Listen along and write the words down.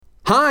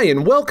Hi,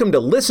 and welcome to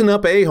Listen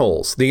Up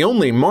A-Holes, the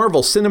only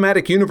Marvel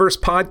Cinematic Universe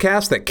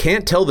podcast that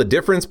can't tell the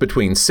difference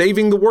between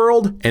saving the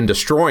world and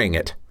destroying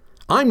it.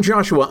 I'm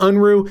Joshua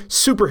Unruh,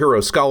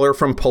 superhero scholar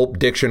from Pulp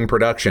Diction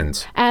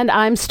Productions. And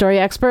I'm story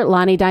expert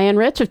Lonnie Diane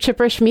Rich of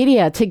Chipperish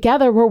Media.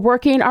 Together, we're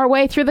working our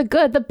way through the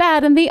good, the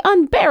bad, and the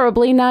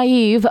unbearably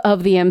naive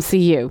of the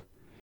MCU.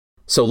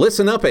 So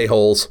listen up,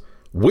 A-Holes.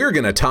 We're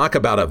going to talk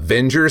about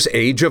Avengers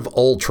Age of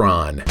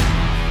Ultron.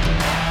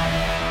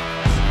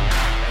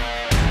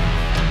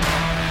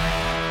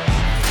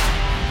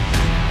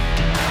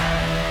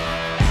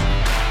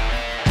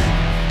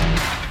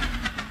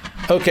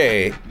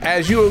 Okay,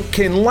 as you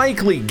can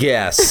likely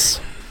guess,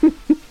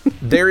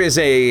 there is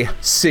a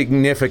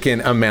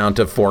significant amount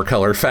of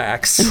four-color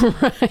facts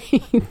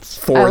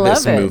for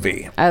this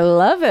movie. I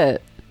love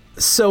it.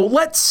 So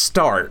let's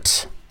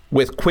start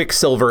with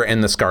Quicksilver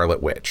and the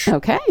Scarlet Witch.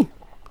 Okay.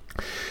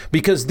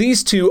 Because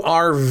these two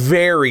are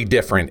very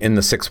different in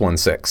the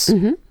 616.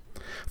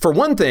 Mm-hmm. For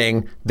one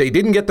thing, they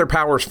didn't get their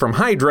powers from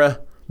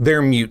Hydra,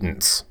 they're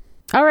mutants.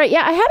 All right.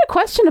 Yeah, I had a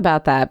question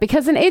about that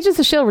because in Agents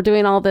of S.H.I.E.L.D., we're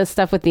doing all this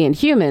stuff with the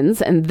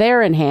Inhumans and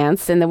they're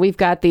enhanced. And then we've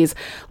got these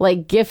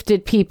like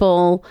gifted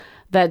people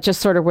that just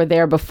sort of were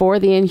there before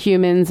the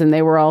Inhumans and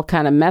they were all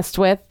kind of messed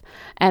with.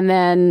 And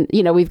then,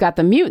 you know, we've got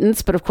the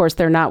mutants, but of course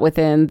they're not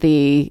within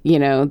the, you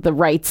know, the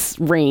rights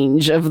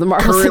range of the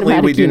Marvel Cinematic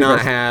Currently, we do Universe.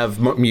 not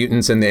have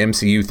mutants in the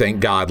MCU,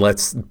 thank God.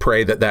 Let's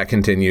pray that that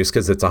continues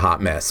because it's a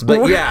hot mess.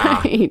 But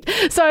yeah.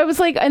 So I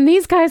was like, and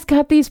these guys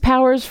got these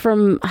powers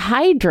from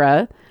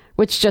Hydra,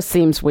 which just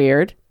seems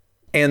weird.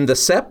 And the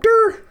scepter?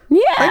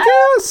 Yeah.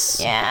 I guess.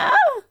 Yeah.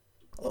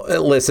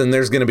 Listen,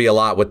 there's going to be a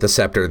lot with the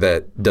scepter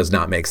that does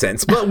not make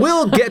sense, but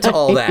we'll get to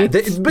all that.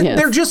 But Yes.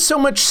 they're just so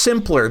much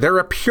simpler. They're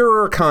a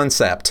purer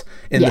concept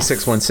in Yes. the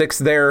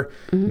 616. They're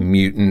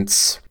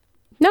mutants.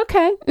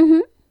 Okay.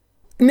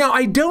 Mm-hmm. Now,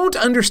 I don't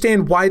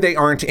understand why they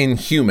aren't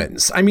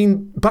Inhumans. I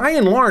mean, by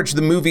and large,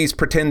 the movies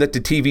pretend that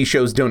the TV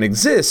shows don't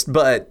exist,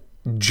 but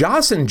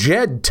Joss and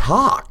Jed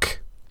talk.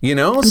 You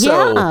know,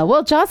 so Yeah,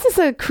 well, Joss is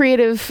a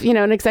creative, you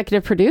know, an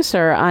executive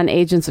producer on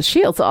Agents of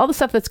S.H.I.E.L.D., so all the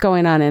stuff that's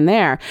going on in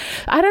there.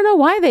 I don't know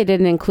why they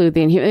didn't include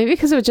the Inhumans, maybe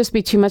because it would just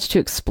be too much to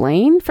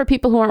explain for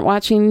people who aren't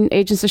watching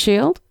Agents of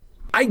S.H.I.E.L.D.?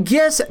 I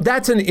guess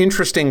that's an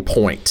interesting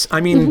point.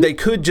 I mean, they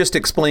could just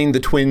explain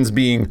the twins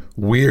being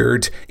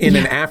weird in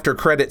an after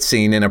credit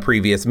scene in a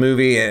previous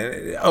movie.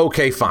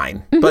 Okay,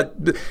 fine. But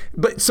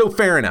so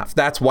fair enough.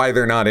 That's why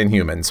they're not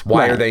Inhumans.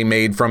 Why are they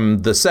made from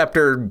the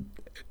scepter?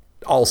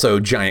 Also,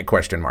 giant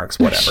question marks,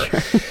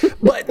 whatever. Sure.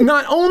 But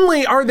not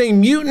only are they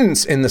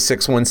mutants in the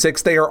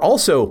 616, they are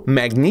also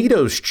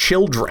Magneto's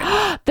children.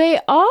 They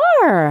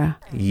are.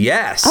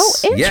 Yes.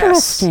 Oh,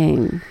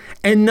 interesting. Yes.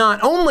 And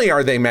not only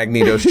are they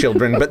Magneto's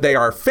children, but they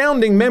are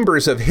founding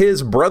members of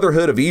his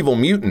Brotherhood of Evil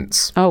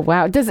Mutants. Oh,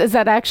 wow. Is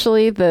that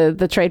actually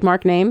the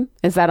trademark name?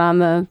 Is that on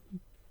the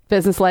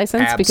business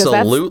license?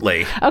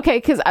 Absolutely. Okay,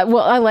 because, I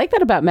like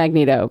that about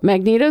Magneto.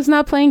 Magneto's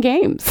not playing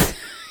games.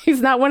 He's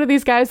not one of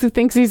these guys who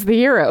thinks he's the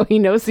hero. He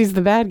knows he's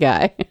the bad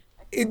guy.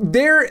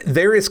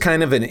 There is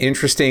kind of an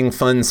interesting,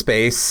 fun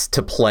space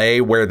to play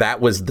where that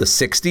was the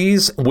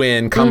 60s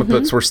when comic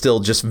books were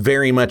still just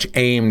very much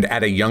aimed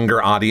at a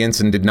younger audience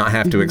and did not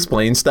have to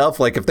explain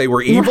stuff. Like if they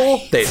were evil,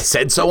 they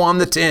said so on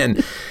the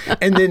tin.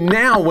 And then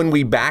now when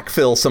we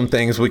backfill some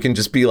things, we can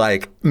just be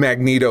like,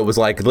 Magneto was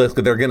like, look,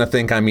 they're going to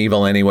think I'm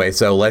evil anyway,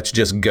 so let's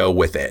just go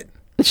with it.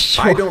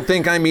 Sure. I don't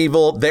think I'm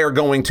evil. They're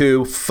going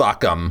to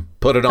fuck them.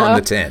 Put it on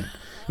the tin.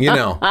 You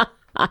know,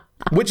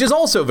 which is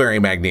also very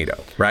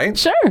Magneto, right?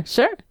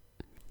 Sure.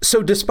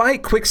 So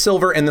despite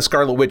Quicksilver and the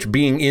Scarlet Witch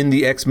being in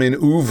the X-Men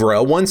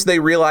oeuvre, once they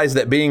realize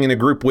that being in a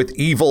group with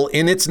evil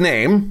in its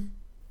name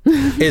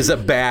is a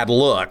bad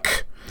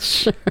look,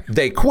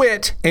 they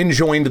quit and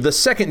joined the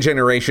second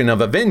generation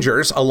of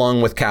Avengers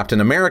along with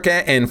Captain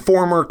America and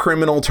former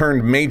criminal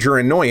turned major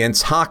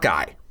annoyance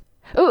Hawkeye.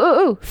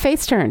 Ooh,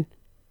 face turn.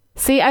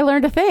 See, I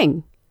learned a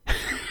thing.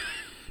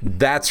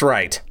 That's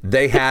right.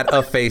 They had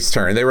a face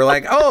turn. They were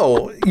like,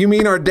 oh, you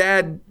mean our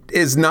dad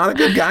is not a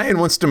good guy and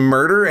wants to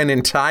murder an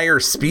entire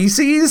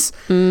species?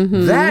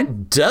 Mm-hmm.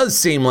 That does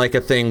seem like a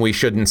thing we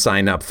shouldn't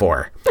sign up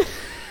for.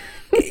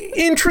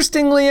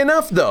 Interestingly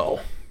enough,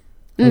 though,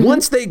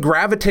 once they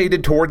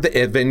gravitated toward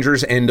the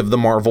Avengers end of the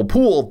Marvel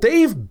pool,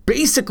 they've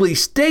basically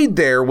stayed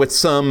there with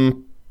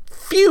some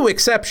few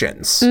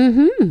exceptions.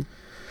 Mm-hmm.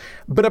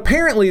 But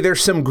apparently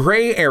there's some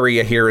gray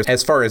area here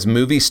as far as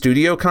movie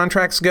studio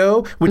contracts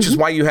go, which is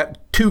why you have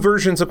two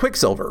versions of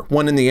Quicksilver,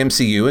 one in the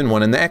MCU and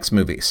one in the X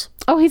movies.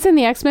 Oh, he's in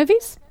the X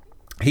movies?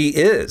 He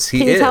is.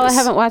 Can you tell I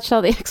haven't watched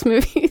all the X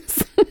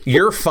movies?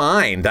 You're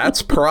fine.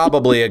 That's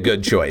probably a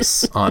good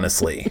choice,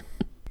 honestly.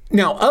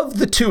 Now, of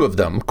the two of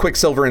them,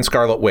 Quicksilver and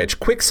Scarlet Witch,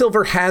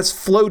 Quicksilver has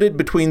floated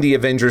between the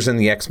Avengers and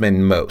the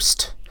X-Men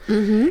most.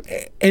 Mm-hmm.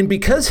 And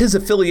because his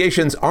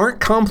affiliations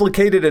aren't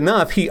complicated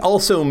enough, he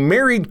also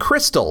married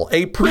Crystal,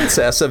 a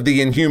princess of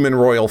the Inhuman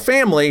royal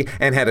family,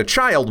 and had a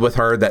child with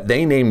her that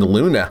they named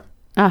Luna.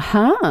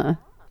 Uh-huh.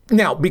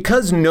 Now,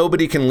 because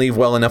nobody can leave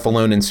well enough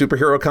alone in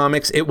superhero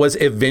comics, it was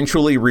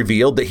eventually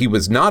revealed that he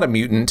was not a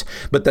mutant,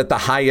 but that the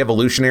High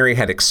Evolutionary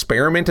had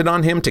experimented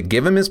on him to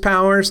give him his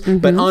powers.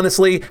 But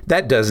honestly,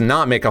 that does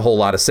not make a whole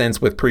lot of sense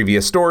with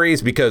previous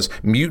stories, because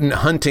mutant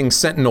hunting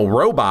Sentinel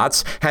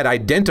robots had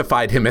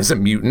identified him as a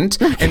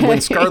mutant. And when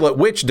Scarlet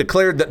Witch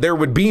declared that there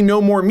would be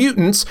no more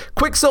mutants,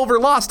 Quicksilver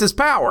lost his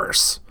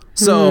powers.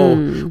 So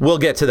we'll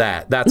get to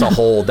that. That's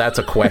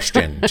a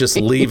question. Just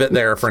leave it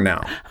there for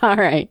now. All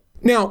right.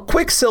 Now,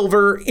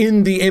 Quicksilver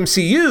in the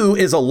MCU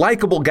is a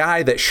likable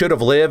guy that should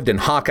have lived, and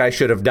Hawkeye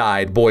should have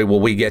died. Boy, will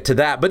we get to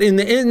that. But in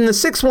the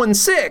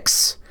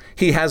 616,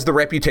 he has the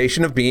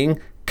reputation of being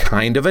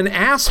kind of an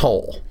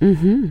asshole.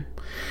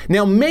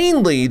 Now,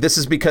 mainly, this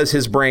is because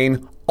his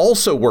brain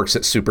also works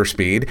at super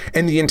speed,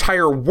 and the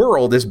entire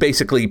world is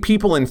basically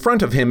people in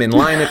front of him in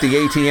line at the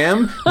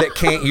ATM that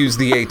can't use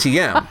the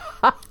ATM.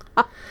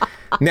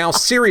 Now,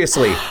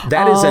 seriously,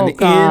 that is an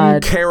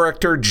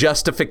in-character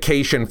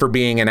justification for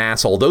being an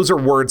asshole. Those are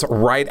words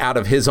right out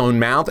of his own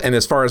mouth. And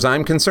as far as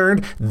I'm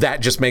concerned, that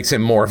just makes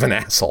him more of an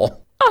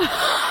asshole.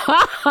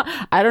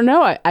 I don't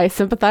know. I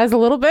sympathize a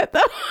little bit,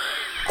 though.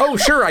 Oh,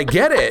 sure, I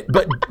get it.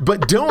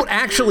 But don't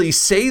actually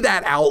say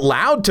that out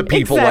loud to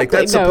people. Like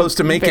that's supposed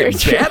to make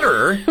it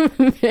better.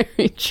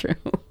 Very true.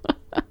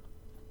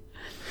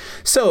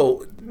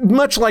 So,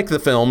 much like the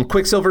film,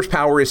 Quicksilver's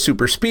power is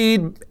super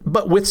speed,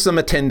 but with some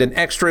attendant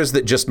extras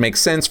that just make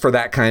sense for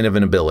that kind of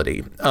an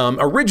ability.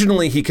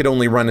 Originally, he could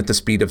only run at the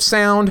speed of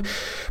sound,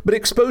 but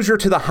exposure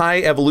to the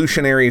High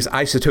Evolutionary's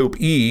isotope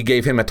E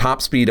gave him a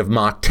top speed of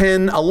Mach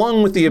 10,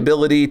 along with the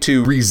ability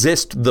to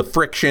resist the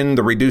friction,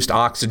 the reduced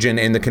oxygen,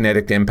 and the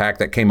kinetic impact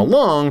that came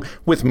along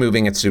with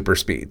moving at super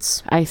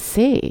speeds. I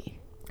see.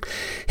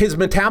 His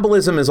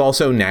metabolism is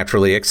also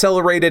naturally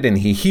accelerated, and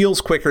he heals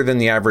quicker than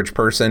the average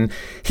person.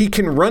 He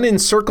can run in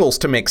circles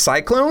to make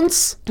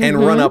cyclones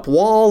and run up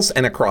walls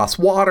and across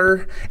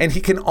water. And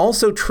he can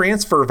also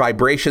transfer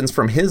vibrations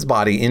from his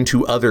body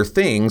into other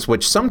things,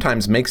 which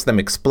sometimes makes them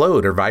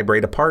explode or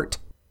vibrate apart.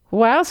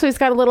 Wow, so he's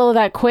got a little of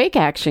that Quake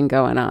action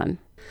going on.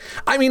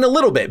 I mean, a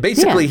little bit.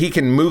 Basically, he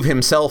can move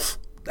himself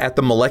at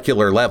the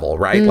molecular level,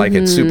 right? Like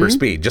at super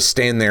speed, just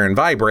stand there and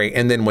vibrate.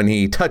 And then when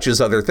he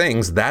touches other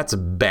things, that's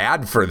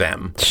bad for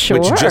them,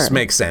 which just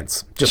makes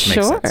sense.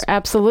 Makes sense.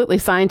 Absolutely.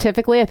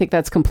 Scientifically, I think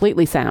that's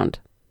completely sound.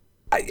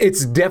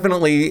 It's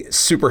definitely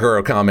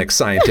superhero comics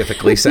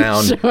scientifically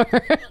sound,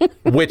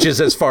 which is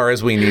as far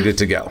as we needed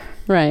to go.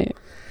 Right.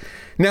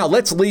 Now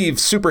let's leave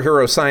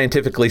superhero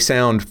scientifically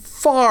sound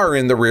far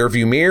in the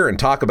rearview mirror and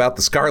talk about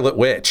the Scarlet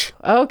Witch.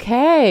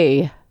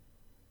 Okay.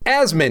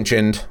 As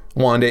mentioned,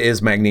 Wanda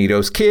is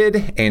Magneto's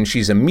kid, and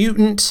she's a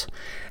mutant.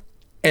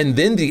 And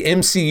then the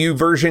MCU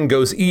version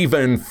goes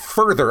even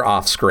further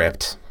off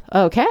script.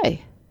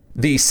 Okay.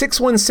 The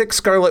 616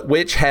 Scarlet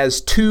Witch has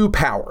two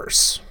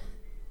powers.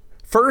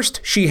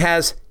 First, she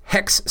has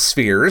hex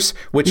spheres,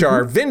 which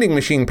are vending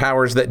machine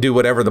powers that do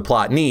whatever the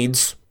plot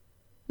needs.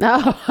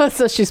 Oh,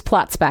 so she's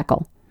Plot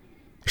Spackle.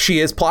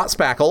 She is Plot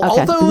Spackle,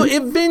 although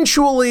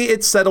eventually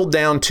it settled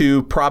down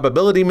to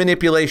probability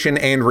manipulation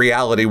and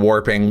reality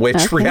warping,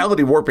 which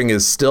reality warping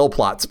is still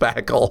Plot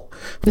Spackle.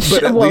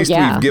 But at least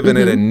we've given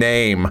it a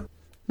name.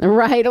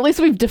 Right. At least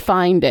we've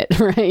defined it,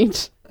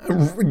 right?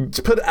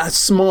 Put a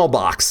small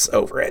box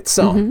over it.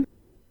 So,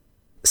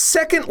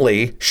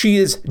 secondly, she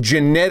is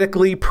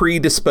genetically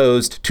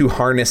predisposed to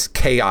harness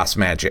chaos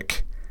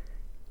magic.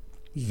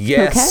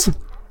 Yes. Okay.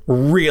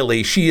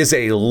 Really, she is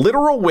a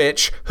literal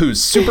witch whose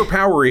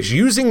superpower is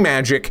using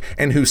magic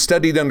and who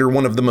studied under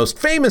one of the most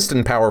famous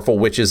and powerful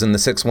witches in the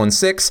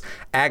 616,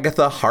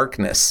 Agatha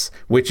Harkness,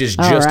 which is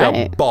just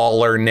a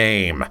baller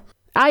name.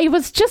 I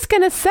was just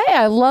going to say,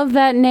 I love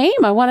that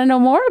name. I want to know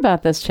more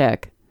about this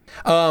chick.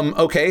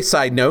 Okay,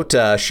 side note,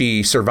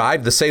 she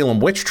survived the Salem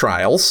witch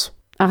trials.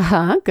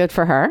 Good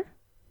for her.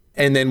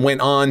 And then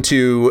went on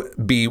to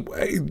be,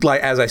 like,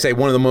 as I say,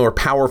 one of the more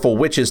powerful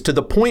witches, to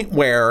the point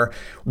where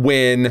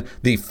when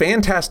the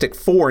Fantastic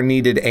Four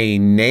needed a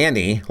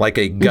nanny, like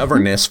a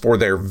governess for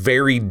their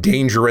very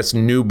dangerous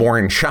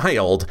newborn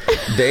child,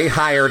 they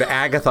hired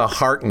Agatha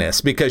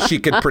Harkness because she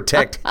could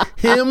protect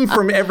him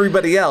from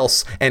everybody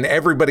else and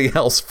everybody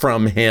else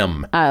from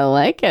him. I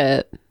like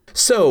it.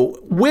 So,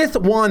 with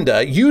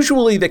Wanda,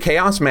 usually the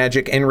chaos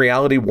magic and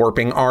reality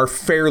warping are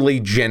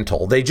fairly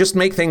gentle. They just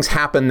make things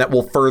happen that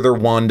will further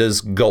Wanda's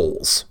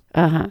goals.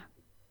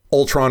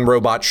 Ultron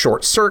robots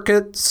short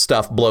circuit,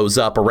 stuff blows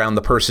up around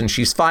the person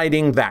she's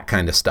fighting, that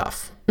kind of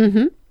stuff.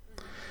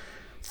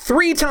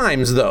 3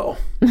 times, though,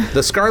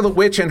 the Scarlet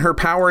Witch and her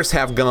powers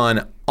have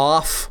gone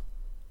off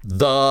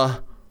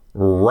the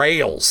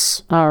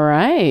rails. All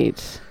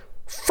right.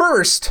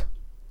 First,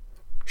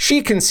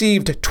 she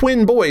conceived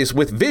twin boys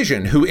with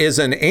Vision, who is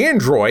an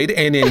android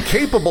and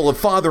incapable of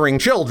fathering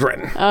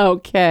children.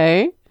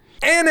 Okay.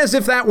 And as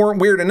if that weren't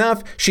weird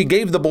enough, she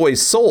gave the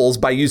boys souls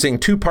by using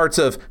 2 parts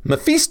of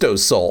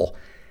Mephisto's soul.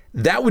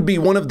 That would be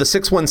one of the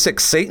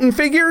 616 Satan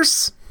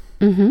figures?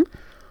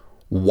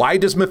 Why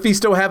does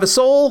Mephisto have a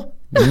soul?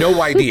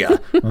 No idea.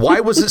 Why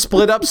was it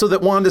split up so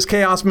that Wanda's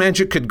chaos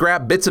magic could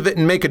grab bits of it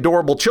and make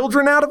adorable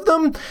children out of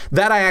them?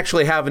 That I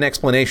actually have an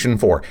explanation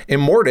for.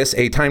 Immortus,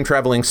 a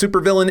time-traveling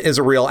supervillain, is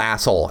a real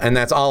asshole. And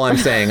that's all I'm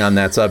saying on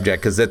that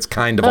subject, because it's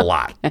kind of a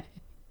lot.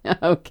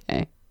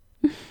 Okay.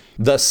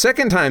 The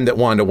second time that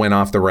Wanda went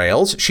off the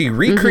rails, she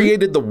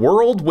recreated the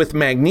world with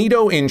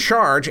Magneto in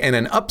charge and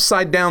an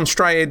upside-down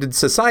striated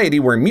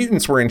society where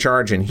mutants were in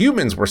charge and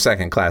humans were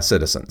second-class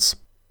citizens.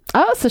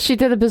 Oh, so she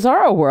did a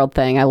Bizarro World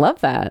thing. I love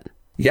that.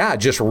 Yeah,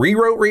 just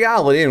rewrote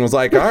reality and was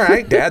like, all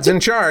right, Dad's in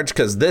charge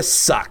because this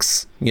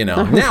sucks. You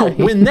know. Now,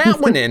 when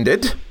that one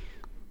ended,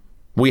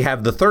 we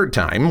have the third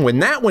time. When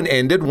that one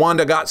ended,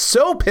 Wanda got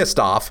so pissed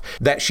off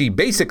that she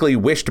basically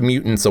wished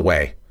mutants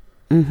away.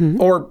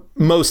 Or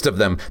most of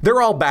them.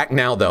 They're all back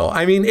now, though.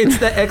 I mean, it's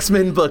the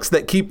X-Men books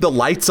that keep the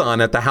lights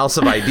on at the House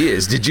of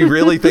Ideas. Did you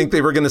really think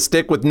they were going to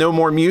stick with no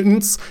more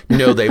mutants?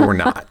 No, they were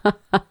not.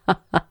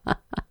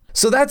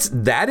 So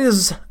that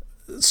is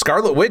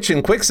Scarlet Witch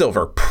and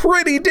Quicksilver.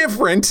 Pretty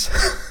different.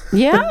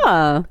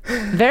 Yeah.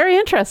 Very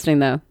interesting,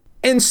 though.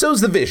 And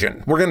so's the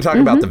Vision. We're going to talk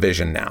about the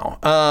Vision now.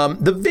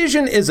 The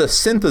Vision is a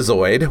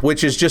synthezoid,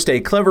 which is just a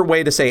clever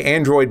way to say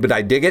android, but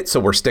I dig it, so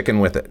we're sticking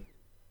with it.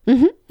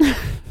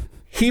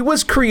 He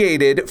was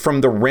created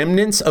from the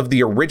remnants of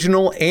the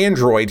original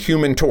android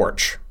Human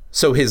Torch.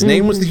 So his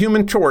name was the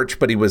Human Torch,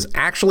 but he was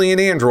actually an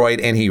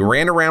android, and he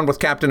ran around with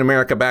Captain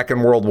America back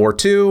in World War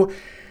II,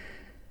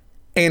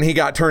 and he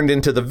got turned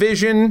into the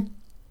Vision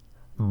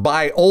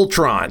by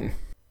Ultron.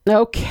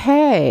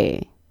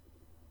 Okay.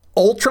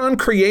 Ultron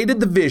created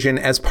the Vision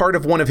as part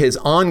of one of his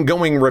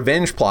ongoing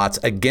revenge plots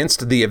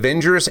against the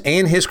Avengers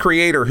and his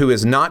creator, who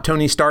is not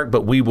Tony Stark,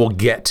 but we will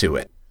get to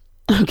it.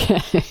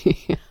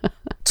 Okay.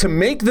 To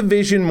make the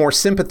Vision more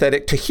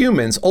sympathetic to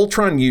humans,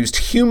 Ultron used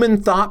human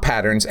thought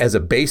patterns as a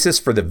basis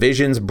for the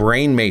Vision's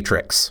brain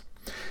matrix.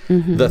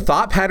 The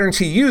thought patterns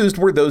he used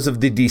were those of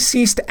the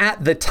deceased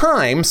at the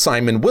time,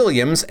 Simon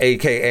Williams,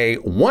 aka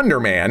Wonder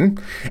Man.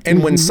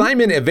 And when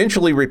Simon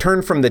eventually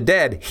returned from the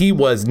dead, he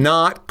was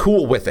not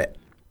cool with it.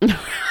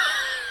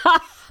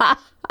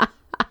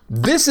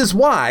 This is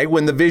why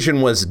when the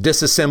Vision was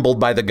disassembled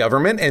by the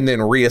government and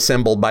then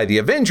reassembled by the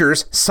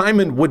Avengers,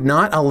 Simon would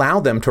not allow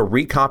them to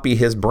recopy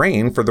his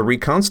brain for the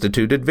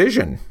reconstituted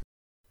Vision.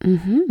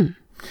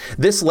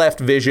 This left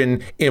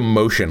Vision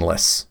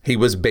emotionless. He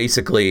was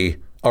basically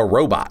a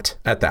robot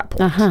at that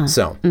point.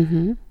 So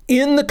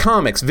in the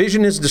comics,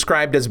 Vision is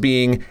described as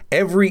being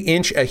every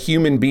inch a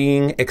human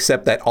being,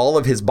 except that all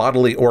of his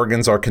bodily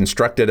organs are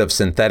constructed of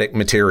synthetic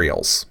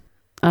materials.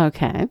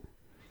 Okay.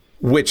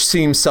 Which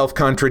seems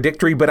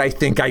self-contradictory, but I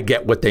think I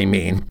get what they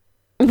mean.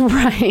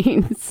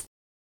 Right.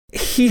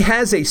 He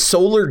has a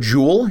solar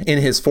jewel in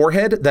his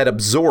forehead that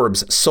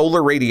absorbs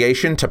solar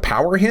radiation to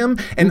power him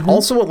and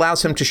also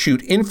allows him to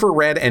shoot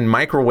infrared and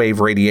microwave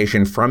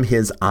radiation from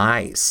his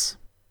eyes.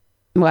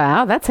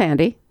 Wow, that's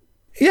handy.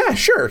 Yeah,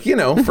 sure. You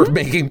know, for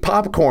making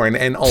popcorn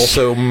and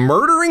also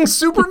murdering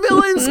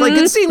supervillains. Like,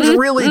 it seems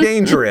really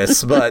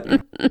dangerous,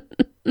 but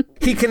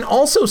he can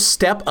also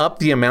step up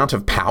the amount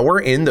of power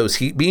in those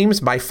heat beams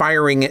by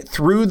firing it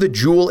through the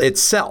jewel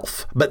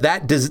itself. But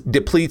that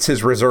depletes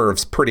his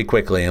reserves pretty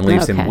quickly and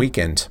leaves him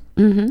weakened.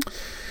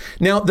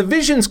 Now, the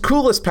Vision's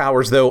coolest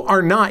powers, though,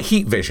 are not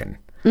heat vision.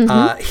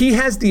 He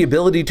has the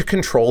ability to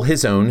control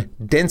his own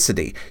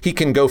density. He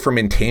can go from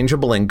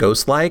intangible and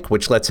ghost-like,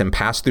 which lets him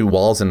pass through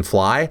walls and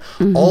fly,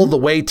 all the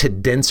way to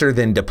denser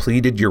than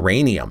depleted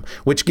uranium,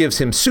 which gives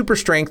him super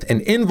strength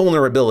and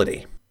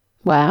invulnerability.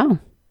 Wow.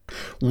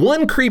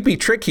 One creepy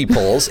trick he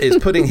pulls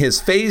is putting his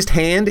phased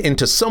hand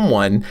into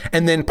someone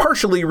and then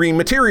partially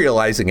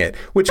rematerializing it,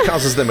 which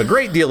causes them a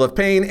great deal of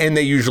pain and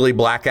they usually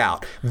black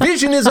out.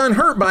 Vision is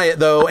unhurt by it,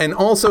 though, and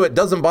also it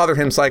doesn't bother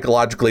him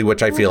psychologically,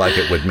 which I feel like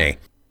it would me.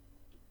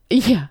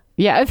 Yeah.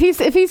 Yeah. If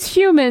he's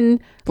human,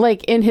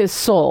 like in his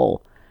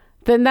soul,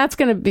 then that's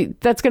gonna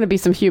be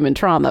some human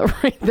trauma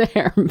right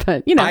there.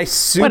 But you know, I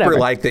super whatever.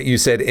 like that you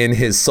said in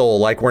his soul,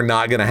 like we're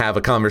not gonna have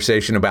a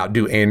conversation about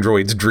do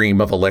androids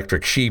dream of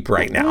electric sheep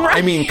right now. Right.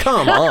 I mean,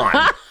 come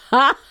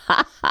on.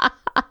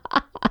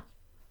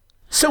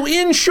 So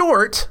in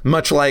short,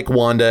 much like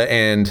Wanda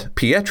and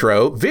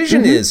Pietro,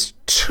 Vision is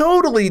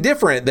totally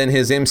different than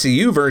his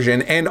MCU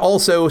version and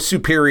also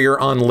superior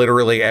on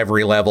literally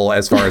every level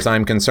as far as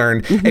I'm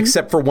concerned,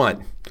 except for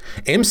one.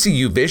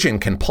 MCU Vision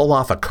can pull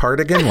off a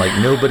cardigan like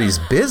nobody's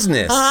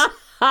business.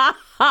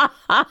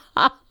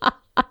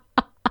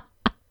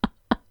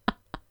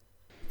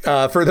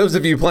 For those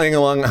of you playing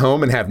along at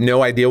home and have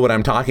no idea what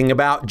I'm talking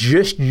about,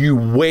 just you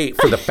wait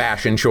for the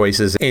fashion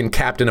choices in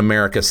Captain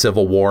America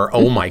Civil War.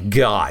 Oh my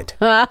God.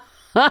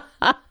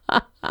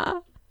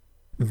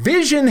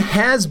 Vision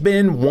has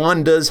been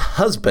Wanda's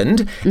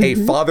husband, a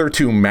father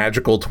to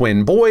magical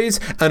twin boys,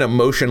 an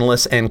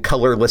emotionless and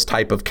colorless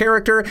type of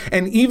character,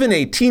 and even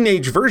a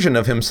teenage version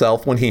of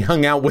himself when he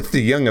hung out with the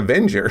Young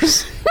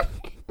Avengers.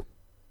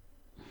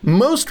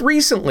 Most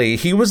recently,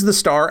 he was the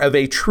star of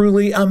a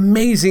truly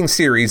amazing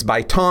series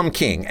by Tom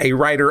King, a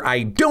writer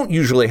I don't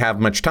usually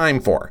have much time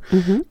for.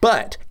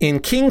 But in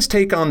King's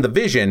take on the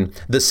Vision,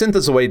 the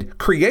synthezoid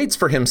creates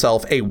for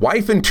himself a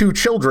wife and 2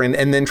 children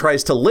and then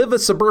tries to live a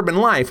suburban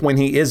life when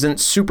he isn't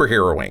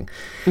superheroing.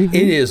 It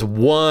is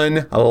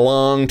one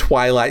long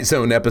Twilight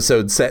Zone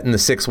episode set in the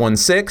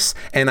 616,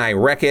 and I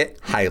wreck it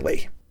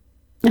highly.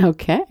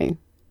 Okay.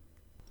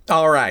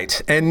 All right,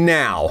 and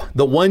now,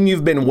 the one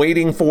you've been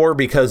waiting for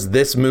because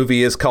this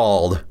movie is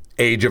called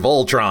Age of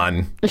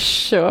Ultron.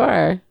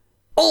 Sure.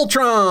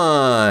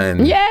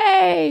 Ultron!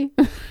 Yay!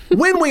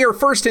 When we are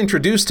first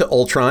introduced to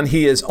Ultron,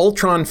 he is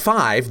Ultron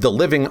 5, the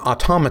living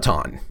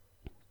automaton.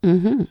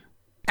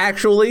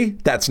 Actually,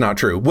 that's not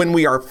true. When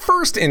we are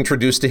first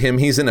introduced to him,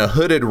 he's in a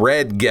hooded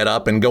red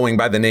getup and going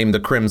by the name the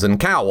Crimson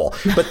Cowl.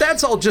 But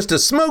that's all just a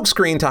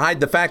smokescreen to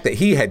hide the fact that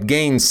he had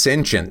gained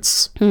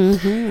sentience.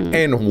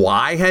 And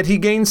why had he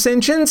gained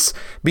sentience?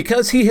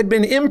 Because he had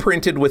been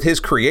imprinted with his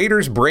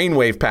creator's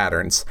brainwave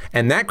patterns.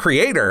 And that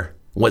creator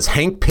was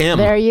Hank Pym.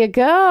 There you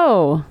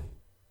go.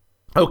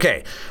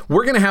 Okay,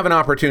 we're going to have an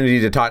opportunity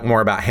to talk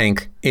more about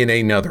Hank in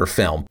another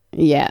film.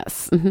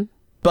 Yes.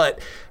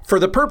 But for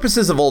the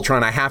purposes of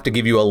Ultron, I have to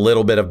give you a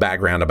little bit of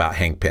background about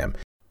Hank Pym.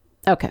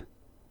 Okay.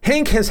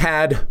 Hank has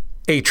had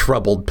a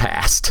troubled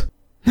past.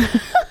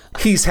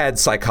 He's had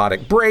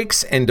psychotic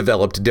breaks and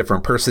developed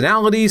different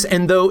personalities,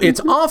 and though it's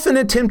often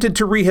attempted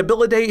to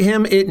rehabilitate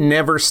him, it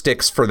never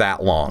sticks for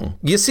that long.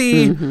 You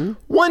see,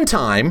 one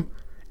time,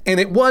 and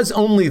it was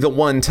only the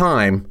one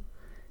time,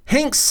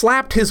 Hank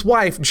slapped his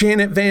wife,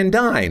 Janet Van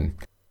Dyne.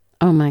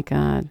 Oh my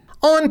God.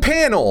 On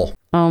panel.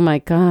 Oh my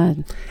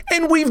God.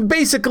 And we've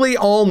basically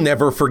all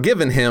never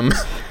forgiven him.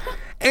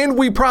 And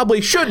we probably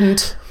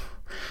shouldn't.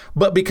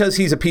 But because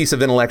he's a piece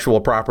of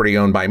intellectual property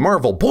owned by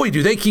Marvel, boy,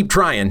 do they keep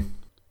trying.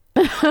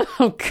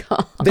 Oh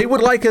God. They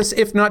would like us,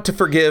 if not to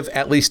forgive,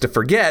 at least to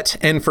forget.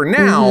 And for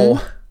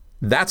now,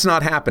 that's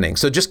not happening.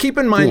 So just keep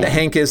in mind that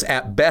Hank is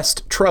at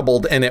best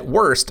troubled and at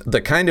worst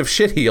the kind of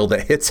shitheel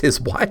that hits his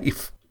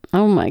wife.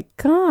 Oh my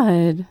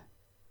God.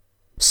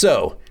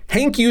 So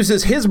Hank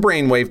uses his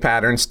brainwave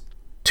patterns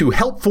to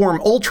help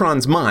form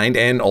Ultron's mind,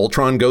 and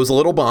Ultron goes a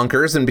little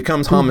bonkers and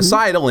becomes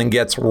homicidal and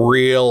gets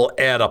real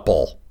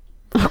Oedipal.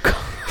 Oh God.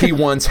 He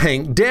wants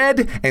Hank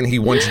dead, and he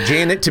wants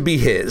Janet to be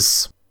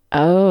his.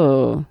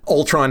 Oh.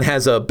 Ultron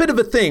has a bit of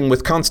a thing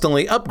with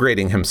constantly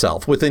upgrading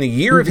himself. Within a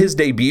year of his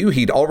debut,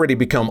 he'd already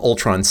become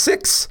Ultron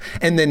 6,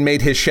 and then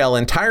made his shell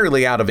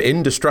entirely out of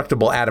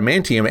indestructible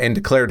adamantium and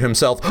declared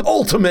himself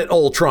Ultimate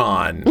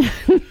Ultron.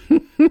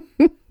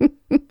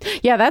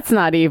 Yeah, that's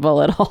not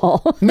evil at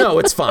all. No,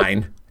 it's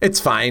fine. It's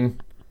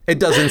fine. It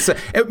doesn't say,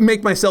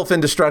 make myself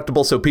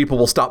indestructible so people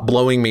will stop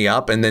blowing me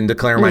up and then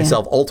declare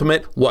myself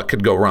ultimate. What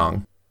could go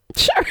wrong?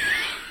 Sure.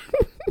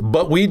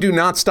 But we do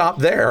not stop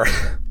there.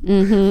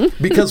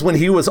 Because when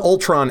he was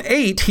Ultron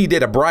 8, he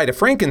did a Bride of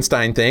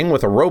Frankenstein thing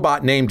with a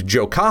robot named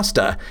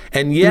Jocasta.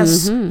 And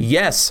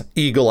yes,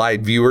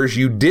 eagle-eyed viewers,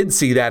 you did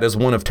see that as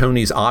one of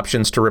Tony's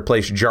options to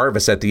replace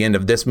Jarvis at the end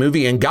of this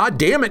movie. And God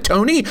damn it,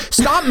 Tony,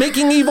 stop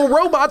making evil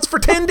robots for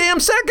 10 damn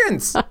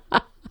seconds.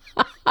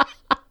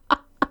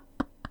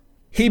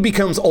 He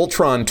becomes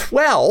Ultron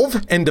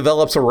 12 and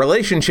develops a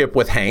relationship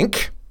with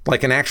Hank,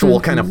 like an actual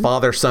kind of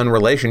father-son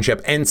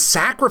relationship, and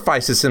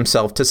sacrifices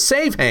himself to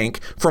save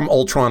Hank from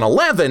Ultron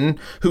 11,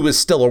 who is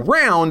still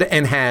around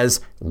and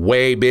has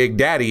way big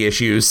daddy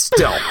issues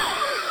still.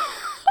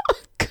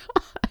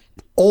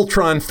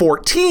 Ultron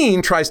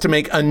 14 tries to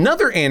make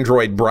another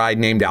android bride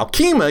named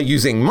Alkema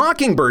using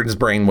Mockingbird's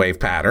brainwave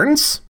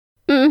patterns.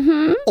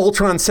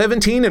 Ultron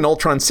 17 and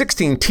Ultron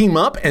 16 team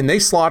up and they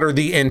slaughter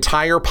the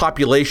entire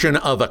population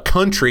of a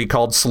country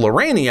called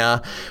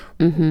Slorania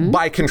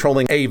by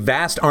controlling a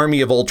vast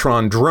army of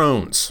Ultron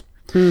drones.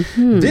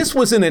 This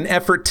was in an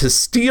effort to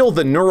steal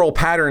the neural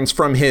patterns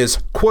from his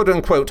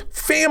quote-unquote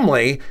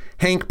family,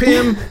 Hank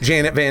Pym,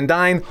 Janet Van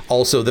Dyne,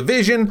 also the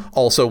Vision,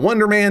 also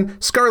Wonder Man,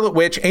 Scarlet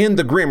Witch, and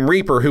the Grim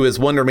Reaper, who is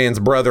Wonder Man's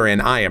brother,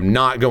 and I am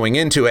not going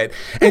into it.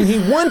 And he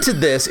wanted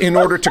this in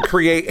order to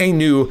create a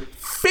new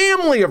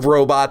family of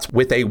robots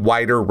with a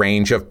wider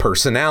range of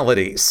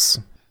personalities.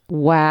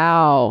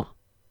 Wow.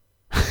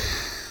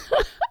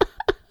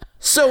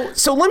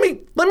 So let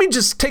me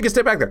just take a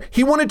step back there.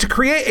 He wanted to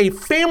create a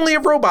family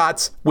of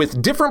robots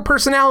with different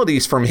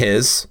personalities from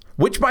his,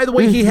 which, by the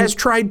way, he has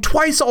tried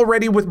twice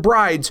already with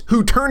brides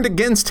who turned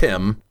against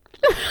him.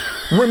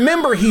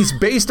 Remember, he's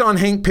based on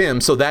Hank Pym,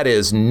 so that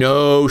is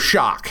no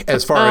shock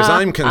as far as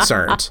I'm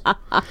concerned.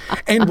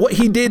 And what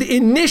he did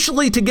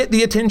initially to get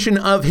the attention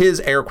of his,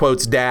 air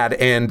quotes, dad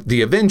and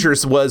the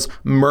Avengers was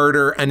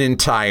murder an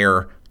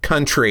entire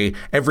country,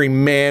 every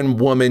man,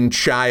 woman,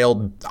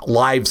 child,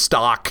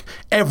 livestock,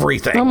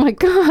 everything. Oh my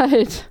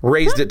God.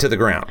 Razed it to the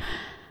ground.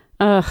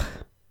 Ugh.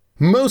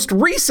 Most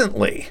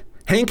recently,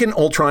 Hank and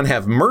Ultron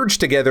have merged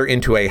together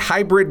into a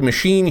hybrid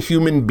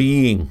machine-human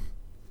being.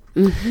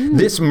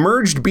 This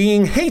merged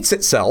being hates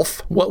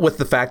itself, what with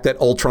the fact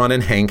that Ultron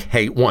and Hank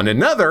hate one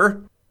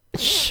another.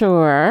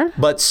 Sure.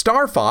 But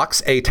Star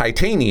Fox, a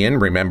Titanian,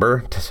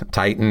 remember,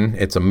 Titan,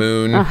 it's a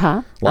moon.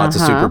 Lots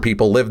of super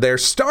people live there.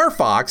 Star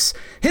Fox,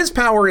 his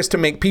power is to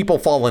make people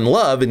fall in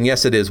love. And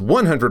yes, it is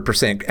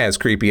 100% as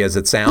creepy as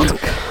it sounds.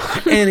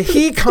 And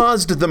he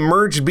caused the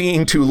merged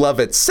being to love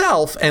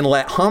itself and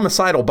let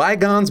homicidal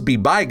bygones be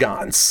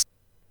bygones.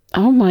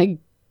 Oh my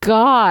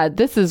God,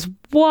 this is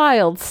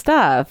wild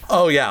stuff.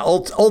 Oh yeah,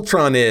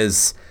 Ultron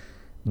is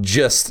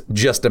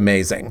just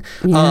amazing.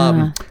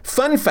 Yeah.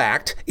 Fun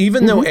fact,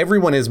 even though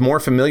everyone is more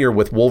familiar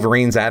with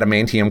Wolverine's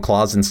adamantium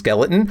claws and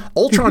skeleton,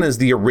 Ultron is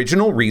the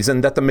original reason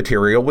that the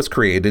material was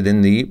created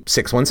in the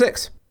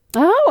 616.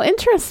 Oh,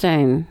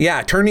 interesting.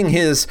 Yeah, turning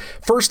his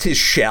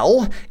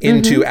shell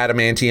into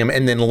adamantium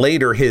and then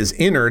later his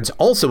innards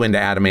also into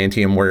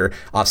adamantium, where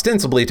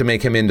ostensibly to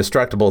make him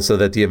indestructible so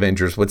that the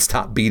Avengers would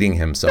stop beating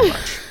him so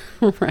much.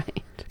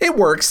 Right. It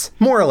works,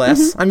 more or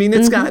less. I mean,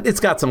 it's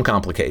got some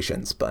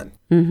complications, but...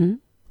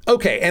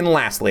 Okay, and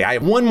lastly, I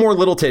have one more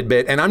little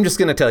tidbit, and I'm just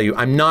going to tell you,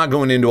 I'm not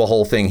going into a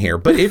whole thing here,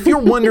 but if you're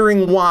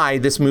wondering why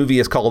this movie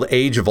is called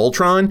Age of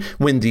Ultron,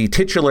 when the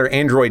titular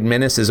android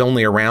menace is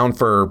only around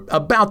for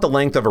about the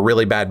length of a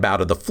really bad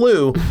bout of the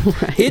flu,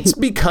 it's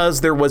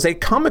because there was a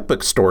comic book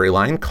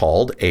storyline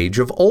called Age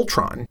of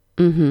Ultron.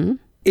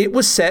 It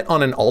was set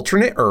on an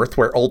alternate Earth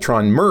where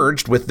Ultron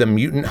merged with the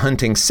mutant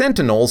hunting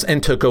Sentinels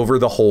and took over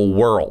the whole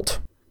world.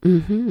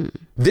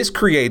 This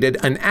created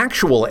an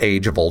actual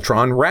Age of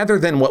Ultron rather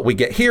than what we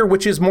get here,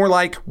 which is more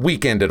like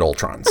Weekend at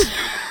Ultrons.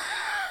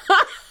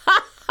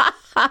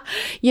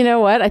 You know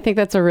what? I think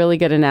that's a really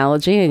good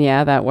analogy, and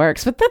yeah, that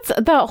works. But that's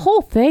the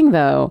whole thing,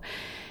 though,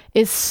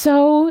 is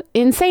so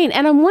insane.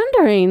 And I'm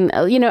wondering,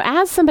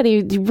 as somebody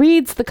who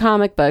reads the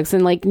comic books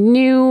and like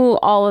knew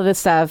all of this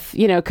stuff,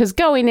 because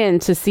going in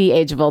to see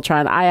Age of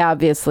Ultron, I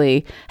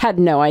obviously had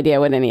no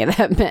idea what any of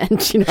that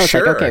meant. It's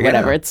sure, like, okay,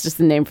 whatever. It's just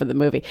the name for the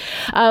movie.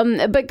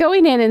 But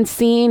going in and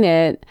seeing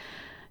it,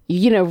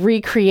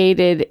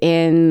 recreated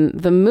in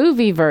the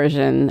movie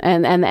version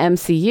and the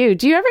MCU,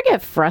 do you ever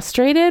get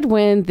frustrated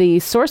when the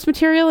source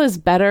material is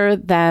better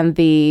than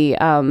the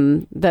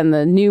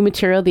new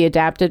material, the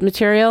adapted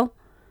material?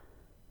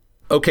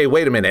 Okay,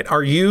 wait a minute.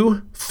 Are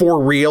you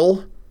for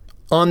real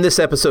on this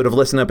episode of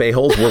Listen Up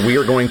A-Holes where we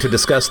are going to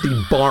discuss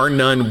the bar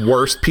none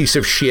worst piece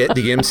of shit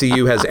the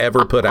MCU has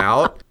ever put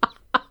out?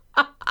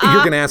 You're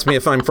going to ask me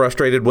if I'm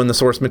frustrated when the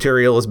source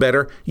material is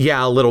better?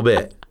 Yeah, a little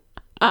bit.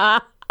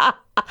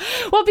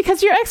 Well,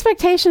 because your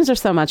expectations are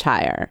so much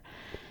higher.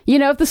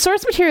 If the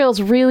source material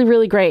is really,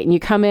 really great and you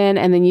come in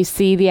and then you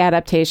see the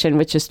adaptation,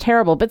 which is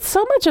terrible, but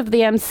so much of the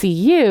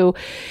MCU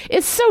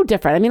is so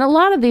different. I mean, a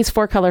lot of these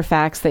 4-color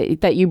facts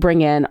that you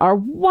bring in are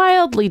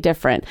wildly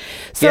different.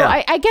 So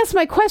yeah. I guess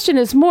my question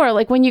is more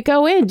like, when you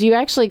go in, do you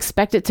actually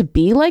expect it to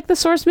be like the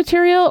source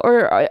material,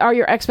 or are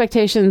your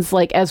expectations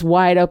like as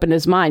wide open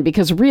as mine?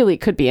 Because really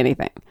it could be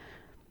anything.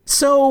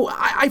 So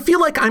I feel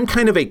like I'm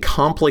kind of a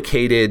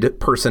complicated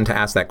person to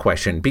ask that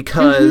question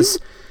because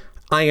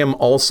I am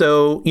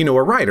also,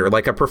 a writer,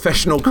 like a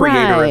professional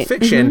creator of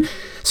fiction.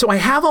 So I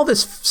have all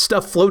this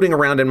stuff floating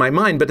around in my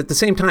mind, but at the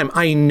same time,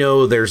 I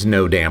know there's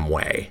no damn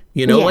way.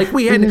 Like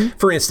we had,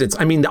 for instance,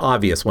 the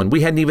obvious one,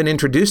 we hadn't even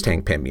introduced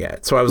Hank Pym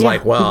yet. So I was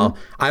like, well,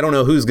 I don't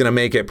know who's going to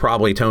make it,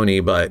 probably Tony,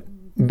 but,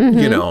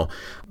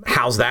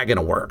 how's that going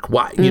to work?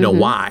 Why,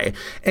 why?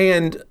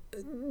 And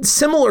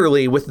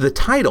similarly with the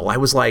title, I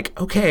was like,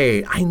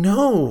 okay, I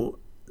know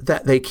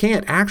that they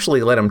can't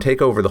actually let him take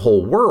over the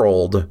whole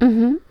world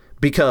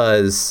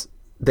because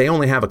they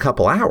only have a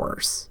couple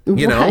hours,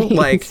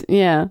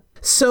 yeah.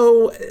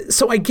 So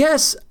I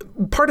guess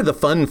part of the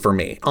fun for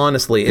me,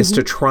 honestly, is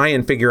to try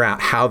and figure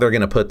out how they're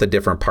going to put the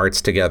different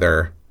parts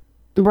together.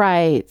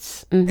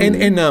 Right.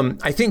 And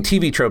I think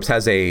TV Tropes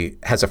has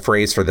a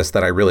phrase for this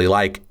that I really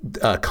like,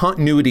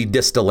 continuity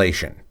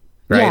distillation.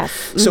 Right. Yes.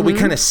 So we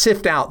kind of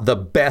sift out the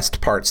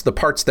best parts, the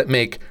parts that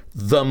make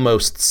the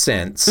most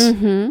sense.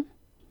 And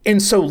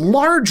so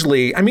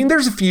largely,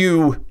 there's a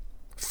few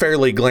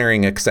fairly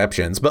glaring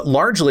exceptions, but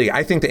largely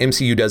I think the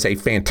MCU does a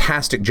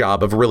fantastic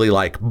job of really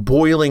like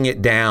boiling it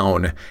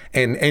down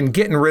and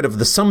getting rid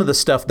of some of the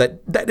stuff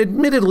that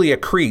admittedly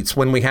accretes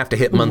when we have to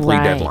hit monthly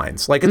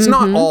deadlines. Like it's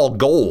not all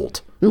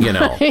gold.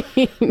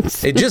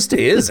 It just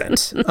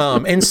isn't.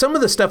 And some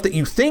of the stuff that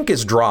you think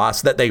is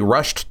dross that they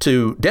rushed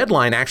to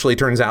deadline actually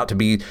turns out to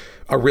be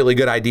a really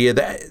good idea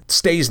that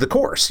stays the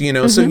course, so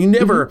you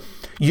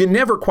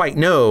never quite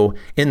know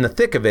in the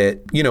thick of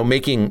it,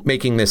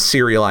 making this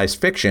serialized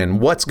fiction,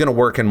 what's going to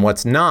work and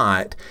what's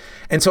not.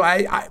 And so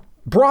I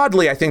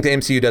broadly, I think the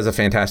MCU does a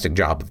fantastic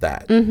job of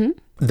that.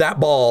 That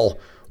ball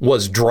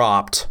was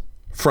dropped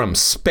from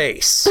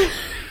space.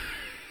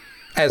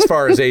 As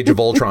far as Age of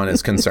Ultron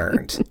is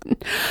concerned.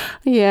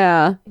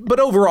 Yeah.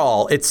 But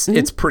overall, it's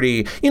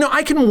pretty,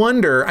 I can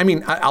wonder,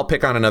 I'll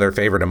pick on another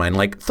favorite of mine.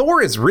 Like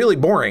Thor is really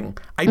boring.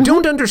 I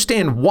don't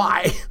understand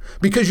why,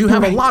 because you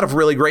have a lot of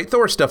really great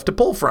Thor stuff to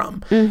pull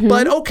from.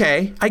 But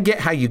okay, I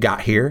get how you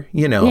got here,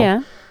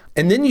 Yeah.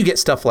 And then you get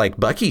stuff like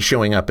Bucky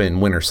showing up in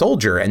Winter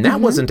Soldier, and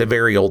that wasn't a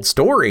very old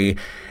story,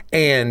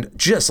 and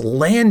just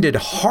landed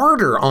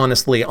harder,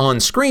 honestly, on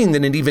screen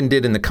than it even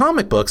did in the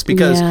comic books,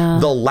 because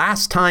the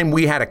last time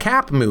we had a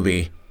Cap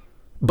movie,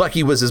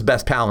 Bucky was his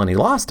best pal and he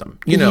lost him.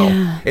 You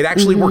know, it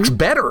actually works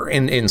better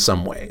in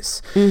some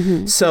ways.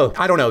 So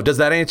I don't know. Does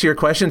that answer your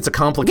question? It's a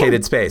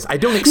complicated space. I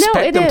don't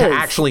expect them to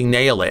actually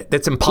nail it.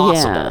 That's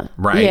impossible,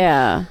 right?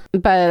 Yeah.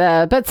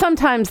 But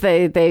sometimes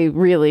they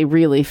really,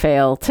 really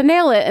fail to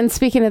nail it. And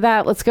speaking of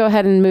that, let's go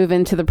ahead and move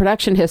into the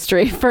production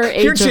history for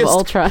Age of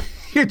Ultron.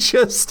 You're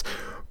just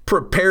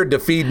prepared to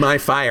feed my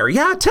fire.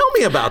 Yeah, tell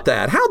me about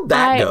that. How'd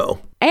that go?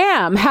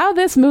 How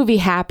this movie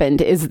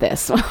happened is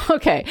this.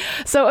 Okay,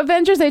 so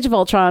Avengers Age of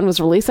Ultron was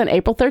released on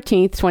April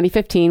 13th,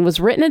 2015, was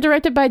written and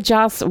directed by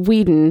Joss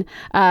Whedon,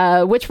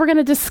 which we're going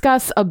to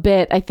discuss a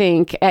bit, I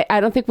think. I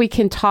don't think we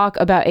can talk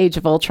about Age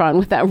of Ultron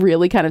without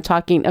really kind of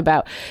talking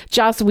about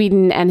Joss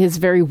Whedon and his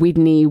very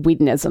Whedon-y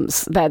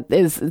Whedonisms. That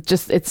is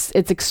just, it's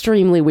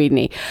extremely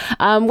Whedon-y,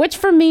 which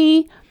for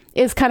me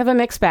is kind of a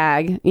mixed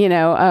bag. You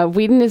know,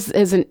 Whedon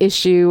is an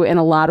issue in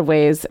a lot of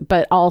ways,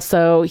 but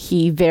also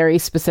he very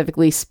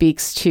specifically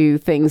speaks to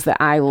things that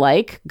I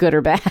like, good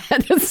or bad.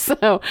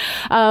 So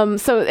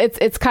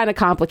it's kind of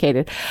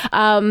complicated.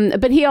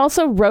 But he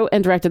also wrote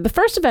and directed the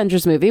first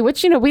Avengers movie,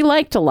 which, you know, we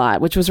liked a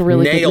lot, which was a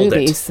really good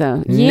movie.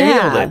 So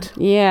Nailed it.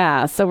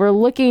 Yeah. So we're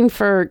looking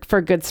for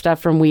good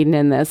stuff from Whedon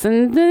in this.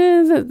 And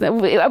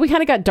we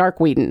kind of got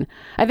dark Whedon.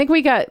 I think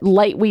we got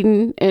light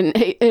Whedon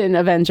in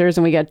Avengers,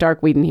 and we got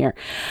dark Whedon here.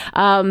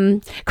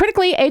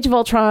 Critically, Age of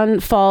Ultron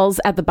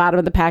falls at the bottom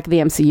of the pack of the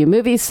MCU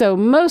movies, so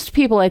most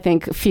people, I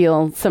think,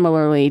 feel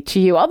similarly to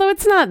you, although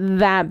it's not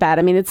that bad.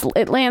 I mean,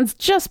 it lands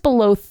just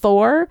below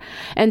Thor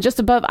and just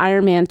above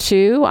Iron Man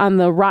 2 on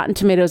the Rotten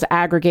Tomatoes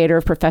aggregator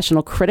of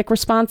professional critic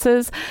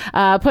responses,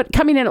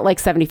 coming in at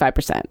like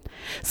 75%.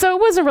 So it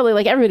wasn't really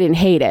like everybody didn't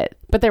hate it,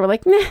 but they were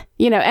like, nah,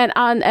 you know,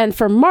 and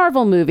for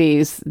Marvel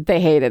movies, they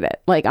hated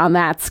it, like on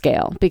that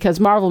scale, because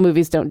Marvel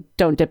movies don't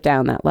dip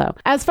down that low.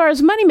 As far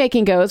as money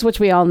making goes, which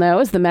we all know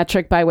is the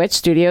metric by which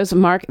studios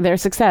mark their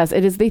success,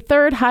 it is the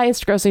third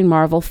highest grossing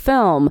Marvel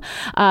film,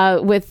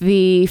 with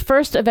the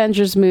first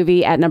Avengers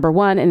movie at number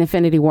 1 and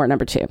Infinity War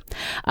number 2.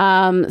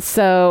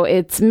 So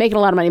it's making a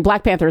lot of money.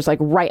 Black Panther is like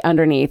right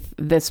underneath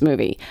this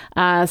movie.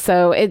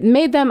 So it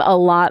made them a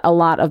lot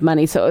of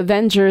money. So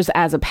Avengers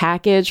as a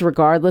package,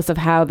 regardless of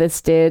how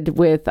this did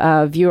with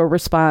viewer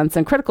response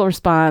and critical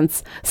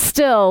response,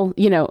 still,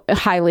 you know,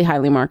 highly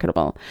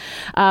marketable.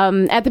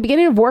 At the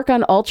beginning of work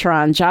on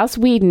Ultron, Joss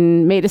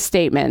Whedon made a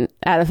statement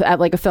at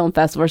like a film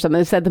festival or something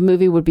that said the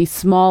movie would be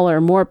smaller,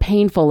 more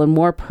painful, and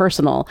more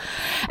personal.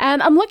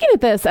 And I'm looking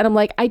at this and I'm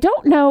like, I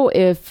don't know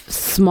if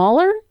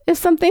smaller is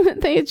something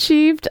that they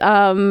achieved,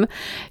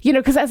 you know,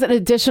 because as an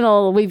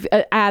additional, we've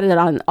added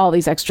on all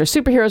these extra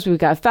superheroes. We've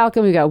got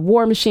Falcon, we've got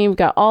War Machine, we've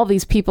got all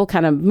these people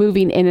kind of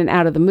moving in and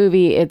out of the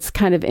movie. It's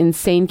kind of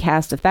insane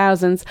cast of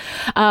thousands.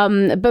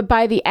 But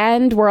by the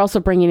end, we're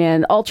also bringing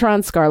in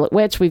Ultron, Scarlet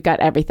Witch. We've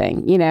got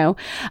everything, you know.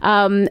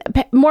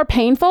 More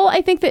painful,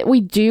 I think that we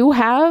do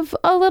have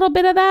a little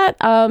bit of that.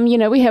 You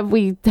know, we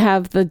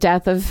have the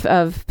death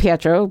of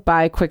Pietro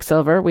by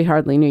Quicksilver. We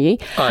hardly knew ye.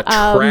 A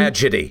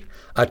tragedy.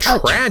 A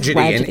tragedy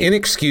and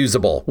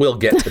inexcusable. We'll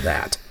get to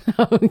that.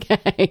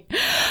 Okay.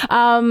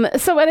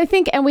 So what I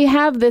think, and we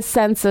have this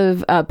sense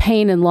of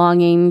pain and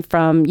longing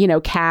from, you know,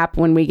 Cap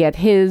when we get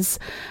his,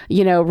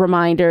 you know,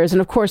 reminders.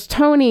 And of course,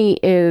 Tony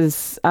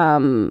is,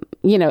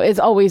 you know, is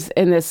always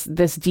in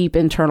this deep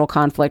internal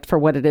conflict for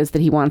what it is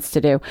that he wants to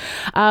do.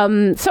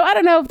 So I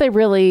don't know if they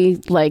really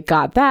like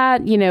got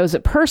that, you know, is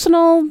it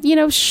personal? You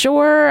know,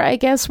 sure. I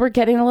guess we're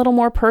getting a little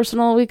more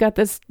personal. We've got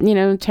this, you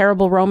know,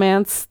 terrible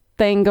romance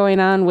thing going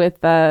on with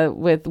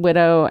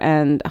Widow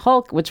and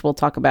Hulk, which we'll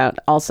talk about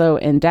also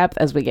in depth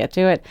as we get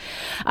to it.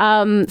 So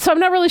I'm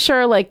not really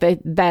sure like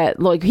that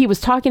like he was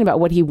talking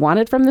about what he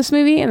wanted from this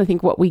movie, and I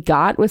think what we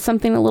got was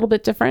something a little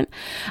bit different.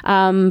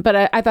 But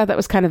I thought that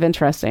was kind of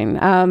interesting.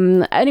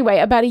 Anyway,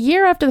 about a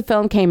year after the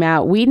film came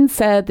out, Whedon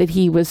said that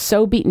he was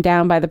so beaten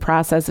down by the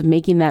process of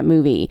making that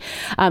movie.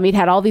 He'd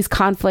had all these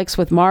conflicts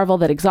with Marvel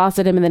that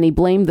exhausted him, and then he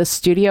blamed the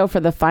studio for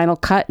the final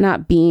cut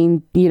not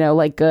being, you know,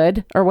 like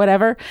good or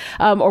whatever,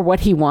 or what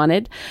he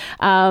wanted.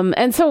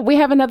 And so we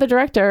have another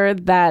director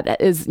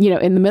that is, you know,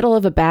 in the middle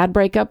of a bad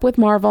breakup with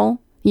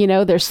Marvel. You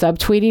know, they're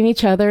subtweeting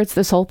each other. It's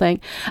this whole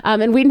thing.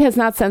 And Whedon has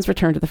not since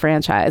returned to the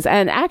franchise.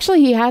 And actually,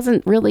 he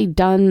hasn't really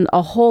done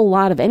a whole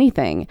lot of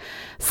anything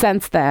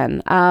since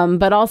then.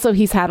 But also,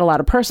 he's had a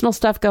lot of personal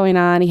stuff going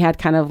on. He had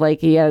kind of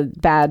like he had a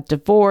bad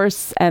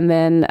divorce and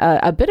then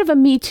a bit of a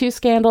Me Too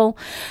scandal.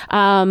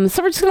 So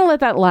we're just going to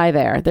let that lie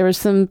there. There was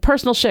some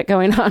personal shit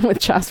going on with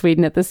Joss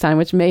Whedon at this time,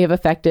 which may have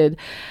affected,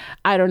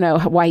 I don't know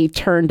why he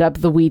turned up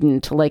the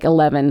Whedon to like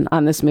 11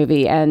 on this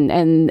movie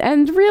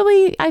and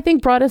really, I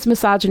think, brought his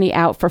misogyny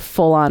out for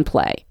full on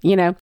play, you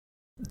know?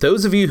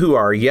 Those of you who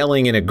are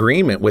yelling in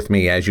agreement with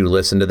me as you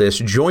listen to this,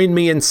 join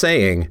me in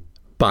saying,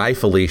 bye,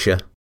 Felicia.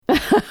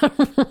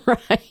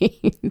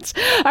 Right.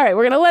 All right,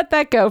 we're going to let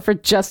that go for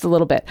just a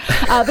little bit.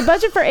 The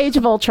budget for Age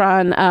of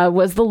Ultron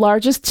was the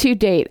largest to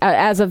date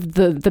as of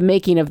the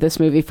making of this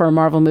movie for a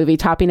Marvel movie,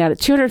 topping out at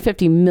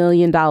 $250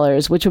 million,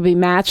 which will be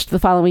matched the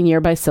following year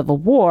by Civil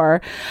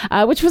War,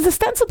 which was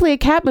ostensibly a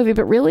Cap movie,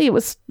 but really it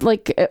was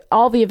like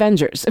all the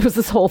Avengers. It was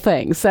this whole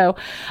thing. So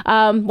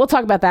we'll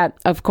talk about that,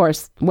 of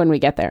course, when we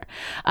get there.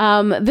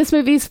 This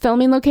movie's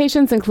filming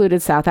locations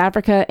included South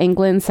Africa,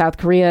 England, South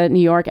Korea, New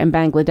York, and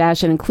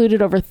Bangladesh, and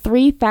included over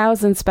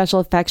 3,000 special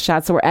effects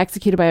shots that were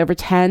executed by over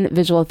 10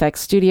 visual effects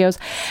studios.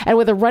 And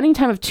with a running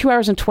time of 2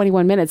 hours and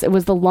 21 minutes, it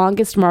was the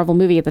longest Marvel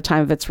movie at the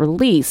time of its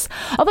release.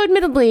 Although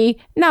admittedly,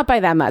 not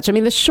by that much. I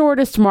mean, the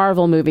shortest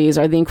Marvel movies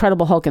are The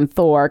Incredible Hulk and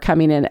Thor,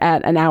 coming in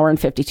at an hour and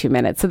 52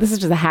 minutes. So this is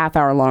just a half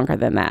hour longer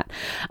than that.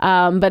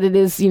 But it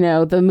is,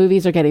 the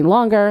movies are getting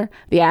longer.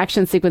 The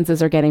action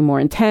sequences are getting more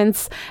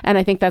intense. And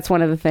I think that's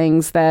one of the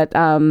things that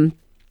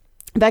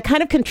that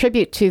kind of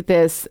contribute to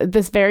this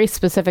very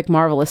specific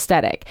Marvel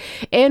aesthetic,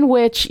 in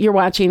which you're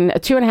watching a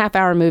 2.5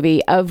 hour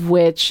movie, of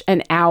which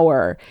an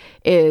hour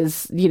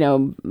is,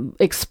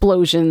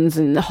 explosions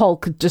and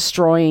Hulk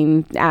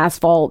destroying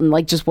asphalt and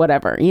like just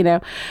whatever,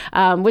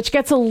 which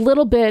gets a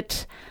little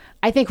bit,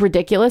 I think,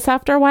 ridiculous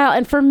after a while.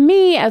 And for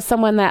me, as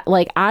someone that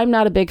I'm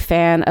not a big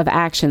fan of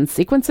action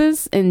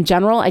sequences in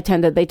general,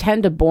 they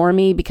tend to bore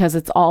me because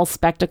it's all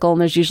spectacle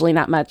and there's usually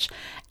not much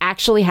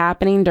actually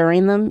happening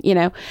during them,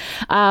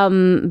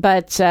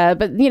 but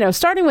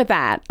starting with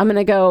that, I'm going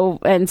to go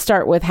and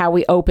start with how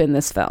we open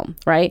this film,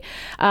 right?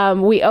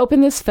 We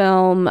open this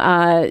film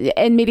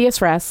in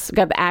medias res. We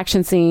got the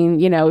action scene,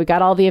 we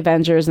got all the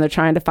Avengers and they're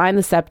trying to find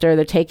the scepter.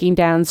 They're taking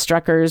down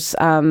Strucker's,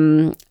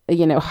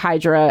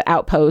 Hydra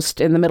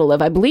outpost in the middle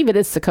of, I believe it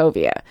is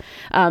Sokovia,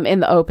 in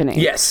the opening.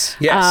 Yes.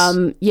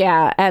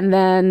 Yeah. And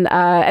then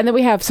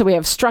we have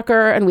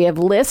Strucker and we have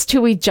List,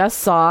 who we just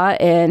saw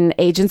in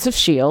Agents of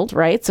S.H.I.E.L.D.,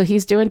 right? So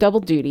he's doing double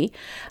duty.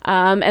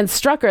 And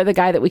Strucker, the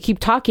guy that we keep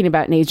talking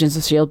about in Agents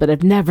of S.H.I.E.L.D., but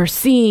have never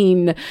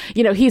seen,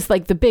 he's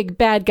like the big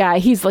bad guy.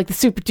 He's like the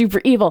super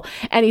duper evil.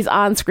 And he's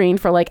on screen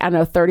for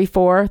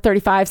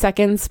 35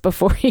 seconds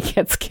before he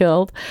gets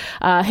killed.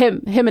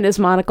 Him and his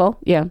monocle.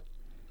 Yeah.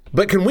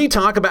 But can we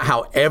talk about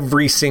how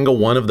every single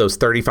one of those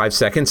 35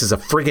 seconds is a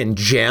friggin'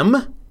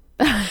 gem?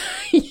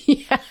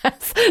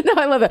 Yes. No,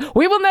 I love it.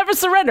 We will never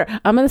surrender.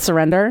 I'm going to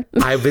surrender.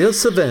 I will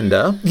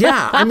surrender.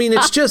 Yeah. I mean,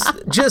 it's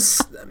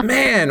just,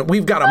 man,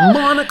 we've got a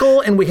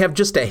monocle and we have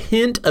just a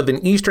hint of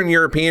an Eastern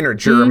European or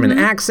German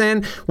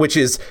accent, which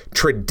is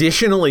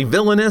traditionally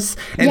villainous.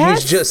 And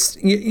he's just,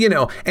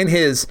 and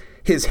his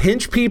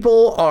hench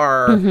people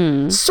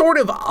are sort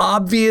of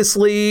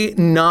obviously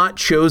not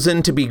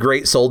chosen to be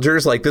great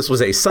soldiers. Like this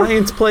was a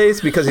science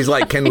place because he's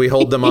like, can we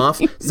hold them off?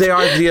 They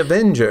are the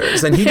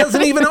Avengers. And he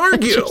doesn't even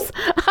argue.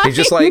 He's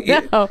just like,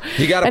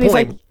 you got a point.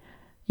 Like,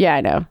 yeah,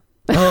 I know.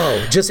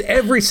 Oh, just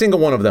every single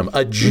one of them.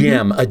 A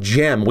gem, a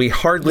gem. We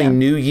hardly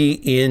knew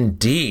ye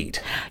indeed.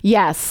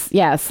 Yes.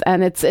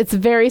 And it's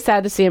very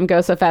sad to see him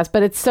go so fast.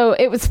 But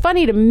it was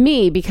funny to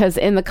me because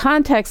in the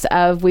context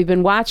of we've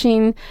been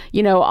watching,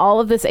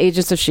 all of this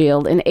Agents of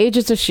S.H.I.E.L.D. In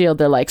Agents of S.H.I.E.L.D.,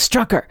 they're like,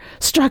 Strucker.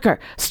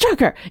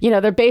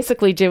 They're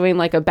basically doing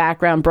like a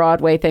background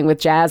Broadway thing with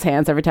jazz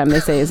hands every time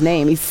they say his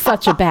name. He's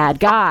such a bad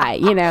guy,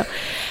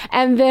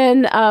 And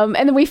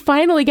then we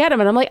finally get him.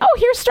 And I'm like, oh,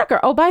 here's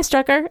Strucker. Oh, bye,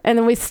 Strucker. And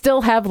then we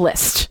still have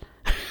List.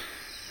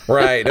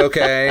 Right.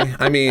 Okay.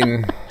 I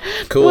mean,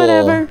 cool.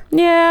 Whatever.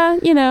 Yeah.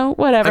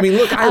 Whatever. I mean,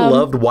 look, I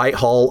loved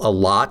Whitehall a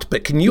lot,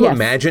 but can you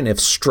imagine if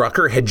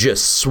Strucker had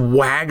just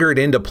swaggered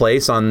into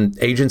place on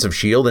Agents of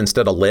S.H.I.E.L.D.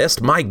 instead of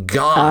List? My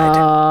God.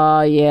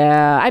 Oh,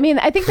 yeah. I mean,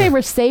 I think they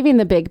were saving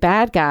the big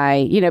bad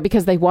guy,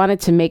 because they wanted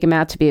to make him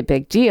out to be a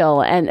big deal.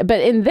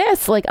 But in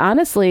this,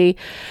 honestly,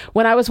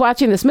 when I was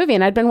watching this movie,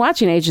 and I'd been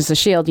watching Agents of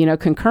S.H.I.E.L.D.,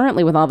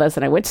 concurrently with all this,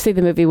 and I went to see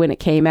the movie when it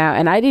came out,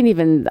 and I didn't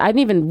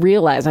even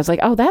realize. I was like,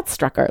 oh, that's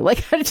Strucker.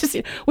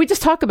 We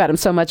just talk about him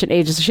so much in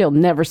Agents of S.H.I.E.L.D.,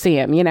 never see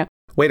him,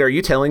 Wait, are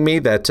you telling me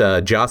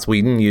that Joss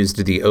Whedon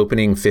used the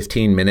opening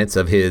 15 minutes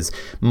of his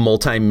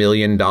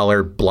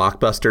multi-million-dollar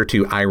blockbuster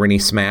to irony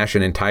smash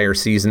an entire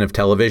season of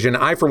television?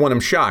 I, for one, am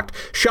shocked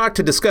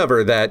to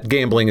discover that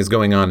gambling is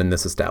going on in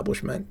this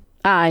establishment.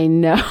 I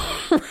know,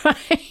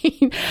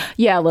 right?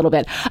 Yeah, a little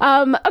bit.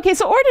 Okay,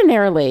 so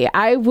ordinarily,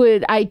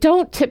 I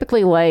don't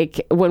typically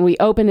like when we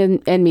open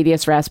in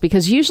medias res,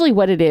 because usually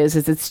what it is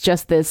it's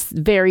just this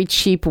very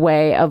cheap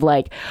way of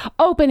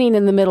opening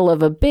in the middle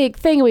of a big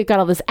thing. We've got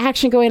all this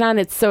action going on.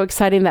 It's so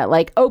exciting that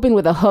open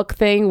with a hook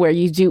thing where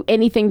you do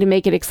anything to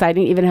make it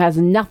exciting, even if it has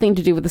nothing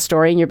to do with the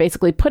story, and you're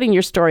basically putting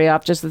your story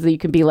off just so that you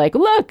can be like,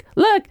 look,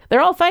 they're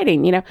all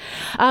fighting,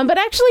 But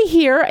actually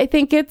here, I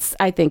think it's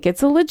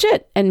a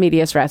legit in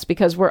medias res,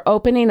 because we're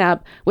opening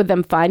up with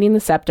them finding the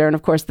scepter. And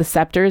of course, the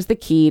scepter is the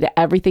key to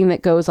everything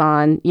that goes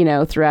on,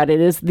 throughout. It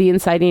is the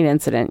inciting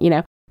incident,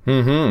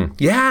 Mm-hmm.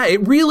 Yeah,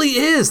 it really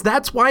is.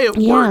 That's why it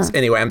works.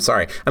 Anyway, I'm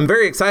sorry. I'm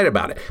very excited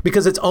about it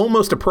because it's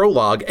almost a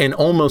prologue and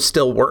almost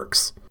still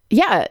works.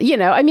 Yeah,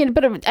 I mean,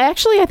 but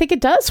actually, I think it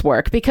does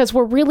work because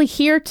we're really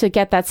here to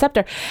get that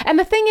scepter. And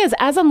the thing is,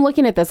 as I'm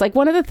looking at this, like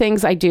one of the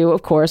things I do,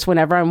 of course,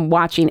 whenever I'm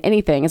watching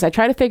anything is I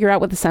try to figure out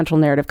what the central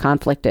narrative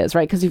conflict is,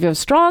 right? Because if you have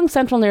strong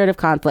central narrative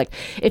conflict,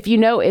 if you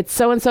know it's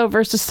so-and-so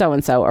versus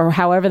so-and-so, or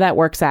however that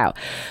works out,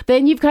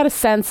 then you've got a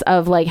sense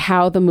of like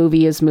how the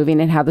movie is moving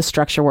and how the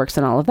structure works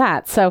and all of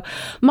that. So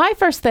my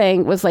first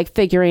thing was like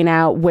figuring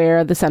out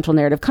where the central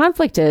narrative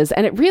conflict is.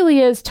 And it really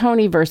is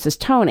Tony versus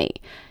Tony.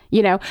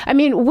 I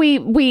mean,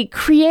 we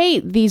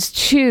create these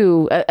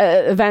two,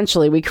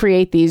 eventually we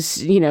create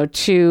these,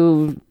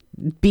 two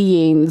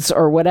beings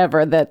or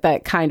whatever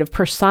that kind of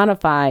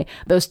personify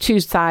those two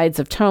sides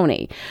of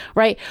Tony,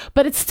 right?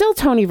 But it's still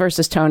Tony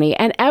versus Tony,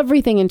 and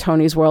everything in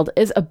Tony's world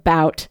is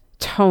about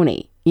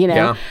Tony.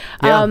 Yeah.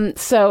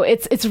 So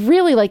it's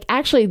really like,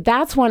 actually,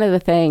 that's one of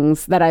the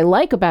things that I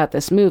like about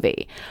this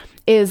movie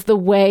is the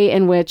way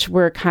in which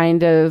we're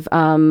kind of,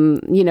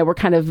 we're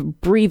kind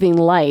of breathing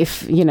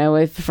life,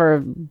 if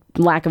for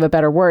lack of a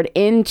better word,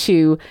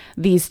 into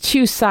these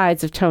two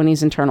sides of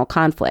Tony's internal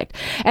conflict.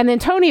 And then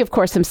Tony, of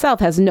course, himself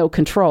has no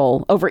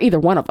control over either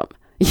one of them.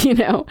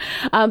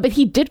 But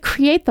he did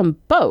create them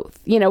both,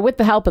 with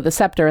the help of the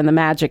scepter and the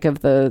magic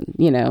of the,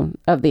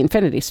 of the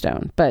Infinity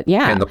Stone. But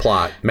yeah. And the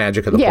plot,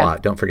 magic of the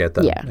plot. Don't forget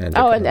that. Yeah.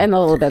 And a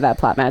little bit of that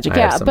plot magic.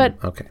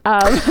 Okay.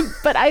 But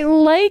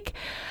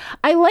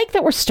I like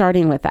that we're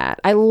starting with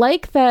that. I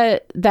like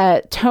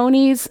that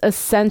Tony's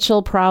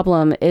essential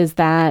problem is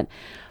that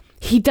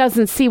he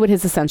doesn't see what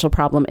his essential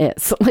problem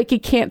is. Like, he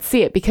can't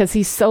see it because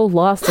he's so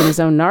lost in his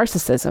own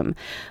narcissism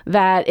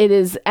that it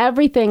is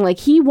everything. Like,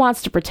 he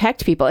wants to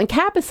protect people. And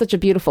Cap is such a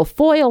beautiful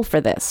foil for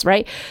this,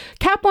 right?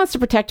 Cap wants to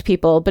protect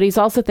people, but he's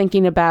also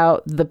thinking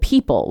about the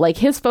people. Like,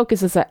 his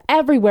focus is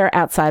everywhere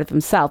outside of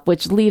himself,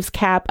 which leaves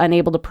Cap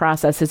unable to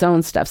process his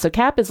own stuff. So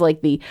Cap is like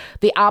the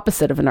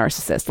opposite of a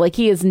narcissist. Like,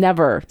 he is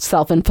never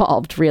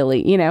self-involved,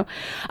 really,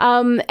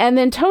 And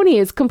then Tony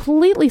is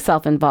completely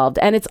self-involved,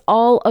 and it's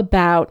all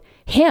about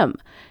him.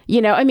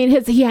 I mean,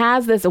 he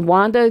has this,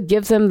 Wanda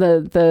gives him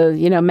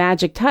the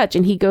magic touch,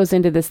 and he goes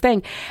into this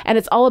thing, and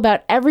it's all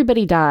about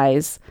everybody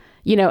dies,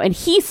 and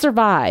he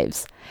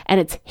survives, and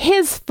it's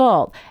his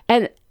fault,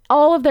 and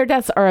all of their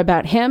deaths are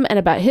about him and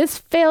about his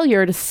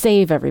failure to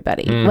save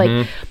everybody. Mm-hmm.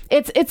 Like,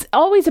 it's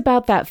always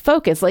about that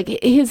focus. Like,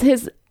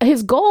 his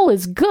goal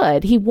is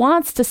good. He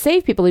wants to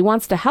save people. He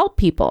wants to help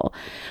people,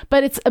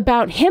 but it's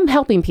about him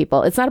helping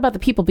people. It's not about the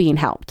people being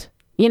helped,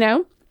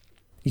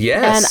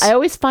 Yes. And I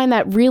always find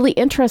that really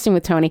interesting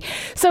with Tony.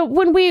 So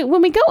when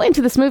we go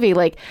into this movie,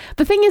 like,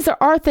 the thing is,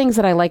 there are things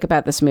that I like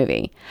about this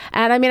movie.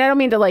 And I mean, I don't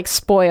mean to like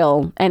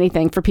spoil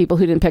anything for people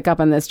who didn't pick up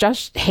on this.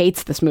 Josh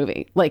hates this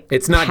movie. Like,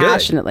 it's not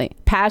passionately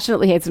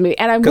hates the movie.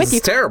 And I'm with you.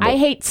 It's terrible. I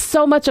hate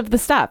so much of the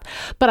stuff,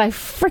 but I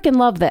freaking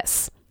love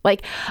this.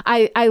 Like,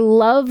 I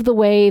love the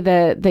way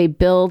that they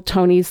build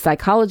Tony's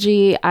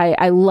psychology.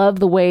 I love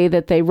the way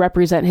that they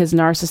represent his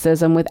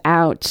narcissism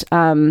without,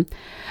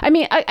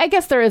 I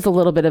guess there is a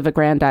little bit of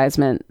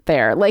aggrandizement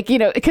there. Like,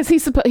 because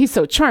he's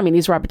so charming.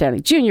 He's Robert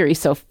Downey Jr. He's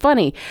so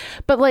funny.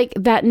 But like,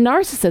 that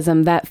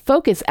narcissism, that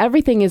focus,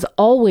 everything is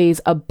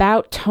always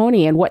about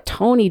Tony and what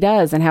Tony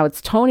does and how it's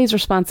Tony's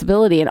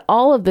responsibility and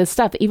all of this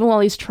stuff. Even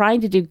while he's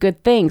trying to do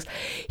good things,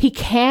 he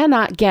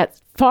cannot get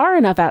far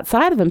enough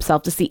outside of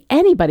himself to see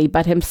anybody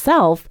but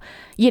himself,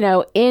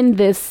 in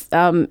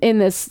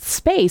this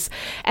space.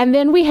 And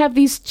then we have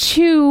these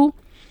two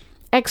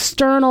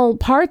external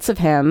parts of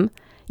him,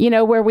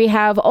 where we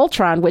have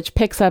Ultron, which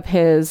picks up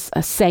his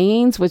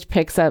sayings, which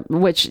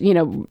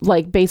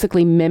like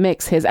basically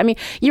mimics his. I mean,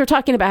 you're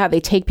talking about how they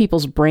take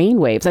people's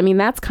brainwaves. I mean,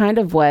 that's kind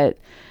of what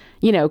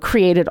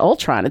created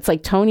Ultron. It's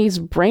like Tony's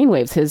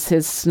brainwaves, his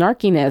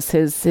snarkiness,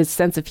 his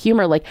sense of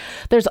humor. Like,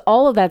 there's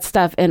all of that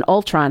stuff in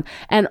Ultron,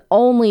 and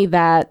only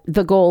that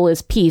the goal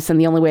is peace,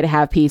 and the only way to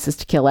have peace is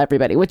to kill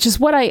everybody, which is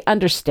what I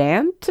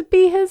understand to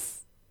be his.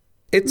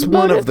 It's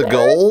one of the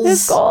goals.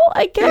 His goal,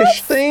 I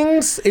guess.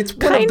 Things. It's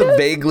one of the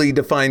vaguely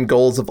defined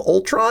goals of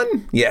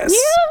Ultron. Yes.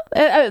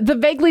 Yeah. The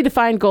vaguely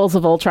defined goals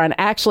of Ultron,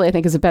 actually, I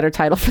think, is a better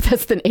title for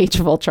this than Age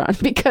of Ultron,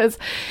 because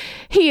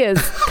he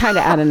is kind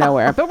of out of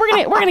nowhere. But we're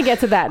gonna get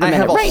to that in a minute. I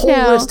have a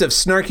whole list of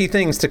snarky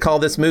things to call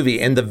this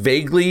movie, and the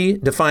vaguely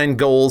defined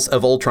goals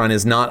of Ultron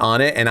is not on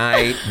it, and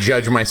I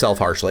judge myself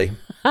harshly.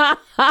 Well,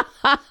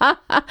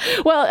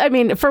 I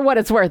mean, for what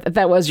it's worth,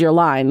 that was your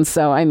line.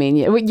 So, I mean,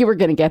 you were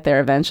going to get there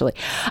eventually.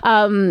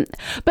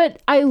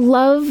 But I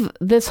love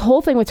this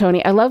whole thing with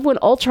Tony. I love when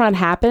Ultron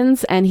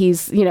happens and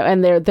he's,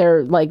 and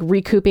they're like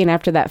recouping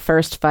after that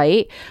first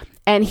fight,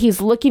 and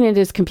he's looking into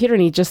his computer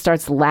and he just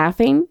starts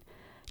laughing.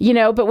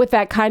 But with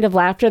that kind of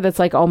laughter that's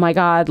like, oh my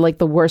God, like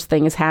the worst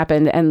thing has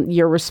happened, and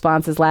your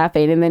response is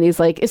laughing. And then he's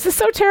like, is this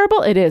so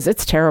terrible? It is.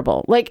 It's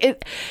terrible.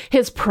 Like,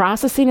 his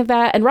processing of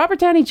that. And Robert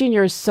Downey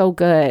Jr. is so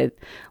good.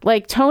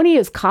 Like, Tony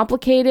is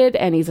complicated,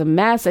 and he's a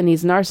mess, and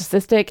he's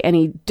narcissistic, and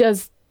he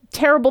does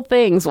terrible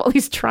things while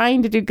he's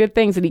trying to do good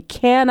things, and he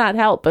cannot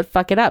help but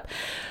fuck it up.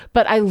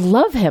 But I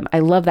love him. I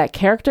love that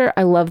character.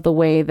 I love the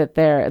way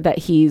that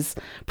he's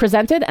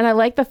presented. And I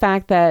like the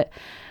fact that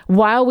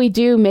while we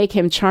do make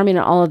him charming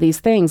and all of these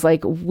things,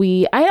 like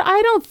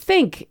I don't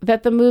think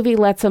that the movie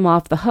lets him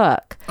off the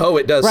hook. Oh,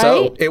 it does. Right?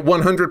 So it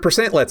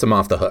 100% lets him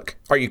off the hook.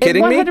 Are you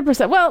kidding me?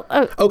 100%. Well,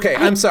 okay,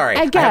 I'm sorry.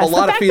 I guess. have a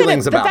lot of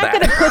feelings about that. The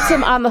fact that it puts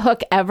him on the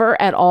hook ever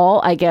at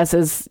all, I guess,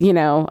 is,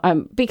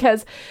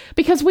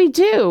 because we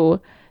do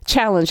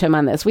challenge him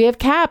on this. We have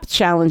Cap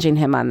challenging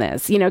him on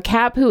this.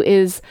 Cap, who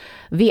is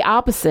the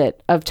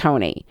opposite of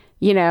Tony.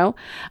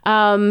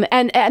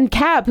 And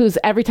Cap, who's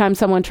every time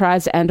someone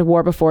tries to end a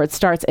war before it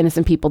starts,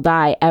 innocent people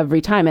die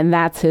every time. And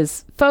that's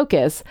his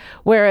focus.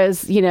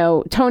 Whereas,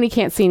 Tony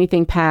can't see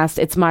anything past.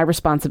 It's my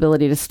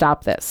responsibility to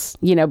stop this,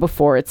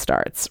 before it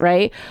starts.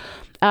 Right.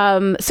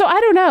 So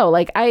I don't know.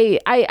 Like,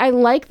 I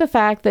like the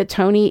fact that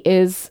Tony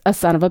is a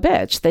son of a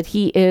bitch, that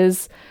he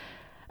is.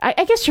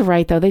 I guess you're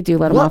right, though. They do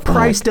let him off the hook.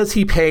 What price does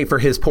he pay for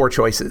his poor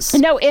choices?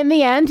 No, in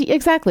the end,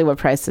 exactly what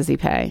price does he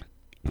pay?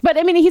 But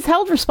I mean, he's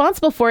held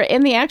responsible for it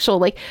in the actual,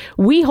 like,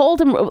 we hold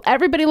him.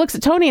 Everybody looks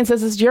at Tony and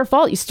says, "It's your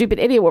fault, you stupid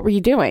idiot. What were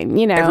you doing?"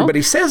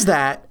 Everybody says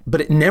that,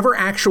 but it never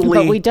actually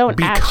But we don't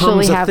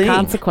actually have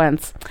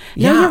consequence.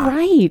 Yeah. No, you're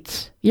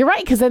right. You're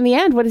right. Because in the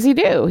end, what does he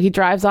do? He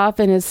drives off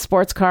in his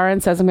sports car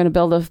and says, "I'm going to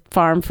build a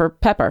farm for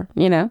Pepper,"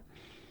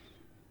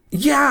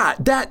 Yeah,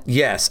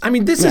 yes. I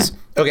mean, this is,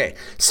 okay.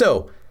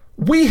 So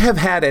we have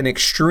had an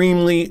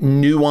extremely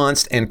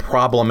nuanced and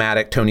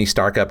problematic Tony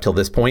Stark up till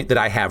this point that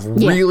I have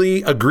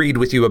really agreed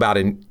with you about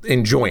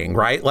enjoying,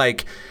 right?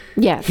 Like,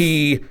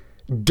 he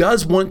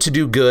does want to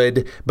do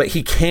good, but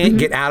he can't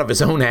get out of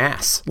his own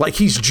ass. Like,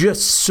 he's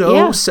just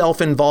so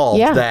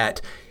self-involved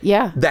that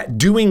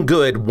doing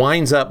good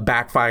winds up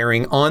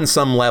backfiring on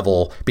some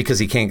level because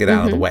he can't get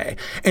out of the way.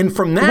 And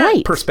from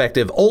that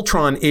perspective,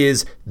 Ultron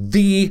is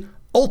the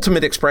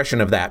ultimate expression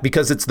of that,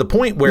 because it's the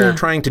point where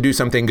trying to do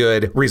something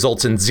good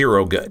results in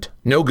zero good.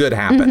 No good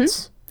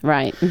happens.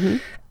 Right.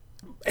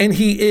 And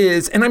he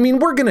is, and I mean,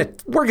 we're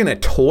gonna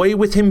toy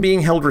with him being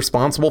held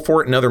responsible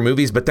for it in other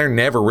movies, but they're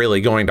never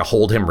really going to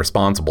hold him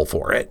responsible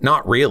for it.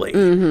 Not really.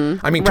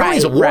 I mean,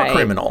 Tony's a war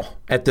criminal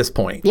at this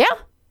point.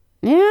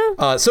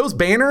 Yeah. So's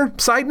Banner,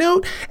 side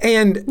note.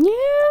 And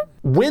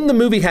when the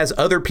movie has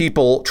other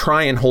people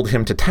try and hold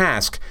him to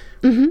task,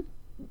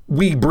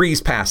 we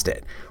breeze past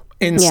it.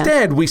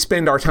 Instead, we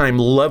spend our time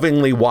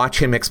lovingly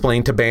watch him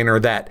explain to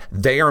Banner that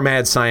they are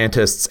mad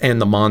scientists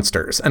and the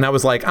monsters. And I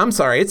was like, I'm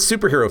sorry, it's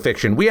superhero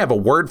fiction. We have a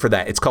word for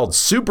that. It's called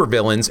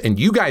supervillains, and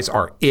you guys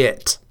are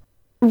it.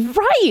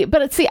 Right.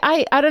 But see,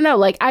 I don't know.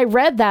 Like, I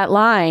read that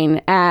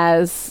line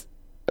as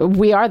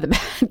we are the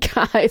bad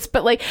guys,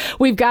 but like,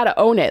 we've got to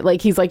own it.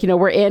 Like, he's like,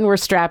 we're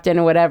strapped in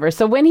or whatever.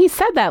 So when he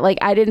said that, like,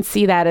 I didn't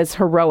see that as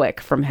heroic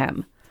from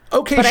him.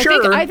 Okay, but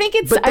sure. I think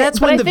it's. But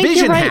that's when the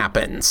vision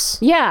happens.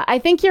 Yeah, I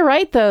think you're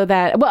right, though.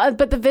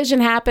 But the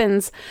vision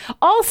happens.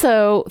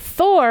 Also,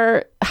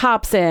 Thor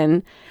hops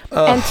in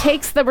and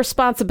takes the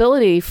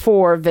responsibility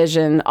for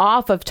Vision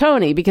off of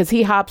Tony, because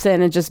he hops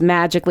in and just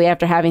magically,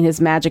 after having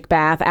his magic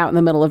bath out in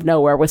the middle of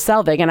nowhere with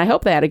Selvig, and I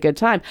hope they had a good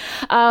time.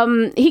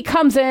 He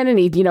comes in and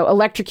he,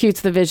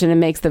 electrocutes the Vision and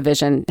makes the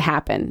Vision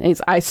happen.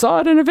 I saw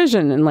it in a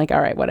vision, and like,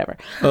 all right, whatever.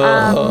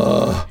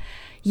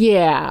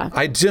 Yeah,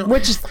 I don't.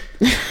 Which is.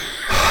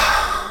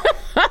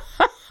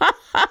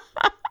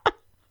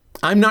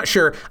 I'm not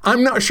sure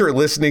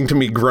listening to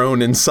me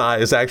groan and sigh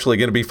is actually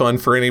going to be fun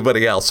for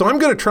anybody else. So I'm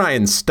going to try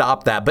and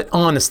stop that. But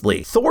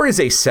honestly, Thor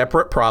is a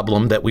separate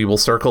problem that we will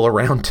circle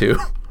around to.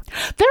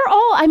 They're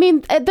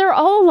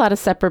all a lot of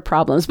separate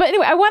problems. But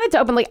anyway, I wanted to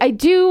open, like,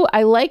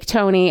 I like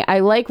Tony. I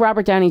like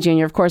Robert Downey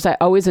Jr. Of course, I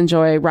always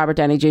enjoy Robert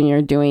Downey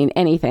Jr. doing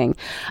anything.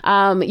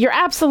 You're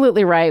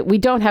absolutely right. We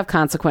don't have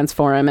consequence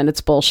for him, and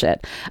it's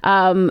bullshit.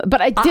 But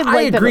I did I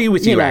like agree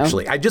with you,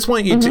 actually. I just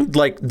want you to,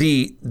 like,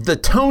 the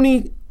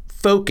Tony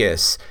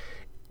focus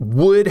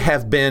would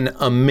have been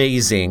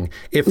amazing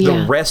if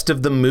the rest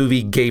of the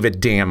movie gave a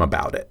damn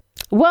about it.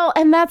 Well,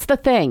 and that's the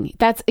thing.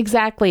 That's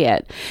exactly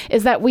it.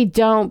 Is that we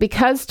don't,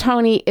 because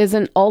Tony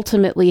isn't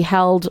ultimately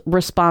held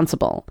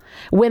responsible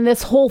when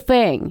this whole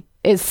thing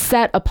is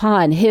set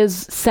upon his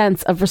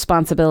sense of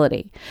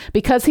responsibility,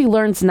 because he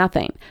learns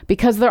nothing,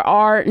 because there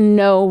are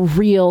no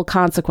real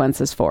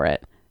consequences for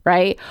it,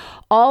 right?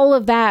 All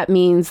of that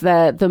means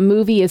that the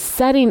movie is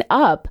setting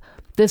up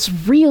this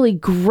really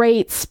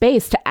great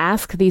space to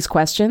ask these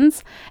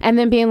questions, and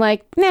then being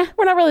like, nah,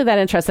 we're not really that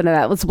interested in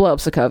that. Let's blow up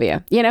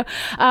Sokovia,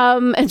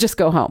 and just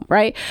go home.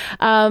 Right.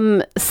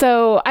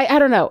 So I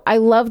don't know. I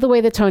love the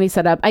way that Tony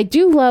set up. I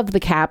do love the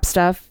Cap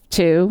stuff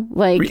too.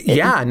 Like,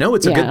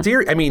 it's a good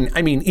theory. I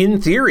mean, in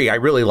theory, I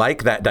really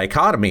like that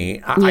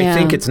dichotomy. I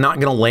think it's not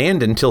going to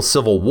land until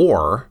Civil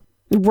War.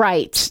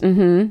 Right.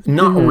 Mm-hmm.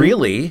 Not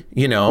really,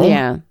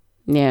 Yeah.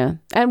 Yeah.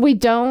 And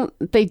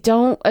they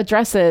don't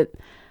address it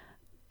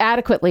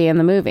adequately in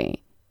the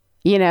movie.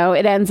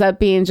 It ends up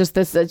being just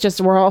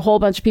we're a whole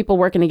bunch of people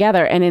working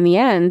together, and in the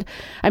end,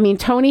 I mean,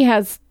 Tony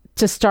has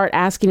to start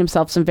asking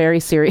himself some very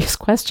serious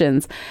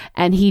questions,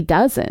 and he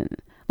doesn't.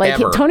 Like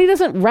Ever. Tony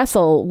doesn't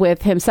wrestle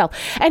with himself.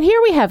 And here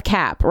we have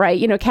Cap, right?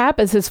 You know, Cap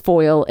is his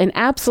foil in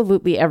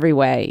absolutely every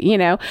way, you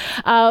know.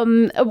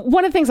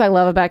 One of the things I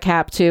love about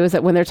Cap, too, is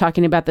that when they're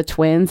talking about the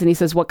twins and he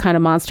says, what kind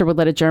of monster would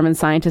let a German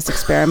scientist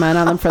experiment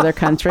on them for their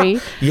country?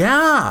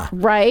 Yeah.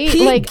 Right?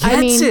 He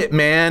gets it,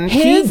 man.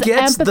 He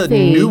gets the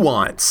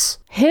nuance.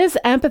 His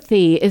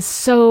empathy is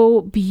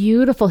so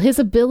beautiful. His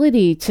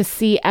ability to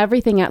see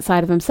everything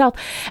outside of himself.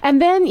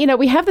 And then, you know,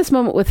 we have this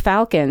moment with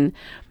Falcon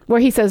where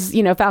he says,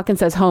 you know, Falcon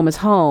says home is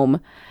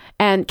home.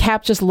 And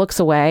Cap just looks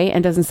away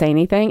and doesn't say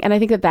anything. And I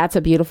think that that's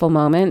a beautiful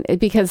moment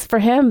because for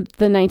him,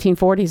 the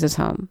 1940s is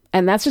home.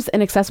 And that's just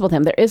inaccessible to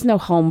him. There is no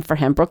home for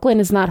him.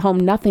 Brooklyn is not home.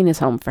 Nothing is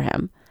home for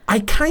him.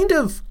 I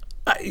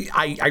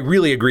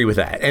really agree with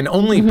that, and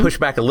only push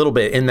back a little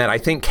bit in that I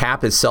think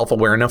Cap is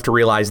self-aware enough to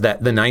realize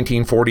that the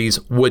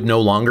 1940s would no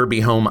longer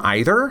be home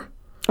either.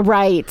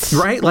 Right.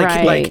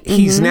 Like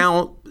he's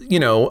now, you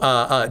know,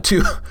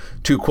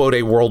 to quote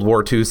a World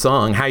War II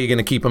song, how are you going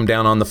to keep them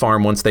down on the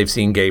farm once they've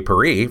seen Gay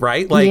Paris,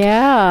 right? Like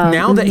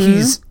now that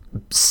he's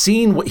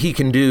seen what he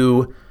can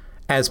do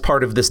as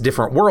part of this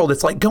different world,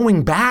 it's like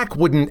going back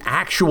wouldn't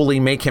actually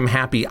make him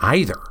happy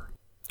either.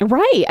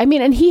 Right. I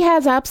mean, and he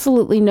has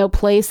absolutely no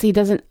place. He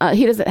doesn't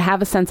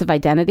have a sense of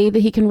identity that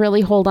he can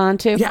really hold on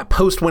to. Yeah.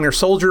 Post Winter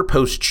Soldier,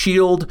 post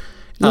Shield.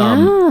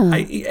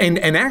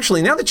 And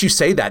actually, now that you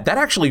say that, that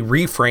actually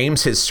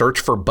reframes his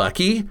search for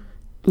Bucky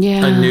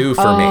anew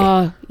for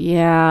me.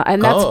 Yeah.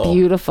 And that's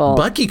beautiful.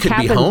 Bucky could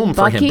be home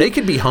for him. They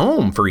could be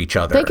home for each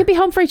other. They could be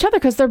home for each other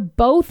because they're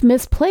both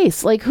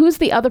misplaced. Like, who's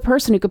the other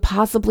person who could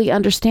possibly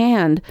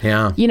understand,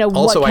 you know,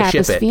 also, what Cap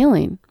is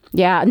feeling?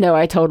 Yeah, no,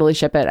 I totally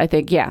ship it. I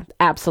think, yeah,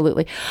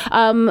 absolutely.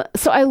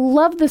 So I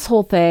love this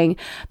whole thing.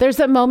 There's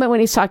that moment when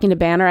he's talking to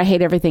Banner. I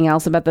hate everything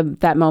else about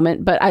that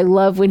moment, but I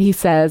love when he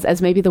says,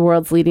 as maybe the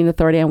world's leading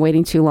authority, I'm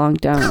waiting too long,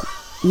 don't.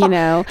 You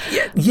know?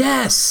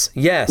 Yes.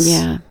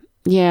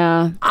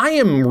 Yeah. I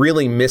am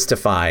really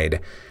mystified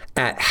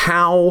at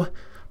how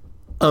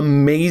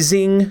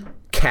amazing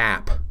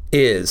Cap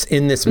is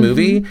in this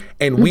movie,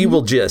 and we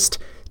will just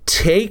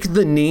take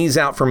the knees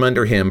out from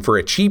under him for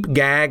a cheap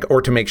gag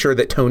or to make sure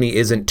that Tony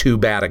isn't too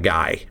bad a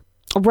guy.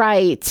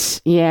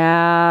 Right.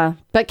 Yeah.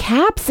 But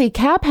Cap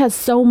has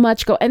so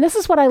much and this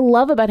is what I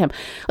love about him.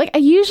 Like, I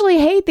usually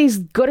hate these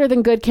gooder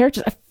than good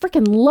characters. I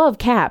freaking love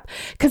Cap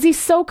because he's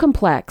so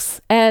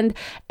complex and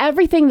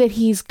everything that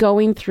he's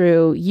going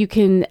through, you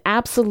can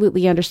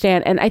absolutely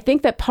understand. And I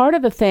think that part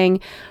of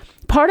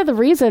the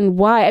reason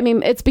why, I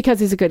mean, it's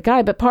because he's a good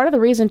guy, but part of the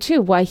reason too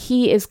why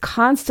he is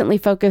constantly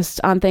focused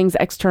on things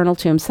external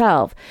to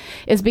himself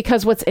is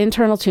because what's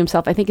internal to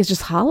himself, I think, is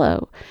just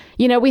hollow.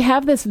 You know, we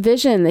have this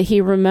vision that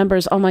he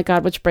remembers, oh my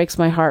God, which breaks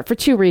my heart for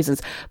two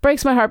reasons.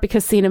 Breaks my heart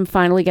because seeing him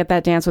finally get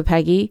that dance with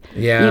Peggy,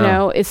 you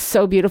know, is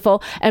so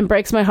beautiful, and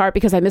breaks my heart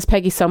because I miss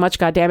Peggy so much.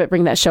 God damn it,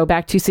 bring that show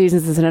back. 2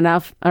 seasons isn't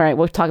enough. All right,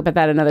 we'll talk about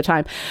that another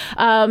time.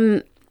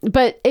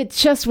 But it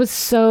just was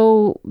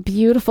so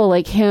beautiful.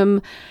 Like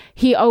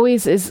he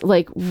always is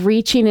like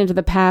reaching into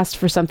the past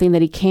for something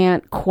that he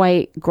can't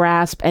quite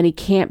grasp, and he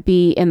can't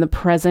be in the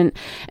present.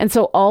 And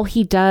so all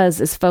he does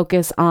is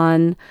focus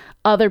on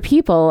other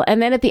people.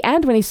 And then at the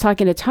end, when he's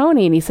talking to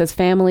Tony and he says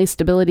family,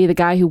 stability, the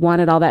guy who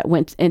wanted all that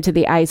went into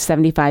the ice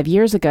 75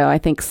 years ago. I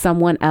think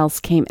someone else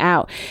came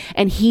out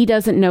and he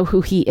doesn't know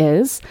who he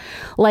is.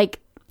 Like,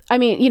 I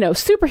mean, you know,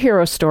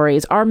 superhero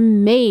stories are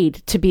made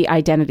to be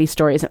identity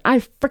stories. And I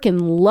freaking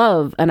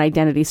love an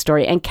identity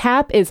story. And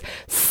Cap is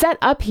set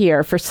up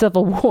here for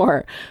Civil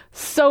War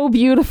so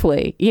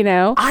beautifully, you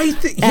know?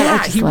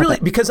 He really,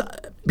 because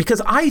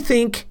I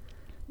think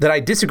that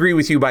I disagree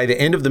with you. By the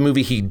end of the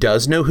movie, he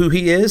does know who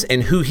he is,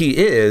 and who he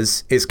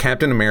is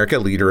Captain America,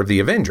 leader of the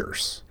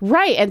Avengers.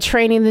 Right. And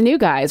training the new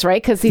guys,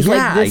 right? Because he's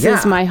like, this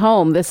is my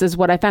home. This is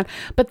what I found.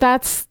 But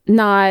that's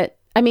not,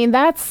 I mean,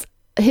 that's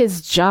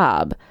his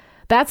job.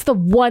 That's the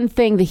one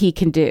thing that he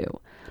can do.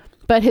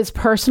 But his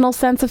personal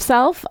sense of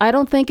self, I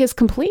don't think is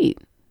complete.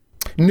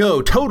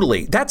 No,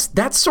 totally. That's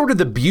sort of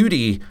the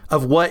beauty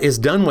of what is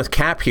done with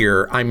Cap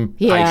here. I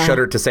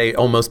shudder to say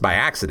almost by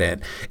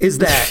accident, is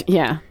that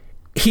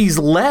he's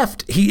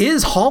left, he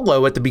is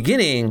hollow at the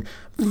beginning,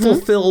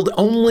 fulfilled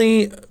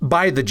only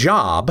by the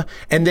job.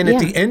 And then at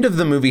the end of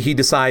the movie, he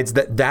decides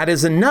that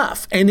is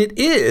enough. And it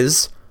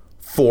is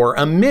for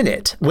a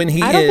minute when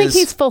I don't think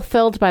he's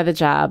fulfilled by the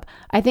job.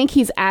 I think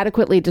he's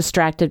adequately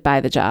distracted by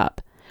the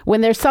job.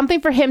 When there's something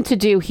for him to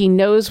do, he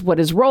knows what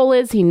his role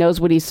is. He knows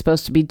what he's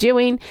supposed to be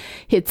doing.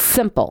 It's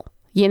simple,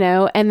 you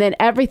know, and then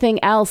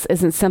everything else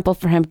isn't simple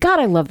for him. God,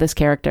 I love this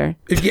character.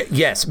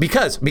 Yes,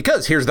 because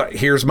here's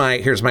my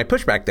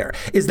pushback there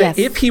is that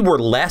if he were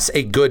less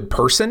a good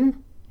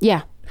person,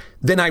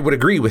 then I would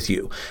agree with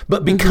you.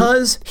 But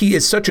because he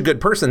is such a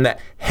good person that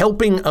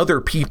helping other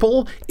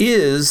people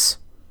is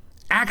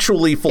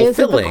actually Is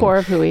fulfilling. at the core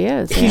of who he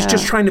is. He's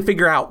just trying to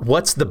figure out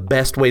what's the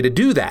best way to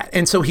do that.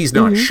 And so he's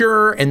not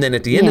sure. And then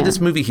at the end of this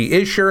movie, he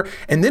is sure.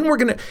 And then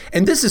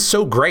and this is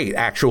so great,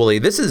 actually.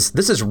 This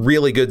is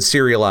really good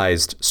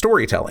serialized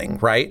storytelling,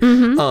 right?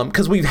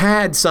 Because we've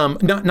had some,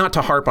 not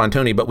to harp on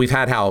Tony, but we've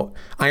had how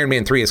Iron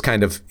Man 3 is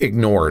kind of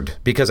ignored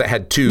because it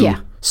had too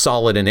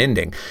solid an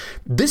ending.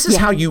 This is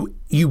how you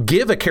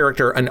give a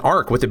character an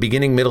arc with a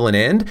beginning, middle, and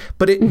end,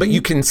 but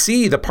you can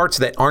see the parts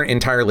that aren't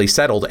entirely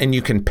settled, and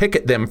you can pick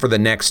at them for the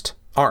next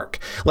arc.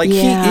 Like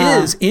he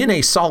is in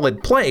a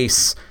solid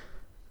place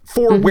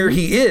for where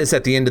he is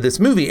at the end of this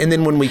movie. And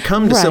then when we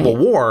come to Civil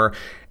War,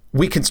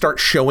 we can start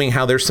showing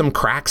how there's some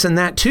cracks in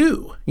that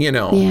too, you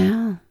know?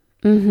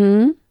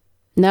 Yeah.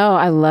 No,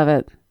 I love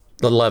it.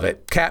 I love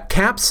it.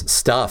 Cap's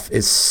stuff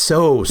is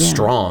so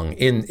strong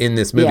in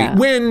this movie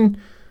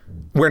when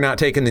we're not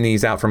taking the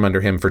knees out from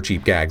under him for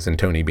cheap gags and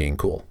Tony being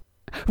cool.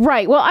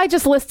 Right. Well, I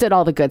just listed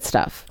all the good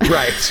stuff.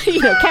 Right.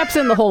 Cap's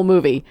in the whole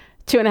movie.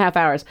 2.5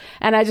 hours.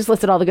 And I just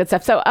listed all the good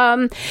stuff. So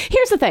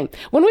here's the thing.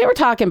 When we were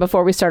talking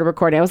before we started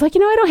recording, I was like, I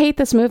don't hate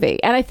this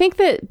movie. And I think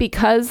that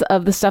because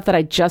of the stuff that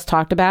I just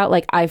talked about,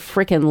 like I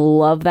freaking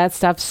love that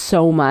stuff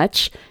so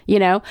much,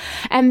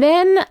 And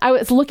then I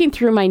was looking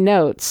through my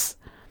notes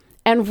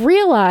and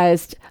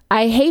realized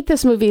I hate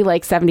this movie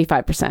like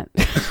 75%.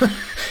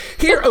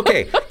 Here,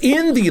 okay,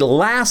 in the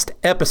last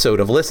episode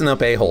of Listen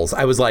Up A-Holes,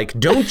 I was like,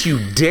 don't you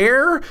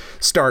dare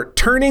start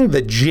turning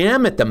the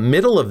gem at the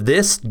middle of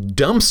this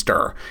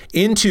dumpster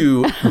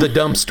into the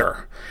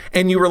dumpster.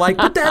 And you were like,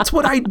 but that's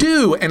what I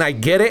do. And I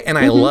get it and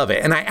I love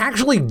it. And I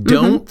actually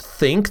don't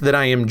think that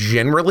I am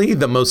generally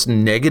the most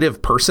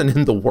negative person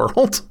in the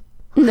world.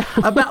 No.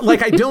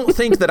 I don't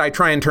think that I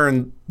try and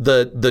turn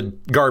the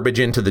garbage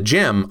into the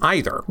gem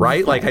either,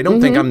 right? Like, I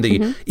don't think I'm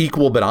the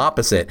equal but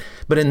opposite.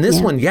 But in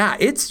this one,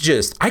 it's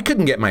just, I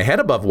couldn't get my head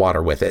above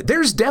water with it.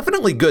 There's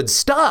definitely good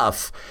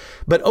stuff,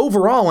 but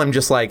overall, I'm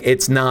just like,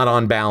 it's not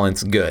on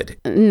balance good.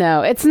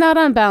 No, it's not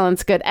on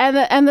balance good.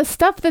 And the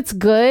stuff that's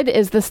good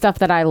is the stuff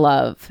that I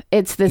love.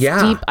 It's this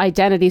deep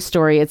identity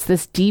story. It's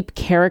this deep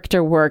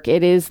character work.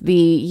 It is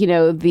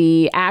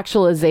the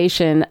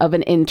actualization of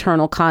an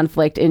internal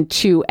conflict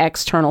into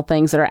external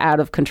things that are out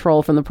of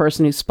control from the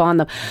person who spawned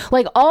them.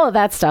 Like all of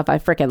that stuff I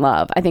freaking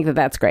love. I think that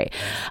that's great.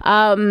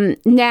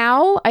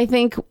 Now, I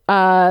think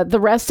the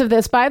rest of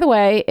this, by the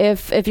way,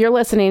 if you're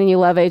listening and you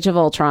love Age of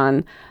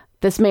Ultron,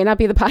 this may not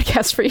be the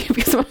podcast for you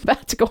because I'm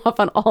about to go off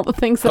on all the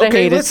things that I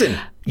hated. Okay, listen,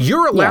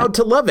 you're allowed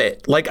to love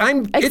it. Like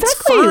it's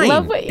Exactly. fine.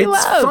 Love what you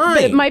it's love. Fine.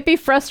 But it might be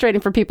frustrating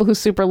for people who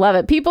super love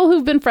it. People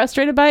who've been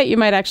frustrated by it, you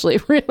might actually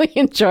really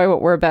enjoy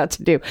what we're about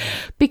to do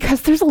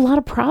because there's a lot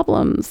of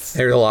problems.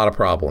 There's a lot of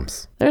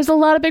problems. There's a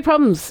lot of big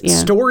problems. Yeah.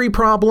 Story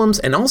problems,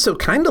 and also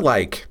kind of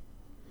like,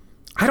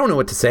 I don't know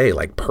what to say,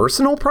 like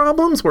personal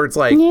problems where it's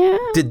like,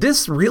 did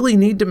this really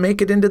need to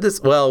make it into this?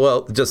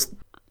 Well, just...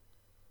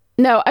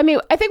 No, I mean,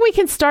 I think we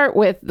can start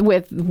with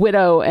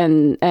Widow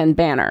and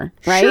Banner,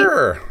 right?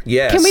 Sure,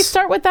 yes. Can we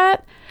start with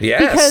that? Yes.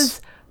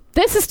 Because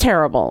this is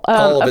terrible.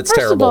 All of it's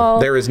terrible. All,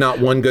 there is not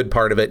one good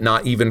part of it,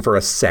 not even for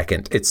a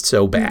second. It's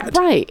so bad.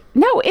 Right.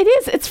 No, it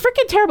is. It's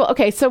freaking terrible.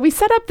 Okay, so we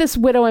set up this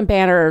Widow and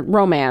Banner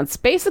romance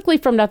basically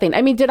from nothing.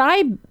 I mean, did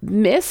I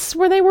miss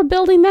where they were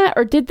building that?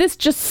 Or did this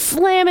just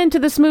slam into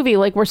this movie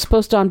like we're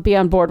supposed to be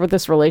on board with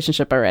this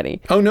relationship already?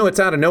 Oh, no, it's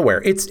out of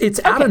nowhere. It's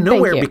out of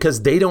nowhere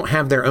because they don't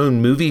have their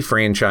own movie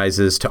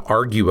franchises to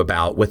argue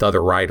about with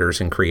other writers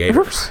and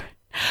creators.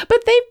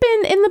 But they've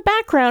been in the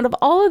background of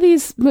all of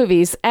these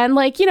movies. And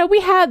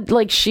we had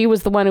she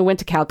was the one who went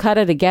to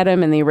Calcutta to get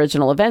him in the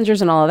original Avengers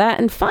and all of that,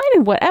 and fine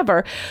and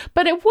whatever.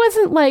 But it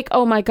wasn't like,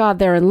 oh my God,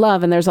 they're in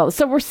love and there's all this.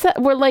 So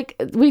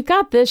we've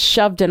got this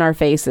shoved in our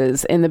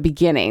faces in the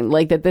beginning,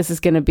 like that this is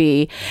going to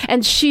be.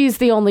 And she's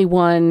the only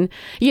one,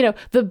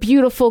 the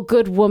beautiful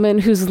good woman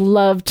whose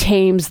love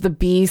tames the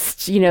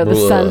beast.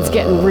 The sun's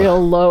getting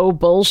real low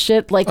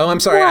bullshit. Like, oh,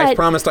 I'm sorry. What? I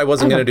promised I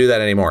wasn't going to do that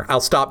anymore.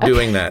 I'll stop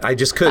doing that. I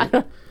just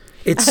couldn't.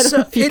 It's so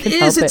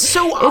obvious. It's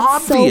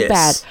so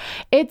bad.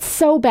 It's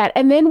so bad.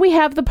 And then we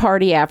have the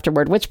party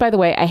afterward, which, by the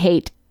way, I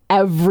hate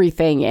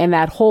everything in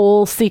that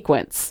whole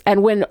sequence.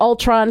 And when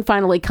Ultron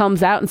finally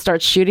comes out and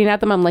starts shooting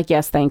at them, I'm like,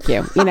 yes, thank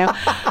you.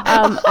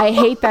 I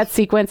hate that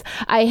sequence.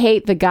 I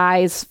hate the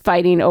guys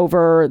fighting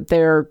over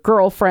their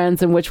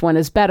girlfriends and which one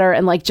is better,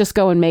 and just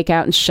go and make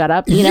out and shut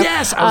up.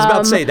 Yes, I was about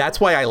to say that's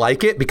why I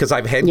like it, because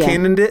I've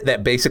headcanoned it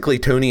that basically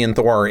Tony and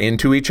Thor are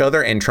into each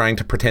other and trying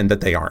to pretend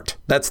that they aren't.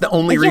 That's the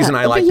only reason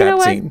I like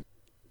that scene.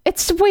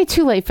 It's way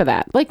too late for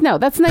that. No,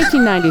 that's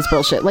 1990s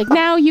bullshit.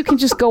 Now you can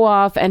just go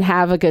off and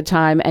have a good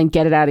time and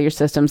get it out of your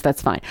systems.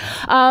 That's fine.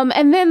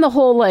 And then the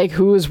whole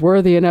who is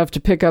worthy enough to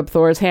pick up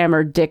Thor's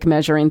hammer dick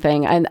measuring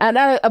thing.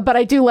 But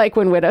I do like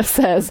when Widow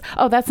says,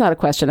 "Oh, that's not a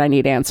question I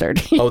need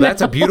answered." Oh,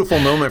 that's a beautiful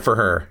moment for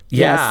her.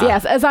 Yeah.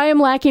 Yes. As I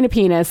am lacking a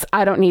penis,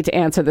 I don't need to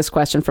answer this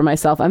question for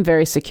myself. I'm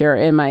very secure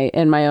in my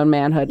own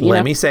manhood.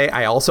 Let me say,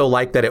 I also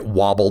like that it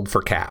wobbled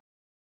for Cap.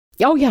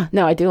 Oh, yeah.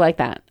 No, I do like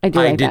that. I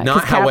did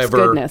not,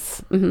 however,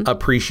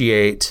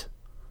 appreciate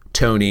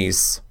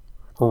Tony's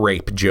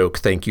rape joke.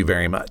 Thank you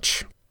very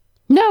much.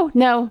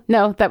 No,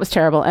 that was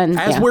terrible. And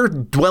as we're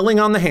dwelling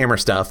on the Hammer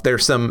stuff,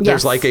 there's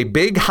like a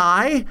big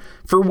high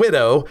for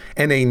Widow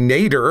and a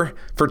nadir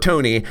for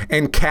Tony,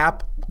 and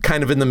Cap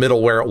kind of in the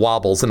middle where it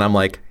wobbles, and I'm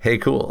like, hey,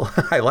 cool.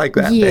 I like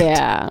that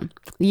bit.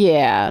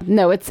 Yeah.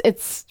 No,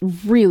 it's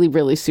really,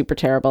 really super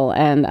terrible,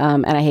 and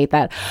I hate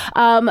that.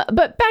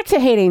 But back to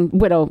hating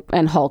Widow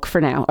and Hulk for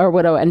now, or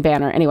Widow and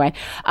Banner anyway.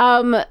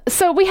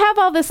 So we have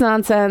all this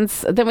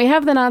nonsense. Then we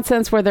have the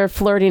nonsense where they're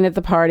flirting at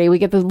the party. We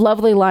get the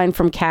lovely line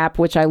from Cap,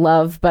 which I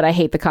love, but I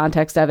hate the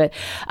context of it.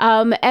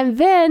 And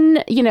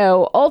then,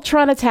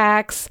 Ultron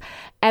attacks.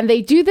 And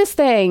they do this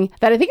thing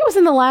that I think it was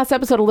in the last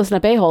episode of Listen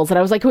Up A-Holes that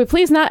I was like, can we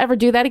please not ever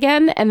do that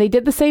again? And they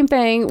did the same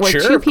thing where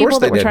two people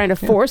that were trying to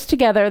force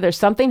together, there's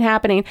something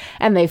happening,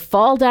 and they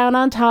fall down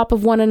on top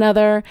of one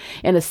another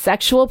in a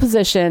sexual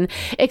position,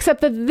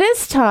 except that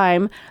this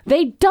time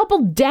they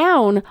doubled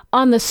down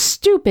on the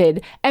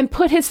stupid and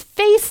put his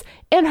face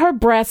in her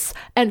breasts,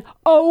 and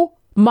oh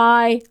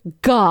my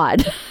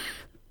God.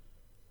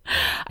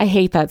 I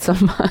hate that so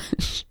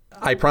much.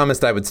 I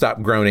promised I would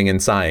stop groaning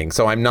and sighing,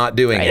 so I'm not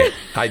doing it.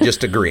 I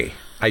just agree.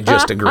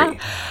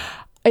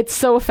 It's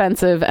so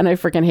offensive, and I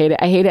freaking hate it.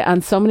 I hate it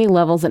on so many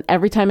levels, and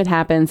every time it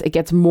happens, it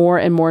gets more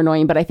and more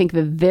annoying. But I think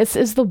that this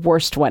is the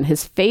worst one.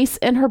 His face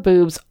and her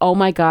boobs. Oh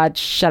my God,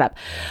 shut up.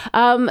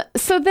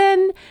 So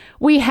then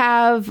we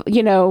have,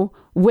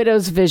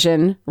 Widow's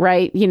vision,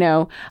 right?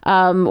 Where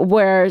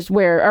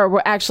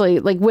actually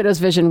like Widow's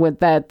vision with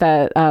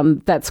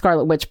that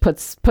Scarlet Witch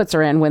puts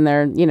her in when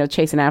they're,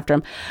 chasing after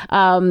him.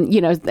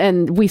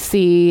 And we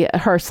see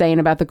her saying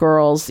about the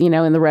girls,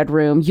 in the red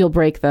room, you'll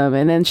break them.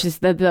 And then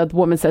the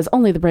woman says,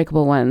 only the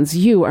breakable ones.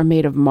 You are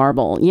made of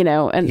marble,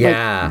 and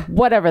like,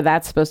 whatever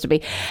that's supposed to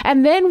be.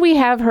 And then we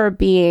have her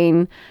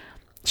being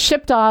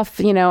shipped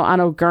off, on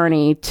a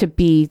gurney to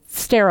be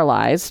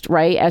sterilized,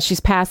 right? As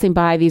she's passing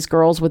by these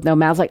girls with no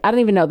mouths. Like, I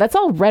don't even know. That's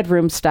all Red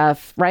Room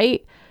stuff,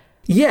 right?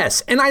 Yes.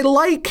 And I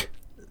like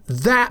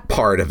that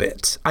part of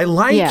it. I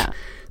like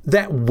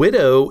that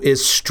Widow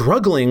is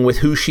struggling with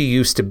who she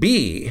used to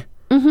be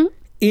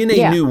in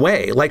a new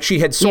way. Like she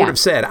had sort of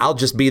said, I'll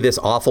just be this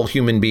awful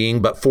human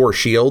being, but for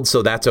S.H.I.E.L.D.,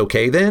 so that's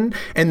okay then.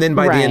 And then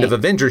by the end of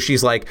Avengers,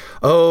 she's like,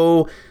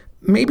 oh,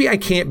 maybe I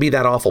can't be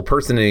that awful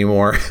person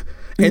anymore.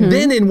 And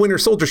then in Winter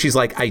Soldier, she's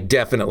like, I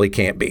definitely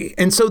can't be.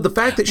 And so the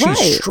fact that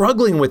she's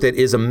struggling with it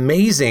is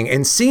amazing.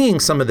 And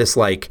seeing some of this,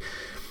 like,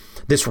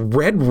 this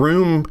Red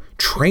Room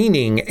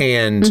training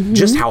and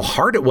just how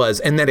hard it was,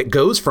 and that it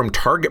goes from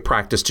target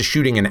practice to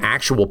shooting an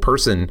actual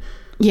person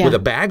with a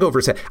bag over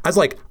his head. I was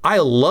like, I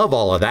love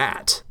all of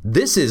that.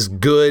 This is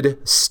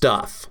good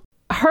stuff.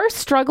 Her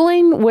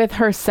struggling with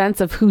her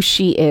sense of who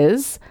she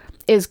is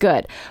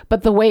good.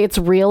 But the way it's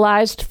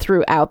realized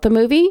throughout the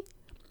movie,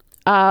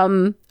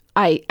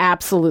 I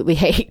absolutely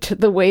hate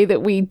the way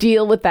that we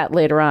deal with that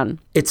later on.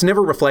 It's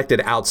never reflected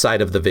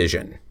outside of the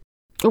Vision.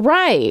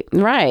 Right.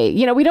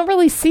 We don't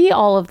really see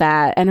all of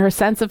that and her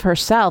sense of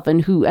herself and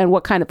who and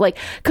what kind of, like,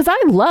 because I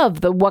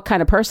love the what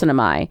kind of person am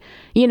I?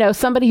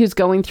 Somebody who's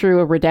going through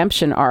a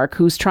redemption arc,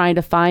 who's trying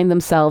to find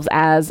themselves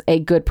as a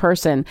good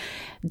person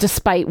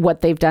despite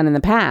what they've done in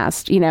the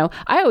past. I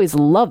always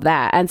love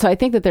that. And so I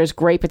think that there's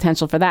great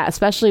potential for that,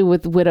 especially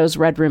with Widow's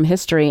Red Room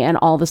history and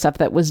all the stuff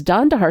that was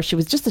done to her. She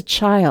was just a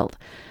child.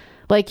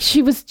 Like,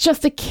 she was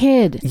just a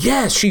kid.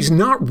 Yes, she's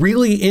not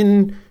really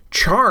in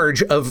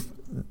charge of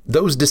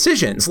those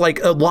decisions.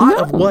 Like, a lot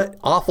of what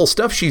awful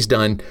stuff she's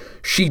done,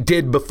 she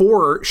did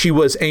before she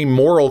was a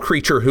moral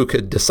creature who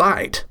could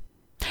decide.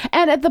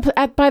 And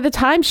by the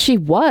time she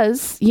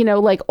was,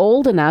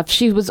 old enough,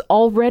 she was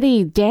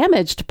already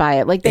damaged by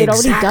it. Like, they'd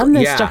already done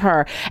this to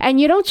her. And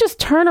you don't just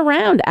turn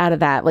around out of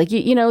that. Like,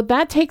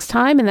 that takes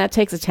time and that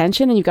takes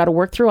attention, and you got to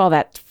work through all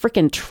that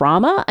freaking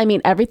trauma. I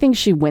mean, everything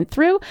she went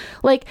through,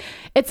 like,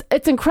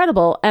 it's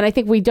incredible. And I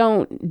think we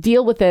don't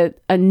deal with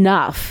it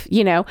enough,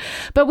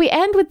 But we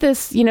end with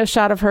this,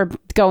 shot of her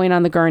going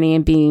on the gurney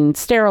and being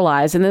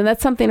sterilized. And then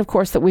that's something, of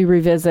course, that we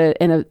revisit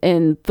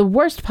in the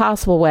worst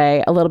possible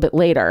way a little bit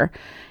later.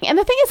 And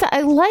the thing is,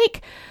 I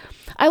like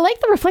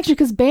the reflection,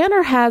 because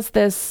Banner has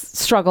this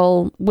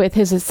struggle with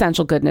his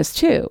essential goodness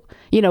too.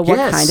 What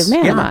kind of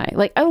man am I?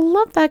 Like, I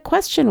love that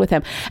question with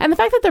him. And the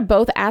fact that they're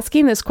both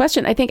asking this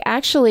question, I think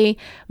actually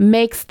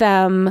makes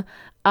them,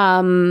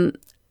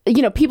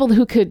 people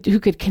who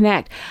could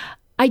connect.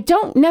 I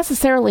don't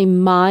necessarily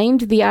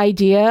mind the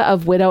idea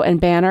of Widow and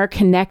Banner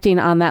connecting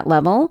on that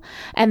level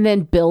and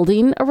then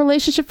building a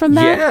relationship from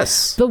that.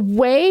 Yes. The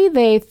way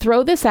they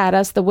throw this at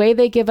us, the way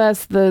they give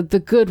us the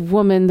good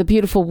woman, the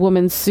beautiful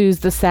woman soothes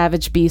the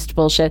savage beast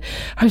bullshit.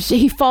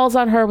 He falls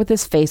on her with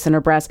his face in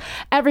her breast.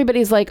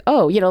 Everybody's like,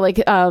 oh,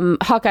 like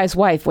Hawkeye's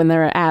wife when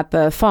they're at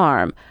the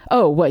farm.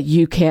 Oh, what,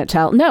 you can't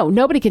tell? No,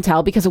 nobody can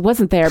tell because it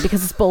wasn't there,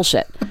 because it's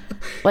bullshit.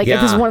 Like,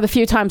 this is one of the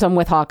few times I'm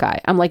with Hawkeye.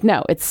 I'm like,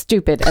 no, it's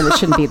stupid and it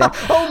shouldn't be there.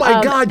 Oh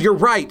my God, you're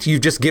right.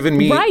 You've just given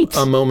me Right.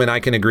 a moment I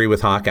can agree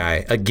with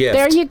Hawkeye. A gift.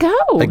 There you go.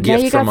 A Now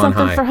gift you got from on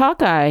something high. for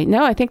Hawkeye.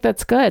 No, I think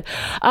that's good.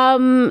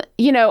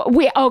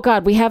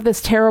 We have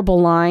this terrible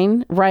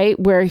line, right?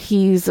 Where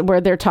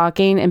they're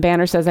talking and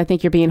Banner says, I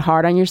think you're being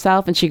hard on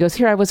yourself. And she goes,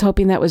 here, I was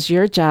hoping that was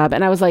your job.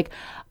 And I was like,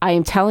 I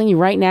am telling you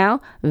right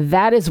now,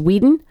 that is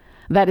Whedon.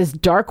 That is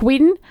dark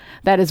Whedon.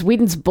 That is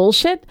Whedon's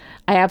bullshit.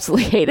 I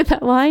absolutely hated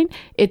that line.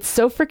 It's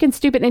so freaking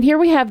stupid. And here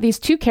we have these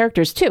two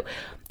characters too.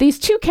 These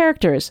two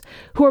characters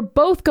who are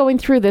both going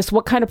through this,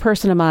 what kind of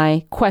person am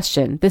I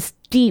question, this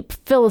deep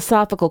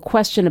philosophical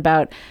question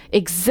about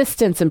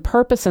existence and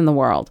purpose in the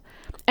world.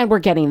 And we're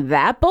getting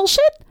that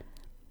bullshit?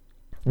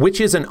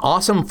 Which is an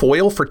awesome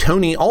foil for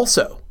Tony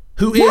also,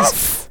 who Yes.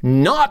 is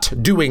not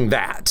doing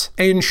that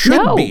and should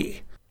No.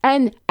 be.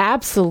 And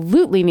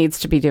absolutely needs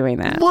to be doing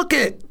that. Look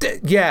at,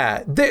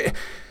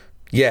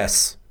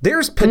 yes,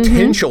 there's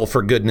potential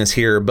for goodness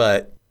here,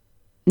 but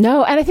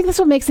No, and I think that's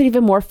what makes it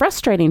even more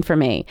frustrating for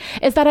me,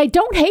 is that I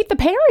don't hate the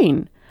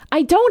pairing.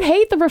 I don't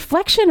hate the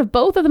reflection of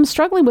both of them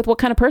struggling with what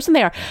kind of person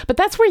they are. But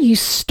that's where you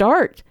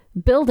start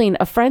building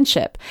a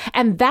friendship.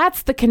 And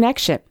that's the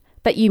connection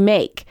that you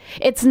make.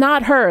 It's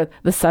not her,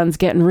 the sun's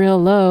getting real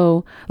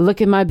low,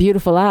 look at my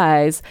beautiful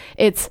eyes.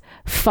 It's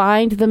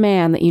find the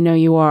man that you know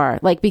you are.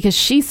 Like, because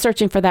she's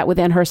searching for that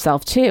within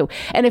herself too.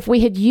 And if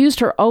we had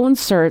used her own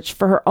search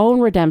for her own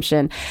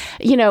redemption,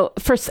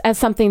 as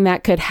something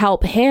that could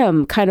help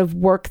him kind of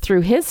work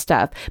through his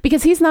stuff,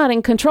 because he's not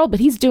in control,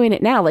 but he's doing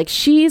it now. Like,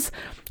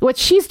 what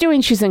she's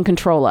doing, she's in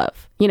control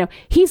of.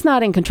 He's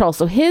not in control.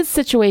 So his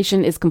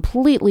situation is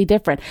completely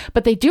different,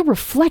 but they do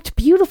reflect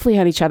beautifully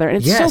on each other. And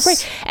it's Yes. so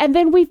great. And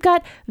then we've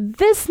got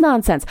this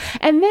nonsense.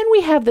 And then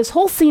we have this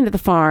whole scene at the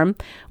farm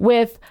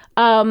with,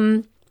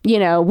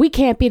 we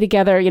can't be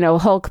together,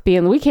 Hulk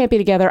being, we can't be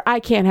together. I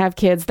can't have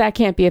kids. That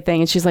can't be a thing.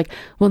 And she's like,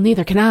 well,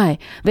 neither can I.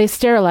 They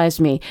sterilized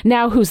me.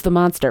 Now who's the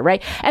monster,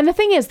 right? And the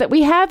thing is that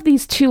we have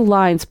these two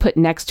lines put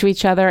next to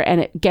each other,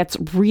 and it gets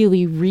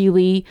really,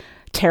 really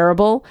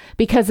terrible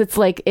because it's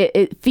like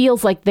it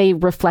feels like they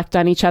reflect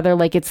on each other,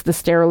 like it's the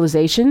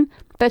sterilization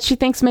that she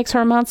thinks makes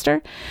her a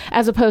monster,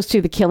 as opposed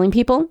to the killing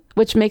people,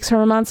 which makes her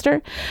a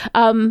monster.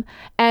 And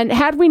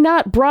had we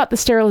not brought the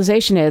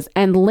sterilization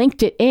and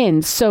linked it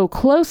in so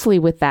closely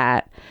with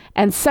that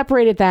and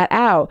separated that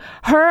out,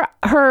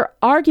 her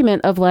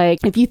argument of like,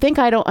 if you think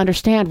I don't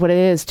understand what it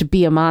is to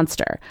be a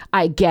monster,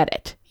 I get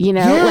it.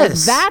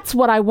 Yes. Like that's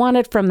what I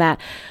wanted from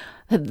that.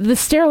 The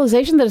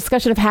sterilization, the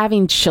discussion of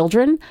having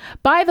children,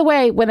 by the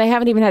way, when they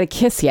haven't even had a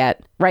kiss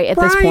yet, right? At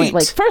this point,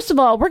 like, first of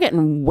all, we're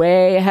getting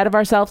way ahead of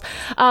ourselves.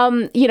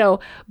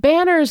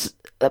 Banner's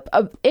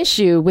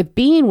issue with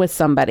being with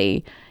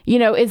somebody,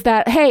 is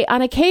that, hey,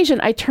 on occasion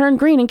I turn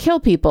green and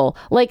kill people.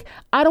 Like,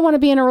 I don't want to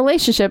be in a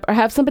relationship or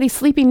have somebody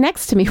sleeping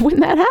next to me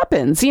when that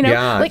happens,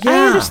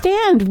 I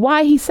understand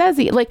why he says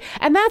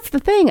and that's the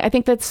thing I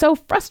think that's so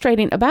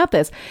frustrating about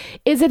this,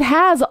 is it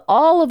has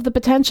all of the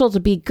potential to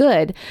be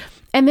good.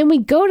 And then we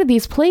go to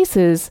these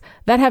places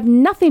that have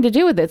nothing to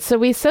do with it. So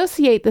we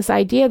associate this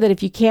idea that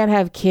if you can't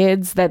have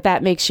kids,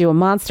 that makes you a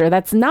monster.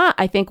 That's not,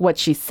 I think, what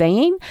she's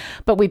saying.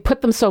 But we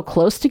put them so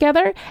close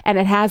together, and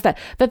it has that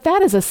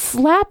is a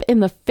slap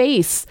in the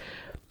face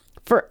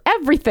for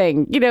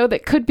everything,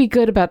 that could be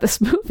good about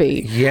this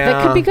movie. Yeah.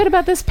 That could be good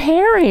about this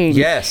pairing.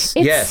 Yes.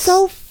 It's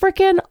so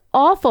freaking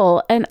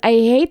awful. And I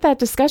hate that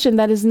discussion.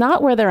 That is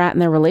not where they're at in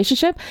their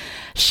relationship.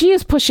 She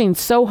is pushing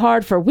so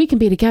hard for, we can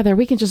be together.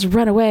 We can just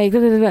run away. Da,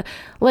 da, da, da.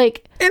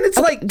 Like, and it's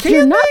like, can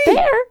you're not they?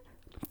 there.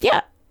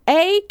 Yeah.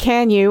 A,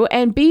 can you?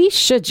 And B,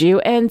 should you?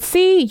 And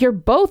C, you're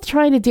both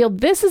trying to deal.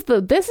 This is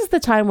the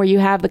time where you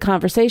have the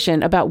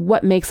conversation about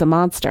what makes a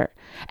monster.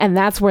 And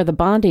that's where the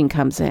bonding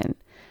comes in.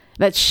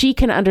 That she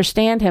can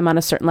understand him on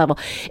a certain level.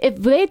 If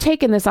they had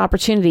taken this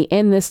opportunity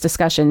in this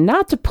discussion,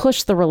 not to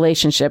push the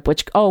relationship,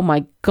 which, oh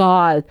my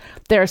God,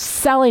 they're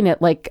selling it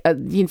like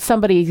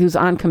somebody who's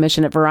on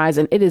commission at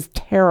Verizon. It is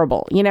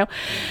terrible,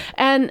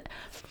 And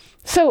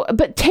so,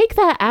 but take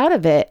that out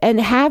of it and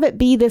have it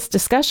be this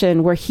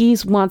discussion where he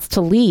wants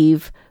to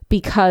leave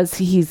because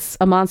he's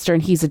a monster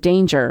and he's a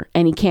danger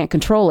and he can't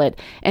control it.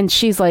 And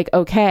she's like,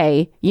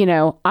 okay,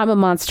 I'm a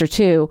monster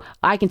too.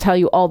 I can tell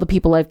you all the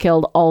people I've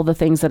killed, all the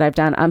things that I've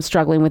done. I'm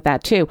struggling with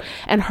that too.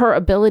 And her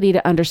ability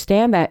to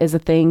understand that is a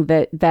thing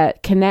that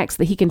connects,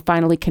 that he can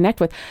finally connect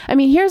with. I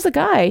mean, here's a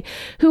guy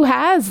who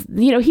has,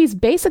 he's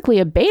basically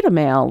a beta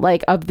male,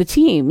 like, of the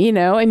team,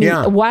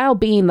 while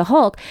being the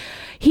Hulk.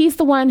 He's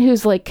the one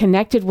who's like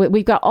connected with,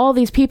 we've got all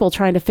these people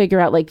trying to figure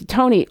out, like,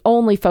 Tony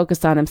only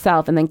focused on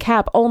himself and then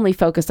Cap only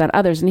focused on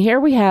others. And here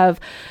we have,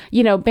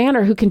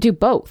 Banner, who can do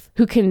both,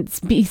 who can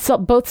be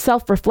both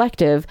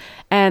self-reflective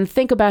and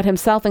think about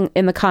himself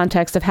in the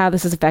context of how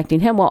this is affecting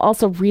him, while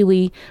also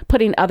really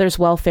putting others'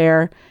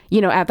 welfare,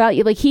 at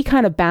value. Like, he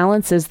kind of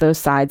balances those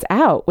sides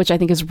out, which I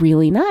think is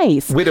really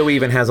nice. Widow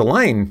even has a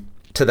line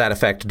to that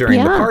effect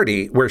during the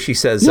party where she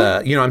says,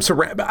 I'm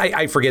surrounded,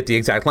 I forget the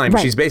exact line, but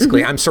she's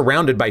basically, I'm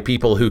surrounded by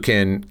people who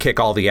can kick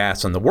all the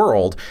ass in the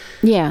world.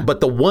 Yeah. But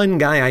the one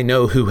guy I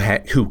know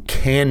who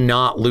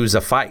cannot lose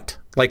a fight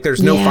Like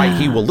there's no fight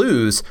he will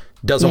lose,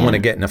 doesn't want to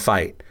get in a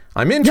fight.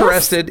 I'm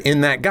interested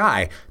in that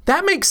guy.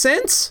 That makes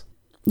sense.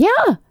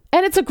 Yeah.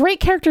 And it's a great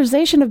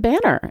characterization of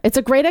Banner. It's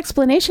a great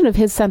explanation of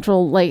his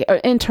central, like,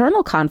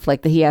 internal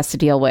conflict that he has to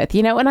deal with,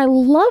 you know? And I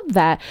love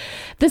that.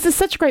 This is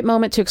such a great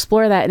moment to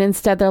explore that. And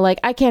instead they're like,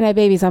 I can't have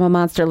babies. I'm a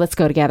monster. Let's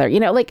go together. You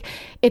know, like,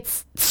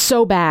 it's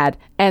so bad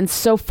and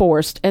so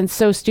forced and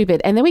so stupid.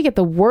 And then we get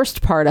the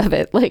worst part of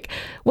it. Like,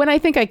 when I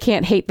think I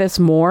can't hate this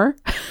more,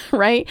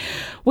 right?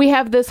 We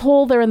have this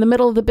whole, they're in the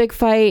middle of the big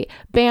fight.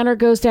 Banner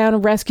goes down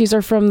and rescues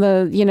her from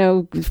the, you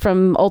know,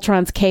 from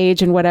Ultron's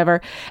cage and whatever.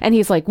 And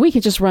he's like, we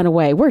could just run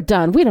away. We're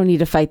done. We don't need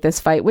to fight this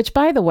fight, which,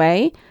 by the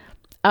way,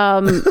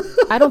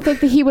 I don't think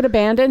that he would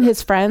abandon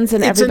his friends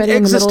and everybody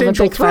in the middle of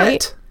a big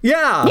fight.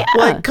 Yeah.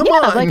 Like, come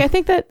on. Like, I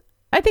think that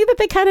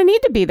they kind of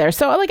need to be there.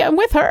 So, like, I'm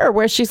with her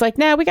where she's like,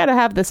 nah, we got to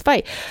have this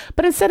fight.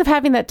 But instead of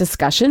having that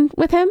discussion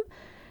with him,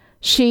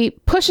 she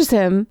pushes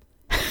him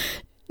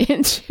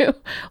into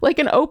like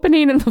an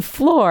opening in the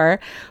floor,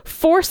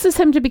 forces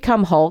him to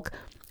become Hulk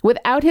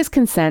without his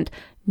consent,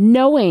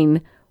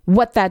 knowing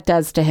what that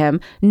does to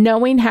him,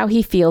 knowing how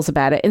he feels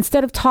about it,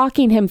 instead of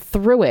talking him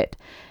through it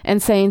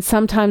and saying,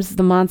 sometimes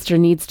the monster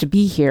needs to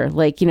be here.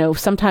 Like, you know,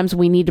 sometimes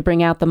we need to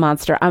bring out the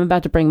monster. I'm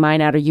about to bring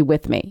mine out. Are you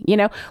with me? You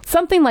know,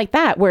 something like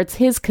that, where it's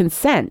his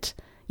consent,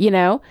 you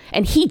know,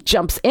 and he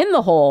jumps in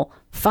the hole.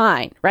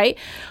 Fine. Right.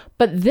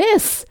 But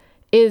this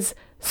is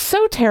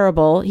so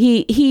terrible.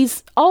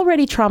 He's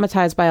already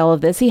traumatized by all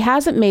of this. He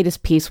hasn't made his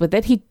peace with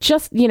it. He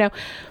just, you know,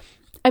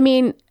 I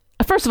mean,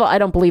 first of all, I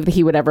don't believe that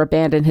he would ever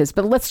abandon his,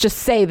 but let's just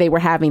say they were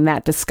having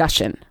that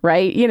discussion,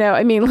 right? You know,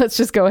 I mean, let's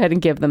just go ahead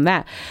and give them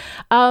that.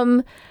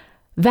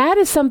 That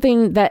is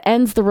something that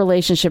ends the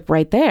relationship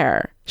right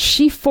there.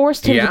 She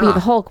forced him to be the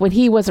Hulk when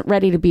he wasn't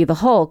ready to be the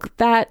Hulk.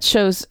 That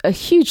shows a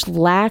huge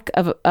lack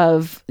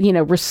of you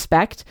know,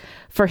 respect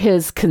for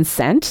his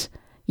consent,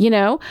 you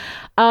know,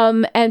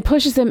 and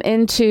pushes him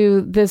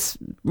into this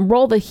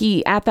role that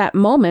he at that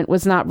moment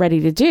was not ready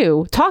to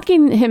do.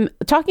 Talking to him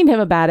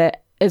about it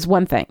is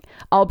one thing.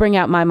 I'll bring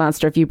out my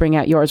monster if you bring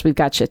out yours. We've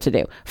got shit to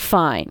do.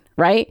 Fine,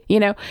 right? You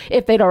know,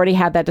 if they'd already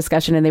had that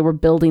discussion and they were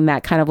building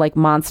that kind of like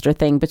monster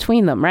thing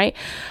between them, right?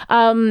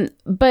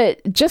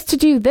 But just to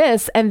do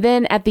this, and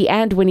then at the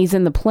end when he's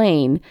in the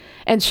plane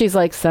and she's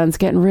like, sun's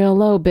getting real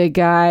low, big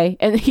guy,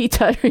 and he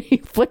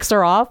flicks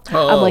her off.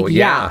 Oh, I'm like,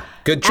 yeah,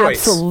 good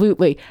choice.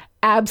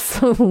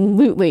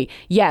 Absolutely.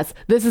 Yes.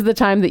 This is the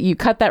time that you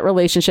cut that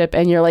relationship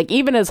and you're like,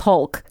 even as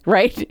Hulk,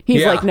 right?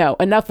 He's like, no,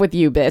 enough with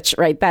you, bitch.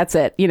 Right. That's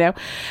it. You know,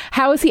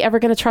 how is he ever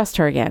going to trust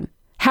her again?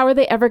 How are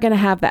they ever going to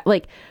have that?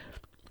 Like,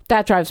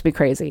 that drives me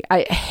crazy.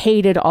 I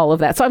hated all of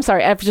that. So I'm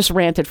sorry. I've just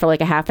ranted for like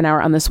a half an hour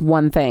on this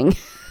one thing.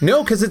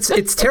 No, because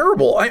it's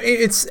terrible. I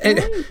mean,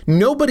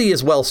 nobody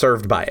is well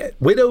served by it.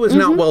 Widow is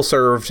not well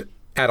served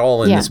at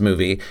all in this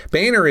movie.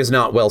 Banner is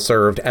not well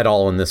served at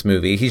all in this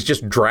movie. He's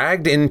just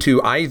dragged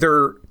into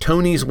either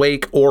Tony's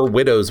wake or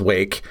Widow's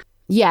wake.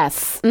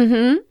 Yes.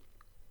 And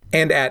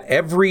at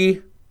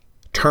every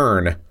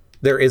turn,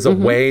 there is a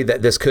way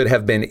that this could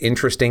have been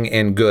interesting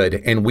and good,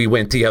 and we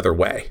went the other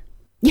way.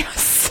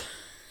 Yes.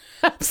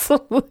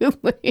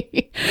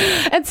 Absolutely.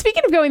 And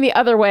speaking of going the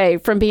other way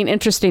from being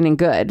interesting and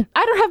good,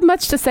 I don't have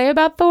much to say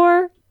about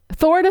Thor.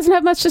 Thor doesn't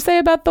have much to say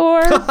about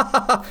Thor.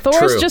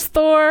 Thor's just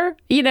Thor.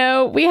 You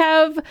know, we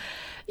have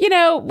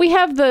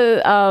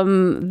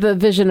the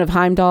vision of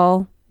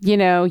Heimdall. You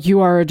know,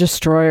 you are a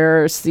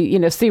destroyer.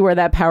 See where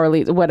that power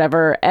leads,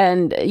 whatever.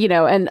 And, you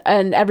know, and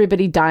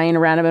everybody dying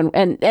around him.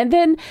 And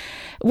then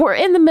we're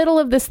in the middle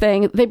of this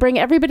thing. They bring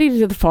everybody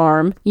to the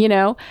farm, you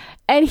know,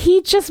 and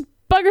he just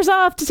buggers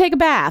off to take a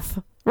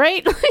bath,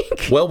 right?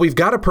 Well, we've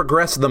got to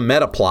progress the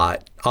meta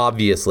plot,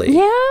 obviously.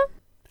 Yeah.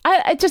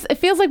 It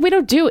feels like we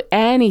don't do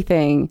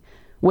anything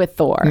with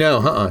Thor.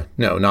 No,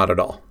 no, not at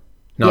all.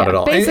 Not at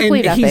all.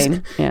 Basically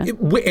nothing.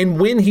 And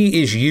when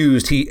he is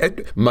used, he,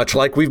 much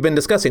like we've been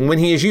discussing, when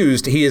he is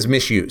used, he is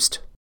misused.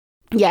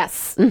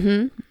 Yes.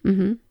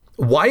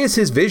 Why is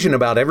his vision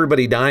about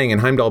everybody dying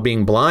and Heimdall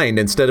being blind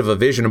instead of a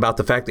vision about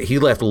the fact that he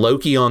left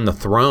Loki on the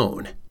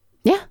throne?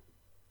 Yeah.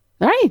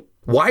 All right.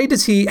 Why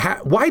does he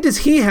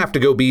have to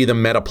go be the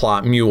meta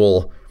plot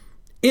mule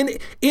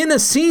in a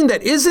scene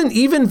that isn't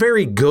even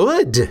very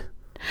good,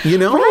 you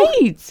know?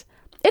 Right.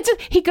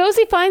 He goes,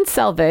 he finds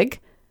Selvig,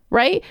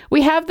 right?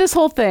 We have this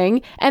whole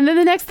thing, and then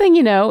the next thing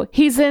you know,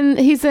 he's in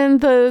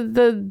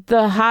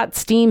the hot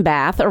steam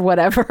bath or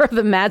whatever,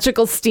 the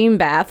magical steam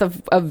bath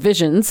of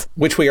visions,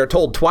 which we are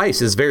told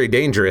twice is very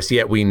dangerous,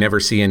 yet we never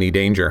see any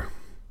danger.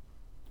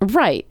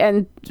 Right.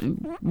 And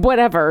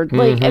whatever.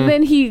 Like, and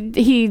then he,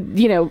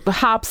 you know,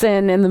 hops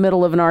in the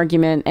middle of an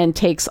argument and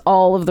takes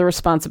all of the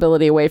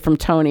responsibility away from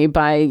Tony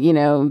by, you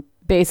know,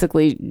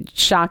 basically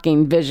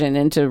shocking Vision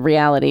into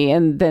reality.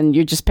 And then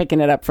you're just picking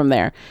it up from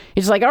there.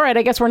 You're just like, all right,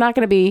 I guess we're not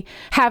going to be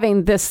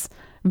having this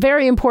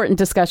very important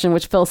discussion,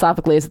 which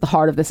philosophically is at the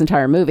heart of this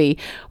entire movie.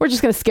 We're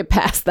just going to skip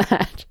past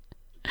that.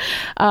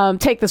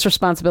 take this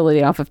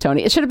responsibility off of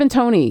Tony. It should have been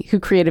Tony who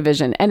created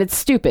Vision, and it's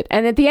stupid.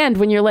 And at the end,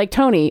 when you're like,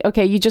 Tony,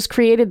 okay, you just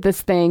created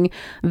this thing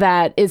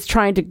that is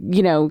trying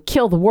to,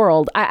 kill the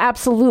world.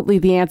 Absolutely,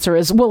 the answer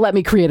is, well, let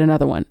me create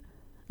another one.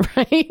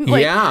 Right?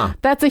 Yeah.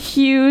 That's a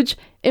huge,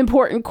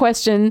 important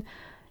question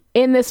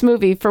in this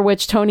movie for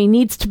which Tony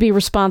needs to be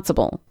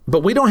responsible.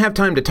 But we don't have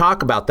time to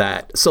talk about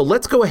that. So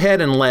let's go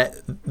ahead and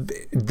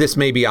this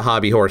may be a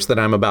hobby horse that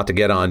I'm about to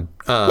get on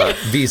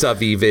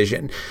vis-a-vis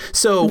Vision.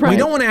 So we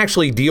don't want to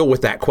actually deal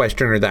with that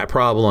question or that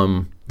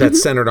problem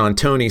that's centered on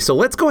Tony. So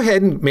let's go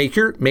ahead and make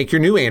your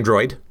new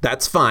android.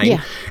 That's fine.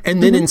 Yeah.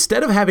 And then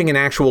instead of having an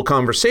actual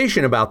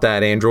conversation about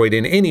that android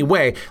in any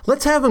way,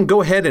 let's have him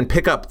go ahead and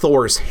pick up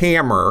Thor's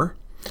hammer.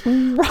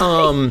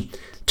 Right.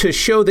 To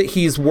show that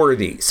he's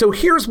worthy. So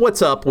here's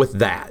what's up with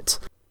that.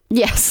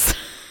 Yes.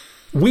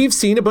 We've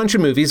seen a bunch of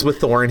movies with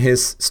Thor and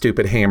his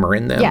stupid hammer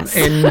in them. Yes.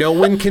 And no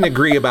one can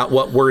agree about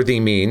what worthy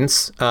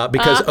means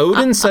because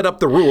Odin set up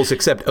the rules,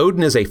 except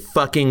Odin is a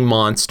fucking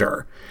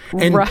monster.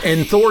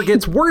 And Thor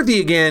gets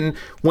worthy again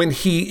when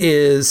he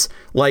is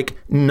like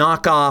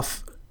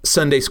knockoff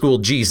Sunday school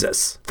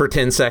Jesus for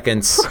 10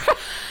 seconds.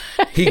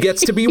 He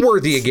gets to be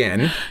worthy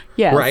again.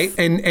 Yes. Right?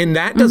 And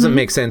that doesn't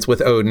make sense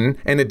with Odin.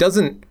 And it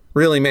doesn't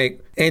really make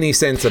any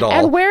sense at all.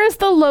 And where is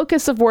the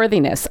locus of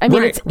worthiness? I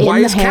mean, it's in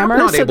the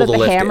hammer, so that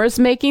the hammer's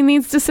making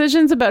these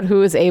decisions about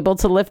who is able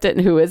to lift it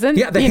and who isn't.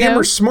 Yeah, the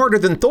hammer's smarter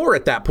than Thor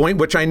at that point,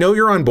 which I know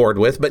you're on board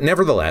with, but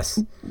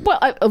nevertheless. Well,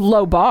 a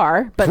low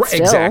bar, but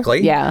still.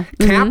 Exactly. Yeah.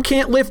 Cap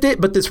can't lift it,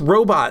 but this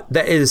robot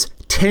that is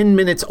 10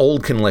 minutes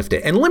old can lift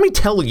it. And let me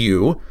tell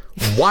you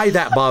why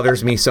that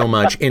bothers me so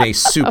much in a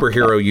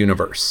superhero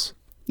universe.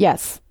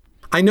 Yes.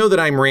 I know that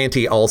I'm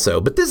ranty also,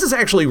 but this is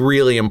actually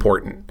really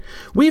important.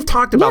 We've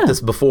talked about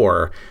this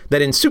before,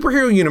 that in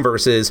superhero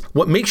universes,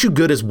 what makes you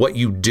good is what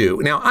you do.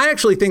 Now, I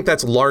actually think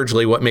that's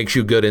largely what makes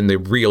you good in the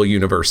real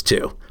universe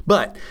too.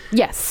 But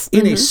yes,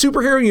 in a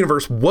superhero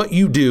universe, what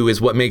you do is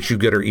what makes you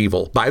good or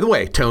evil. By the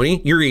way, Tony,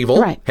 you're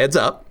evil. Right. Heads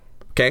up.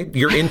 Okay?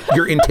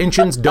 Your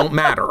intentions don't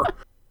matter.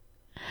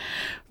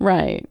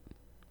 Right.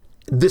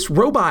 This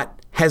robot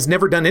has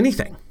never done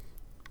anything.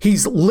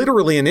 He's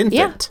literally an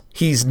infant. Yeah.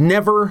 He's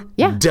never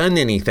done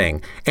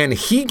anything. And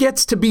he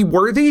gets to be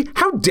worthy?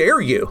 How dare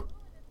you?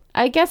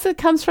 I guess it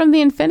comes from the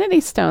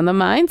Infinity Stone. The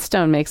Mind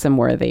Stone makes him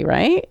worthy,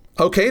 right?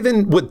 Okay,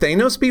 then would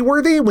Thanos be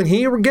worthy when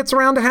he gets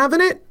around to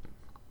having it?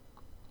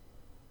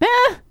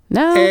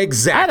 No.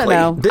 Exactly. I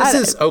don't know.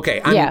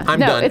 I'm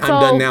done. I'm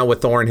done now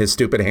with Thor and his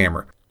stupid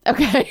hammer.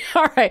 Okay.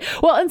 All right.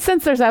 Well, and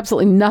since there's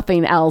absolutely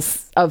nothing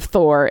else of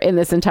Thor in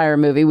this entire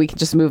movie, we can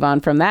just move on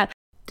from that.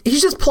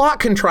 He's just plot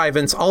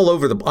contrivance all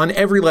over on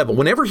every level.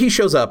 Whenever he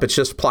shows up, it's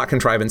just plot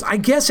contrivance. I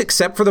guess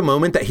except for the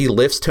moment that he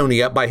lifts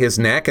Tony up by his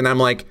neck, and I'm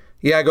like,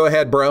 yeah, go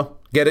ahead, bro.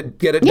 Get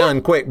it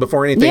done quick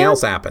before anything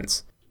else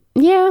happens.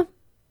 Yeah.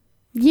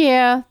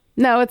 Yeah.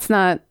 No, it's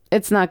not.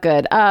 It's not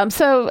good.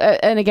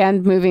 And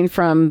again, moving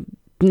from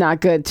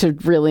not good to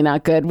really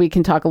not good, we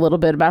can talk a little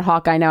bit about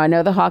Hawkeye now. I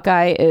know the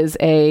Hawkeye is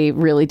a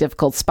really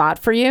difficult spot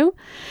for you,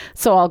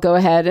 so I'll go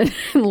ahead and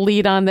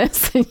lead on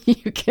this, and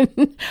you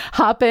can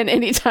hop in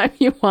anytime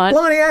you want.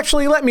 Lonnie,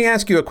 actually, let me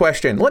ask you a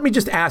question. Let me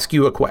just ask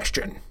you a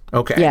question.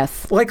 Okay.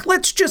 Yes. Like,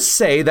 let's just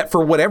say that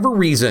for whatever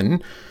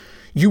reason,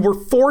 you were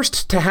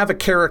forced to have a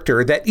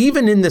character that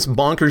even in this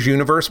bonkers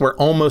universe where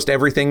almost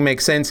everything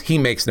makes sense, he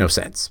makes no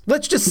sense.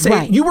 Let's just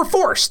say you were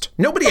forced.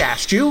 Nobody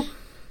asked you.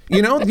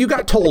 You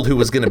got told who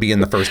was going to be in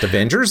the first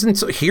Avengers, and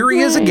so here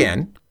he is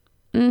again.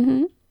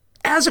 Mm-hmm.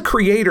 As a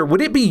creator, would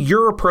it be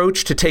your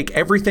approach to take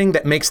everything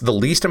that makes the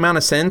least amount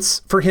of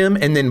sense for him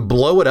and then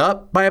blow it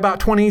up by about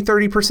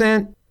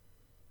 20-30%?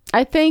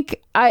 I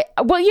think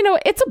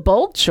it's a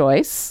bold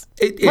choice.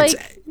 It's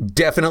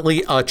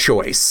definitely a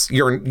choice.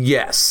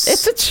 Yes.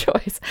 It's a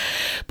choice.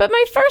 But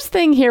my first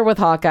thing here with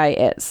Hawkeye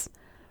is,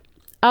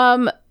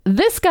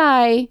 this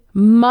guy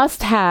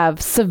must have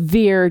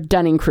severe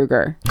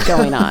Dunning-Kruger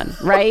going on,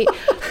 right?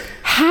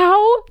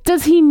 How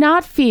does he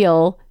not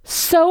feel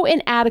so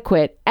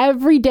inadequate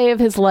every day of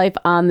his life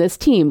on this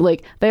team?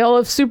 Like, they all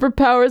have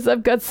superpowers.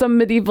 I've got some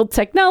medieval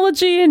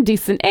technology and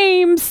decent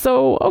aim.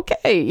 So,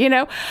 okay,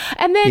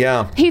 And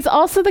then he's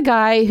also the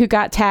guy who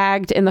got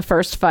tagged in the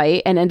first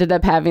fight and ended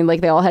up having,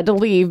 they all had to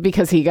leave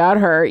because he got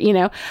hurt,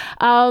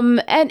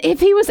 And if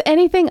he was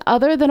anything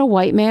other than a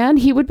white man,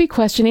 he would be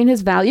questioning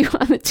his value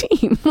on the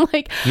team.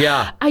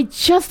 I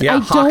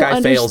don't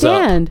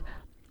understand.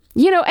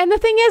 And the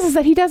thing is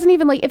that he doesn't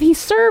even if he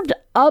served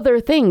other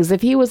things,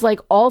 if he was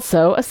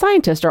also a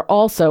scientist or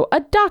also a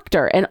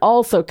doctor and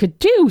also could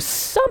do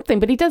something,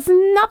 but he does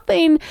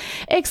nothing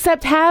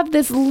except have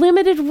this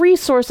limited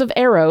resource of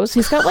arrows.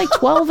 He's got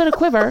 12 in a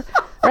quiver,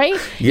 right?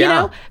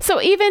 Yeah. So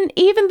even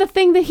the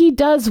thing that he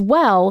does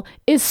well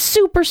is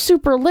super,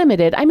 super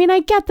limited. I mean,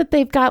 I get that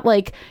they've got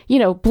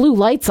blue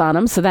lights on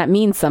him, so that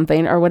means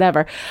something or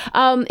whatever.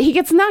 He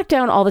gets knocked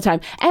down all the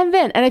time. And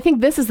I think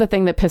this is the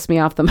thing that pissed me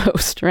off the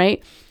most,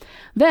 right?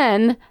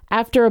 Then,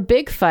 after a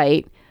big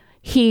fight,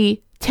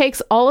 he takes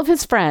all of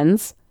his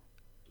friends,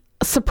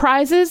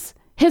 surprises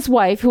his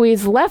wife, who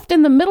he's left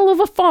in the middle of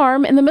a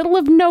farm in the middle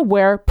of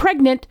nowhere,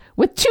 pregnant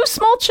with 2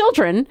 small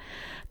children,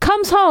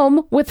 comes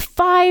home with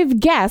 5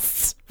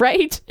 guests,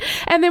 right?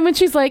 And then when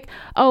she's like,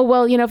 oh,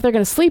 well, you know, if they're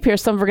going to sleep here,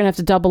 some of them are going to have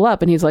to double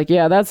up. And he's like,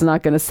 yeah, that's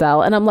not going to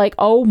sell. And I'm like,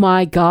 oh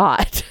my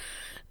God.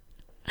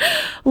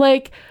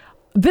 Like,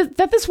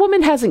 that this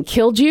woman hasn't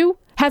killed you,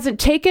 hasn't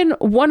taken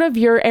one of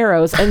your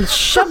arrows and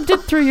shoved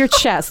it through your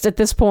chest at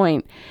this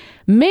point,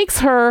 makes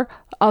her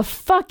a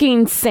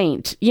fucking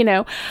saint, you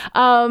know?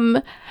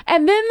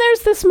 And then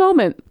there's this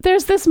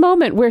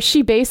moment where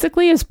she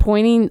basically is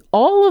pointing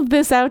all of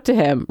this out to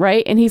him,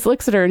 right? And he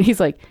looks at her and he's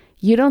like,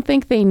 you don't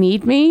think they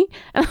need me?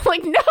 And I'm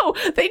like, no,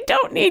 they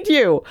don't need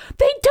you.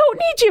 They don't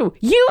need you.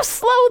 You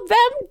slow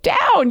them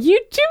down. You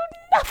do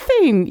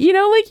nothing. You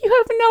know, like, you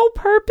have no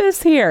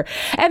purpose here.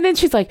 And then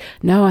she's like,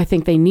 no, I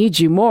think they need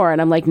you more. And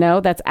I'm like,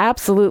 no, that's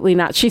absolutely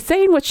not. She's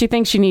saying what she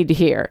thinks you need to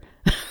hear.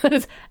 That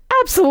is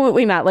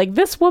absolutely not. Like,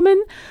 this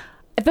woman,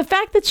 the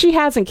fact that she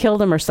hasn't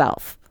killed him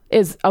herself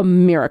is a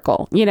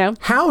miracle, you know?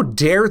 How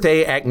dare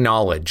they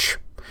acknowledge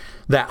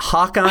that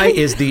Hawkeye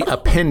is the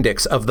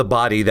appendix of the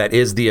body that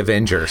is the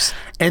Avengers,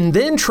 and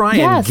then try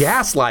and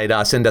gaslight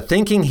us into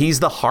thinking he's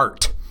the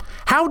heart.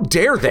 How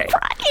dare they?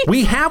 Right.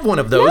 We have one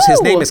of those. No.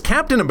 His name is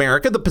Captain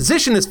America. The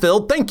position is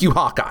filled. Thank you,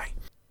 Hawkeye.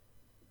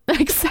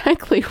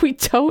 Exactly. We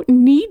don't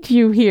need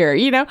you here,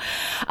 you know?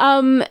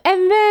 And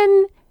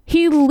then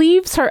he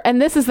leaves her.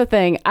 And this is the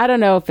thing. I don't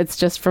know if it's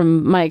just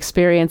from my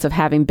experience of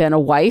having been a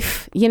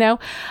wife, you know?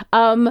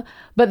 But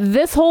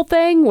this whole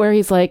thing where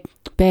he's like,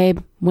 babe,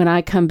 when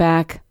I come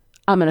back,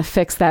 I'm going to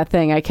fix that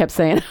thing I kept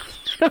saying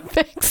I'm going to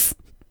fix.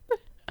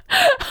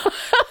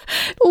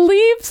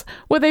 Leaves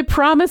with a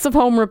promise of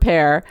home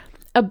repair,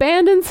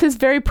 abandons his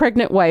very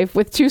pregnant wife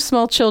with 2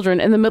 small children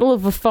in the middle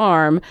of a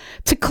farm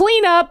to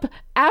clean up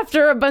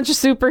after a bunch of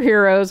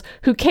superheroes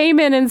who came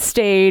in and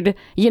stayed,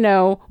 you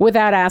know,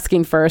 without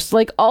asking first.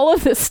 Like, all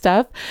of this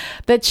stuff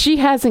that she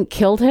hasn't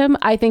killed him.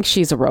 I think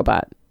she's a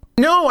robot.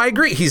 No, I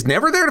agree. He's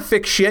never there to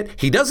fix shit.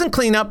 He doesn't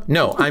clean up.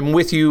 No, I'm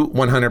with you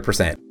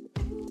 100%.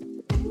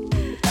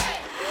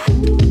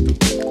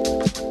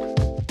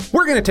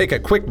 We're going to take a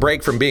quick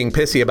break from being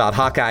pissy about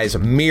Hawkeye's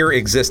mere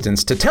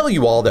existence to tell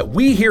you all that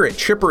we here at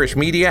Chipperish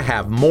Media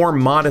have more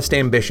modest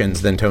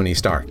ambitions than Tony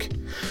Stark.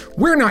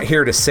 We're not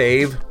here to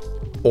save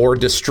or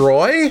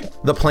destroy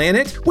the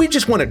planet. We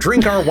just want to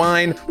drink our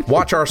wine,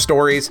 watch our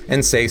stories,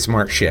 and say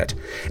smart shit.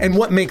 And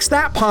what makes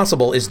that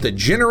possible is the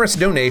generous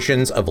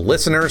donations of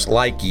listeners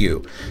like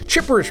you.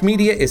 Chipperish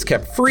Media is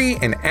kept free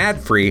and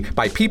ad-free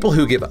by people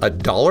who give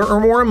 $1 or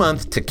more a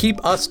month to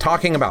keep us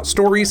talking about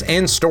stories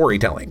and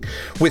storytelling.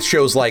 With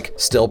shows like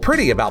Still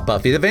Pretty about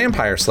Buffy the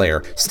Vampire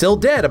Slayer, Still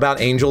Dead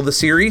about Angel the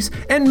series,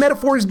 and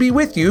Metaphors Be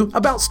With You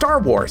about Star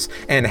Wars,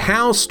 and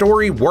How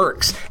Story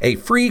Works, a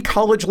free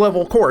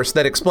college-level course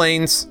that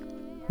explains,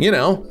 you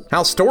know,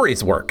 how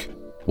stories work.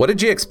 What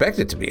did you expect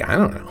it to be? I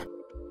don't know.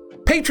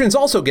 Patrons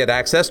also get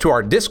access to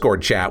our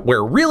Discord chat,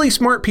 where really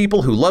smart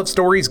people who love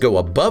stories go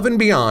above and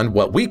beyond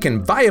what we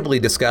can viably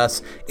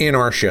discuss in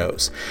our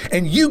shows.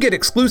 And you get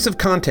exclusive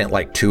content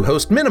like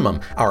 2-Host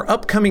Minimum, our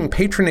upcoming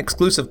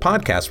patron-exclusive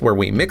podcast where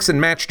we mix and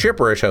match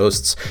Chipperish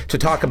hosts to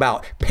talk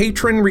about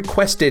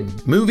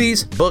patron-requested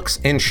movies, books,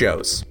 and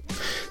shows.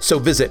 So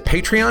visit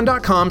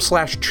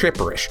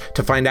patreon.com/Chipperish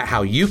to find out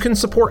how you can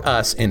support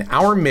us in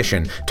our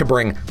mission to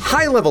bring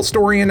high-level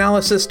story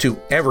analysis to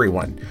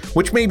everyone,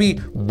 which maybe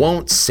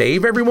won't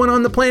save everyone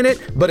on the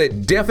planet, but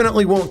it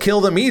definitely won't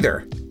kill them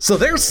either. So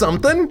there's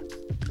something.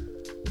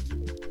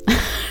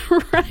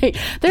 Right.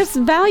 There's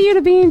value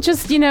to being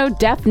just, you know,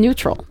 death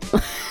neutral.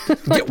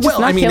 Like,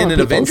 well, I mean, in an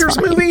Avengers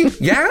movie,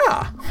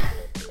 yeah.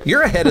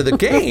 You're ahead of the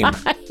game.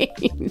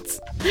 Right.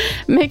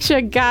 Makes you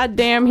a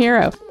goddamn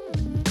hero.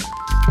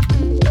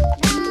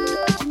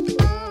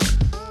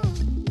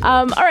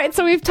 All right,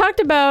 so we've talked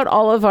about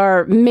all of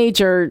our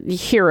major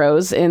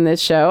heroes in this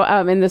show,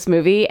 in this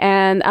movie,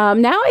 and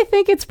now I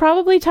think it's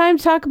probably time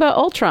to talk about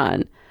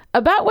Ultron,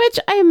 about which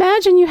I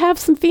imagine you have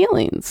some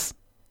feelings.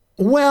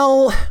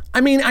 Well,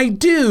 I mean, I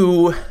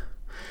do.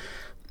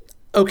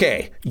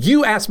 Okay,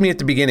 you asked me at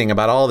the beginning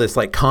about all this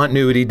like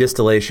continuity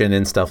distillation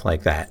and stuff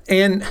like that,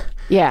 and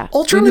yeah,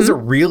 Ultron is a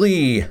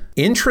really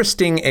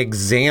interesting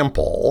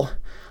example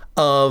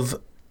of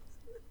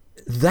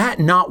that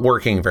not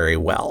working very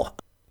well.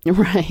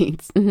 Right.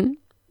 Mm-hmm.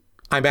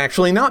 I'm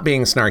actually not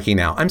being snarky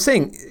now. I'm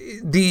saying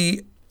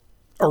the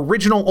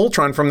original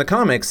Ultron from the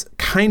comics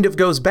kind of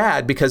goes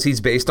bad because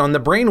he's based on the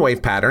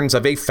brainwave patterns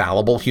of a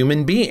fallible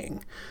human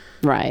being.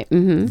 Right.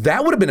 Mm-hmm.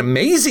 That would have been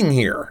amazing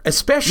here,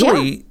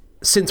 especially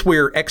since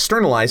we're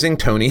externalizing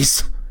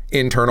Tony's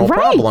internal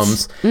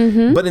problems.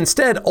 Mm-hmm. But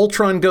instead,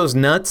 Ultron goes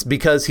nuts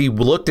because he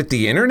looked at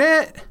the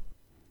internet.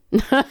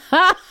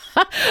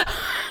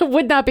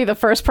 Would not be the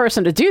first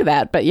person to do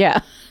that, but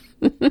yeah.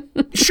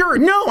 Sure.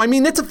 No, I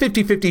mean, it's a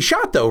 50-50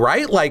 shot, though,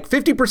 right? Like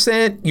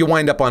 50% you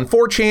wind up on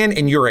 4chan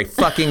and you're a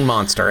fucking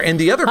monster. And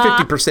the other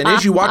 50%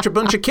 is you watch a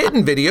bunch of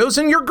kitten videos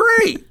and you're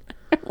great.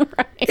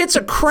 Right. It's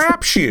a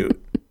crapshoot.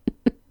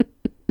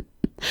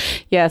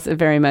 Yes, it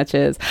very much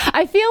is.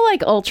 I feel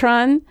like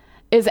Ultron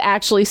is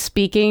actually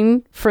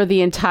speaking for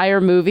the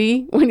entire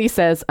movie when he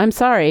says, "I'm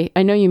sorry,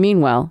 I know you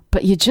mean well,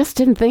 but you just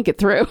didn't think it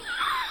through."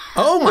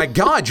 Oh my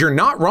God, you're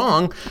not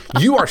wrong.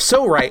 You are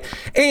so right.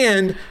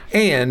 And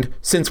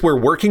since we're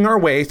working our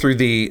way through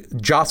the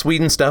Joss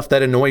Whedon stuff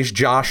that annoys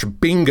Josh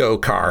bingo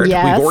card,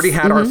 yes. we've already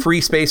had our free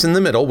space in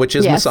the middle, which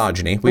is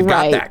misogyny. We've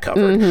got that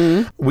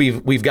covered.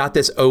 We've got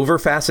this over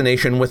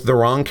fascination with the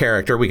wrong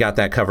character. We got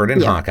that covered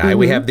in Hawkeye.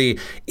 We have the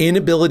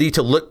inability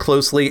to look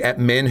closely at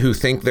men who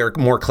think they're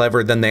more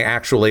clever than they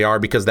actually are,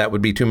 because that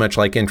would be too much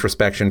like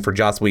introspection for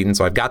Joss Whedon.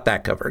 So I've got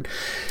that covered.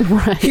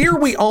 Right. Here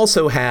we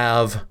also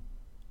have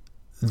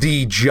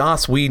the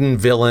Joss Whedon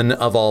villain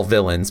of all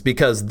villains,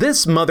 because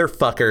this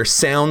motherfucker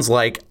sounds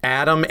like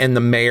Adam and the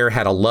mayor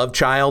had a love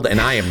child, and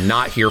I am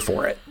not here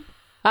for it.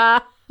 All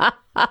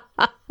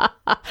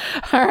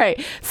right.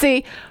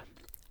 See,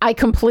 I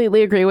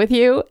completely agree with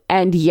you.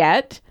 And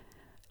yet,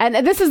 and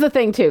this is the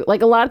thing too,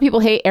 like a lot of people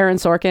hate Aaron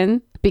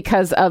Sorkin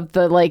because of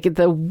the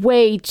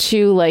way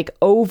too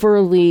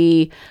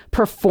overly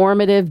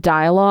performative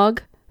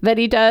dialogue that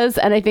he does.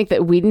 And I think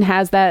that Whedon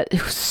has that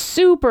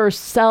super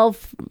self-aware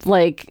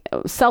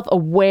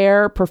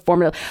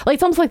performative,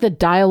 it's almost like the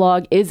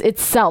dialogue is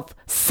itself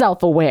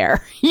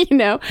self-aware, you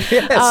know?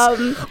 Yes.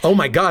 Oh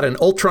my God, an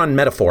Ultron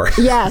metaphor.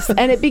 Yes.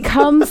 And it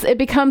becomes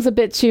a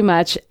bit too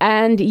much.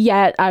 And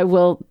yet I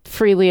will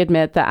freely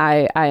admit that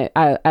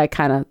I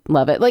kind of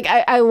love it.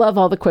 I love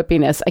all the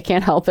quippiness. I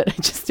can't help it.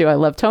 I just do. I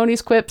love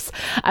Tony's quips.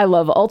 I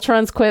love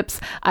Ultron's quips.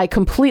 I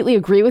completely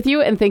agree with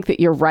you and think that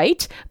you're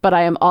right. But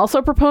I am also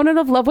a proponent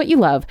of love what you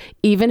love,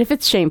 even if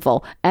it's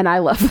shameful. And I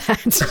love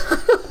that.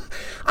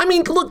 I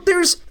mean, look,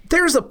 there's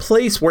a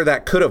place where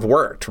that could have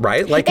worked,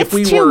 right?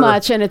 It's too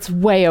much and it's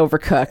way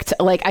overcooked.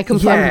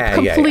 I'm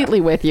completely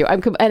with you.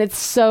 And it's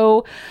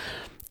so,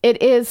 it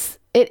is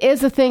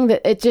a thing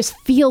that it just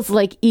feels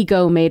like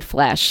ego made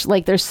flesh.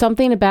 There's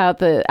something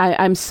about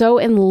I'm so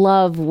in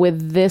love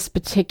with this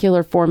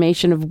particular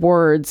formation of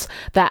words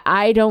that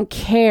I don't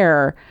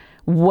care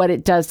what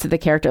it does to the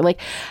character.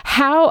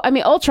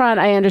 Ultron,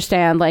 I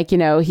understand,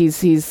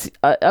 he's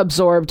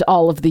absorbed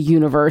all of the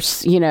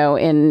universe,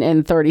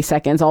 in 30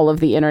 seconds, all of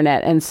the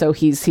internet. And so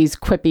he's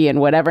quippy and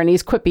whatever. And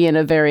he's quippy in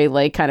a very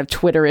kind of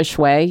Twitterish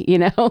way,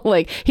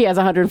 he has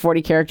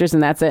 140 characters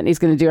and that's it. And he's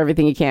going to do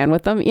everything he can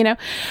with them,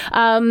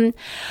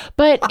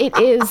 but it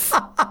is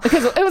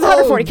because it was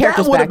 140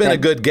 characters. That would have been then.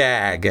 a good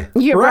gag.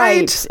 You're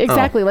right.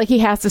 Exactly. He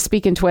has to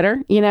speak in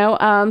Twitter,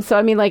 so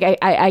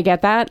I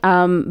get that.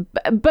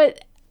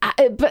 But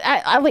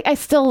I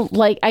still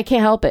I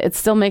can't help it. It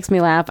still makes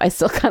me laugh. I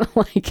still kind of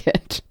like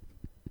it.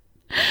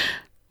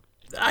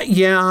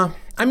 Yeah.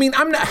 I mean,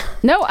 I'm not.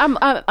 No,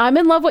 I'm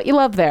in love what you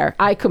love there.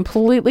 I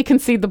completely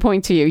concede the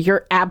point to you.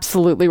 You're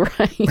absolutely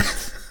right.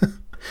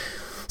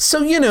 So,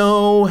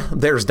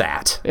 there's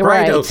that. Right?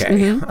 Right. Okay.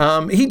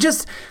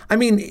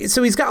 Mm-hmm.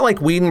 So he's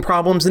got Whedon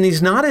problems, and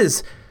he's not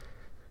as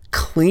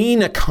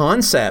clean a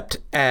concept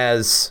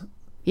as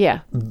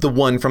the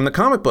one from the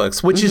comic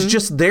books, which is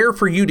just there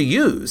for you to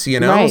use,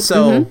 Right.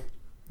 So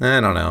I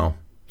don't know.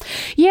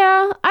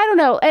 Yeah, I don't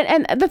know.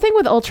 And the thing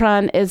with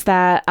Ultron is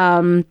that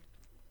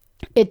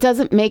it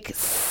doesn't make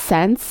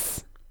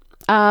sense.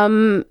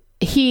 I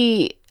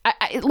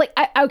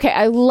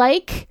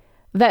like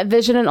that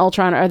Vision and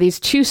Ultron are these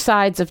two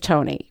sides of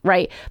Tony,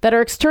 right? That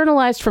are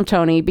externalized from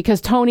Tony because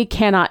Tony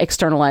cannot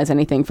externalize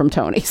anything from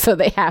Tony. So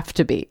they have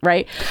to be,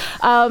 right?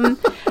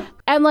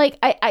 And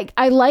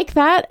I like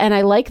that, and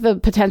I like the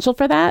potential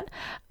for that.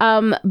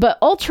 But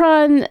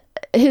Ultron,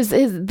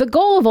 the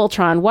goal of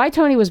Ultron, why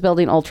Tony was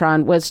building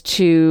Ultron was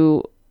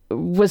to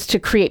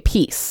create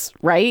peace,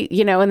 right?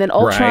 And then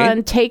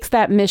Ultron takes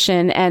that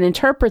mission and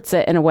interprets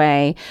it in a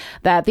way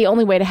that the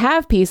only way to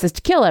have peace is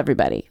to kill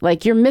everybody.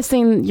 You're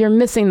missing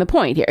the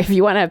point here. If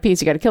you want to have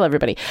peace, you got to kill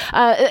everybody.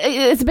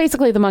 It's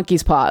basically the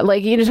monkey's paw.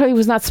 Tony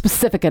was not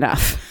specific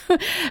enough.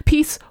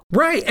 Peace.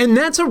 Right. And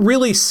that's a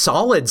really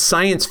solid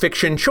science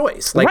fiction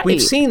choice. Right.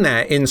 We've seen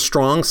that in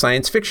strong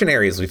science fiction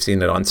areas. We've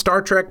seen it on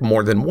Star Trek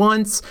more than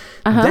once.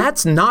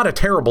 That's not a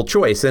terrible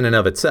choice in and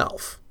of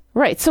itself.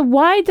 Right. So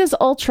why does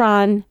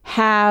Ultron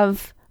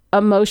have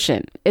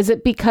emotion? Is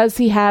it because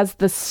he has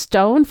the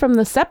stone from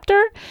the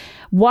scepter?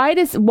 Why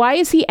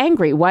is he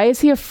angry? Why is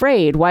he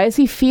afraid? Why is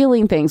he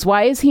feeling things?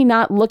 Why is he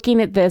not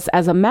looking at this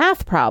as a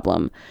math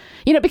problem?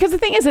 Because the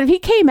thing is that if he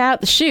came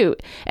out the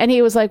chute and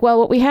he was like, well,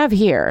 what we have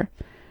here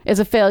is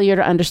a failure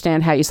to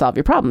understand how you solve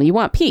your problem. You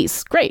want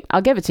peace. Great.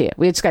 I'll give it to you.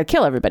 We just got to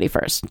kill everybody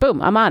first.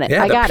 Boom. I'm on it.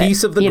 Yeah, I got the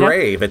peace of the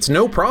grave. It's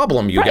no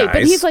problem, you guys.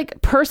 But he's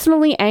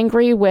personally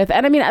angry with,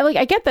 and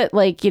I get that,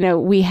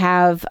 we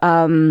have,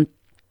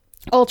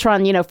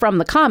 Ultron, from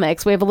the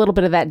comics, we have a little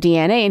bit of that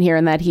DNA in here,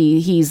 and that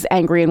he's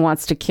angry and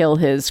wants to kill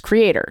his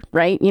creator.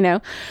 Right.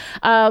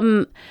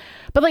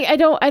 But I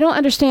don't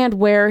understand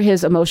where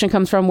his emotion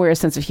comes from, where his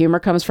sense of humor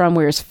comes from,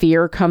 where his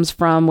fear comes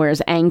from, where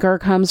his anger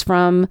comes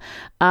from.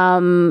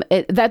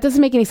 That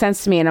doesn't make any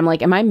sense to me. And I'm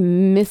am I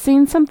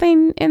missing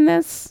something in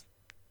this?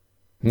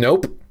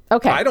 Nope.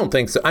 Okay. I don't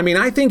think so. I mean,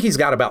 I think he's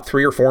got about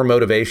 3 or 4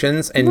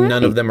 motivations, and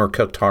none of them are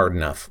cooked hard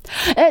enough.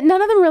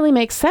 None of them really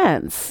make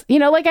sense. You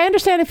know, like, I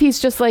understand if he's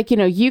just like, you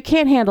know, you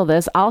can't handle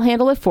this, I'll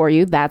handle it for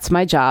you. That's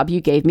my job.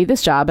 You gave me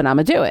this job and I'm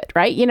gonna do it.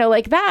 Right. You know,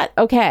 like that.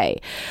 Okay.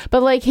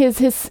 But like his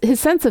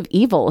sense of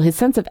evil, his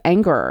sense of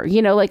anger,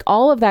 you know, like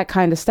all of that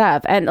kind of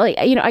stuff. And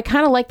like, you know, I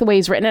kind of like the way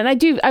he's written.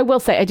 And I will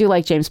say, I do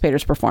like James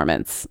Spader's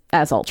performance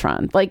as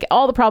Ultron. Like,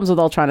 all the problems with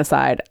Ultron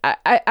aside,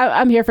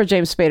 I'm here for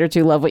James Spader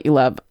to love what you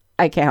love.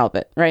 I can't help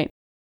it, right?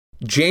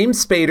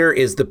 James Spader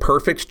is the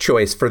perfect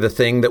choice for the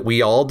thing that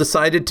we all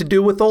decided to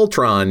do with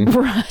Ultron.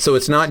 Right. So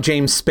it's not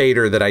James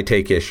Spader that I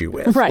take issue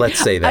with. Right. Let's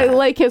say that. I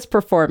like his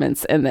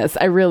performance in this.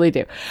 I really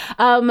do.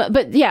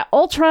 But yeah,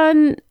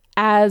 Ultron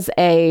as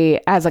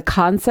a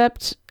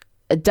concept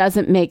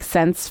doesn't make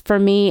sense for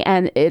me,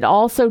 and it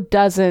also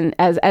doesn't,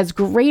 as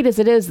great as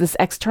it is, this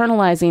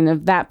externalizing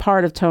of that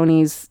part of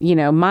Tony's, you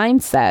know,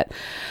 mindset,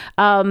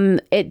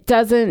 it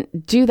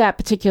doesn't do that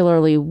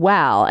particularly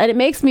well. And it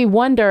makes me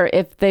wonder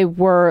if they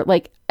were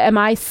like, am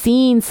I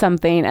seeing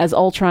something as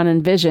Ultron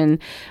and Vision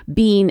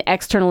being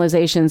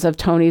externalizations of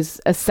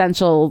Tony's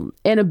essential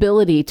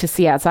inability to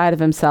see outside of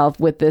himself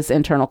with this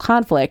internal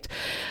conflict?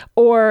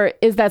 Or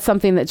is that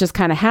something that just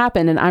kind of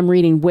happened and I'm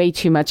reading way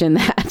too much in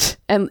that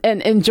and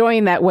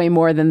enjoying that way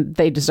more than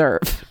they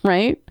deserve,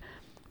 right?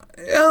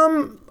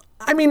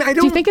 I mean, I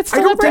don't, do you think it's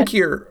deliberate? I don't think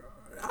you're,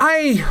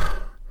 I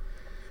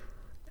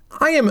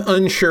am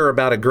unsure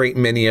about a great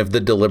many of the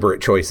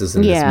deliberate choices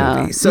in this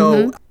movie.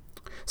 So,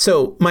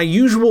 So my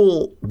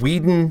usual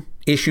Whedon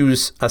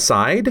issues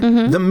aside,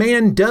 the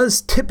man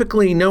does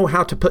typically know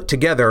how to put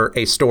together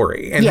a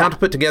story and how to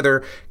put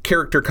together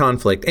character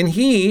conflict. And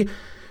he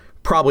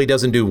probably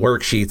doesn't do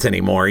worksheets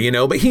anymore, you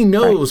know, but he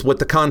knows what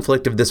the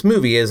conflict of this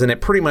movie is, and it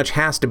pretty much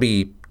has to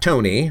be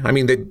Tony. I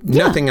mean,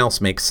 nothing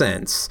else makes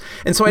sense.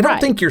 And so I don't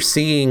think you're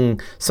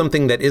seeing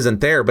something that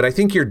isn't there, but I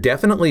think you're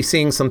definitely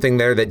seeing something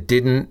there that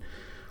didn't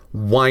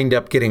wind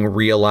up getting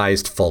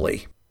realized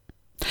fully.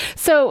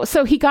 So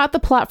he got the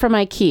plot from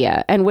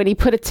IKEA, and when he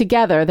put it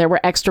together, there were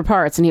extra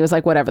parts, and he was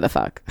like, whatever the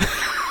fuck.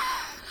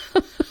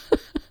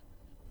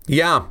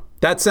 Yeah,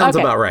 that sounds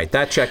about right.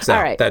 That checks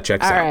out. Right. That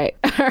checks out.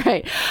 All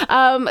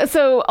right.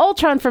 So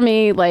Ultron for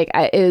me, like,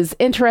 is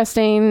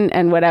interesting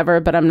and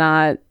whatever, but I'm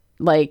not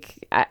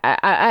like,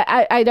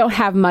 I don't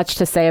have much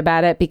to say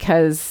about it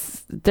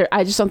because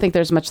I just don't think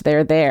there's much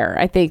there.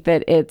 I think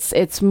that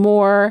it's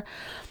more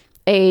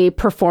a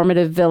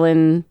performative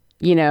villain,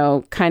 you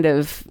know, kind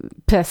of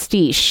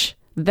pastiche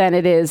than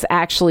it is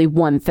actually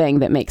one thing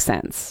that makes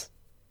sense.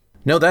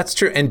 No, that's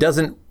true. And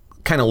doesn't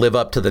kind of live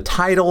up to the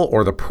title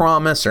or the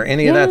promise or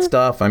any of that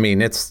stuff. I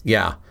mean, it's,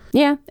 Yeah,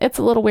 it's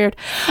a little weird.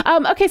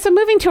 Okay, so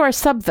moving to our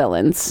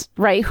sub-villains,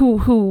 right,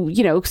 who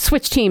you know,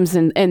 switch teams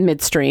in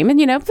midstream. And,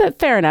 you know,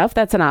 fair enough.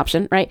 That's an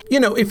option, right? You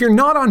know, if you're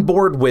not on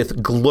board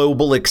with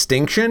global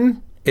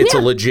extinction, it's a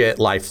legit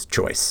life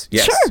choice.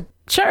 Yes.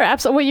 Sure,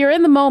 absolutely. Well, you're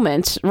in the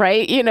moment,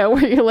 right? You know,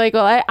 where you're like,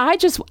 well, I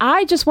just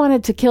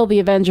wanted to kill the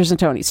Avengers and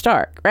Tony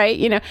Stark, right?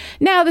 You know,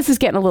 now this is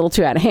getting a little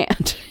too out of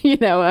hand. You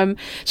know,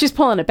 she's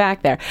pulling it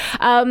back there.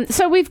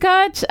 So we've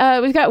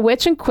got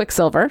Witch and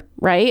Quicksilver,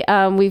 right?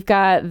 We've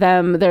got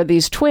them. They're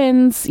these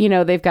twins. You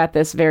know, they've got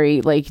this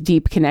very like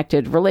deep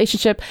connected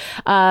relationship.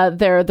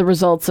 They're the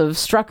results of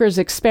Strucker's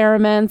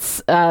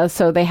experiments.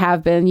 So they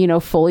have been, you know,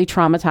 fully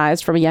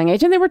traumatized from a young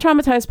age, and they were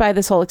traumatized by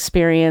this whole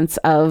experience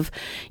of,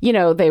 you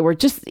know, they were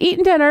just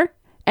eating dinner,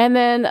 and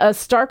then a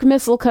Stark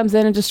missile comes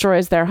in and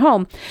destroys their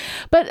home.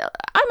 But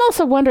I'm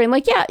also wondering,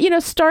 like, yeah, you know,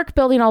 Stark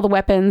building all the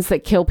weapons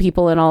that kill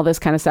people and all this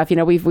kind of stuff. You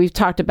know, we've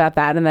talked about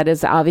that, and that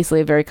is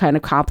obviously a very kind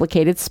of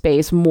complicated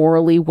space.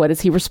 Morally, what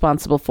is he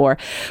responsible for?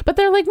 But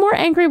they're like more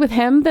angry with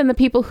him than the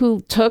people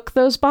who took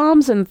those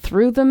bombs and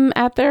threw them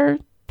at their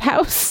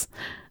house.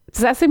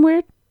 Does that seem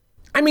weird?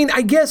 I mean,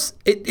 I guess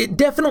it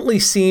definitely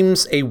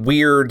seems a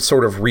weird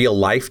sort of real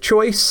life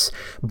choice,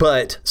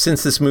 but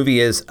since this movie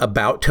is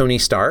about Tony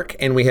Stark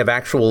and we have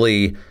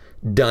actually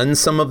done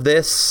some of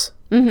this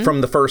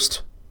from the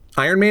first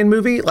Iron Man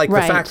movie, like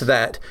the fact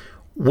that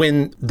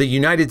when the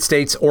United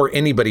States or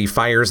anybody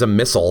fires a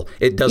missile,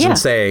 it doesn't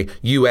say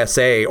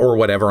USA or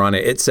whatever on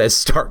it. It says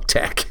Stark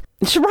Tech.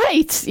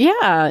 Right.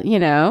 Yeah. You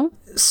know,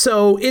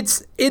 so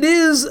it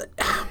is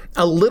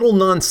a little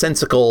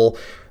nonsensical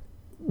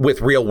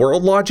with real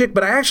world logic,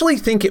 but I actually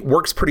think it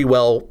works pretty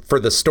well for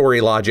the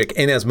story logic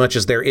in as much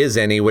as there is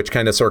any, which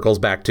kind of circles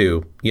back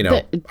to, you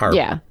know,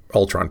 our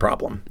Ultron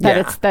problem. That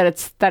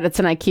it's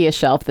an IKEA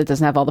shelf that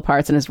doesn't have all the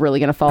parts and is really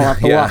going to fall off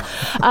the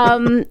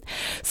wall.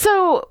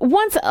 So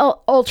once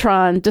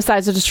Ultron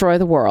decides to destroy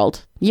the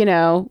world, you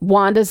know,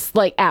 Wanda's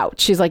like out.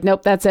 She's like,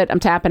 nope, that's it. I'm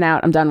tapping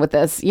out. I'm done with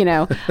this, you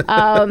know.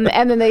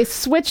 And then they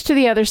switch to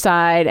the other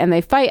side and they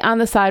fight on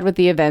the side with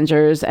the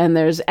Avengers, and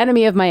there's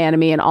enemy of my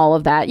enemy and all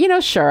of that. You know,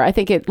 sure. I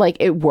think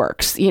it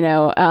works, you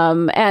know.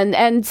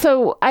 And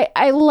so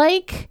I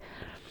like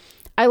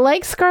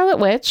Scarlet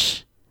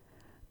Witch.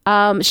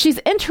 She's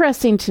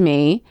interesting to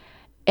me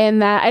in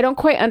that I don't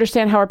quite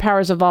understand how her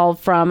powers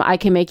evolved from I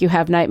can make you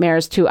have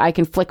nightmares to I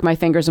can flick my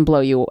fingers and blow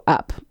you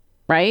up,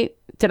 right?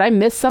 Did I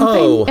miss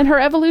something in her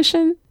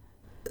evolution?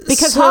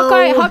 Because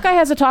Hawkeye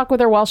has a talk with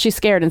her while she's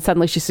scared, and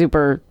suddenly she's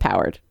super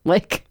powered.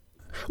 Like,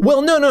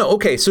 well, no.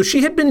 Okay, so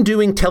she had been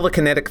doing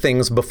telekinetic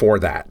things before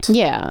that.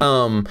 Yeah.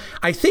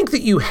 I think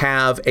that you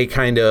have a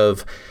kind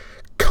of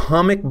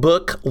comic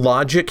book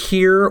logic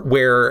here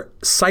where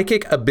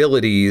psychic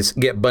abilities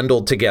get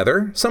bundled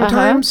together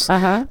sometimes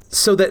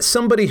so that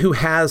somebody who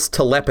has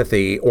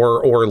telepathy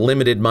or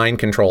limited mind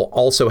control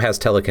also has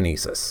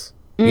telekinesis,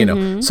 you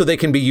know, so they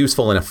can be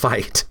useful in a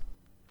fight.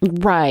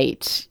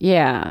 Right.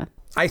 Yeah.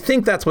 I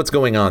think that's what's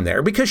going on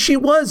there, because she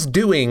was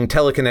doing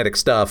telekinetic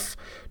stuff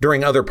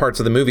during other parts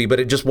of the movie, but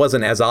it just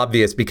wasn't as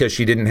obvious because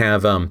she didn't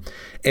have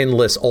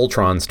endless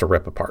Ultrons to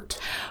rip apart.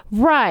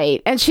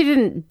 Right. And she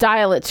didn't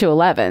dial it to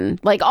 11.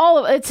 Like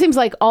it seems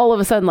like all of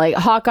a sudden, like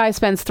Hawkeye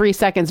spends 3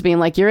 seconds being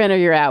like, you're in or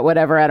you're out,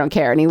 whatever, I don't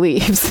care. And he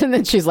leaves. And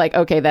then she's like,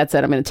 okay, that's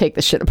it. I'm going to take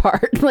this shit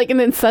apart. Like, and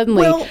then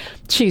suddenly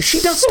she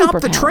does stop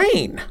the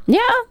train.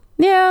 Yeah.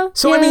 Yeah.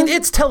 So, I mean,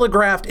 it's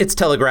telegraphed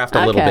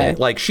a little bit.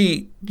 Like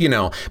she, you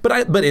know,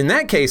 but in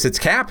that case, it's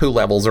Cap who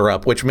levels her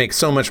up, which makes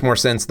so much more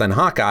sense than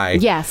Hawkeye.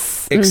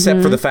 Yes.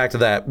 Except for the fact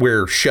that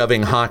we're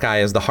shoving Hawkeye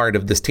as the heart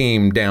of this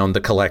team down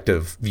the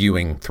collective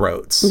viewing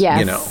throats.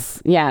 Yes. You know.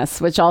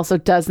 Yes. Which also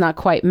does not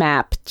quite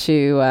map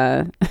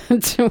to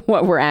to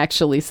what we're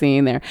actually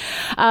seeing there.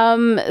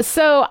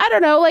 So I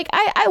don't know. Like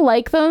I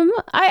like them.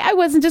 I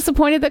wasn't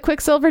disappointed that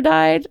Quicksilver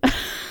died.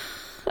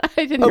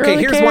 I didn't really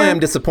here's care. why I'm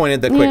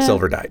disappointed that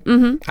Quicksilver died.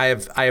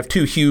 I have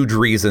 2 huge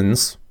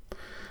reasons,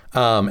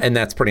 and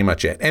that's pretty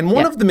much it. And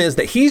one of them is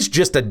that he's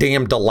just a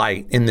damn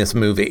delight in this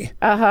movie.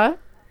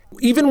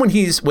 Even when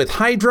he's with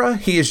Hydra,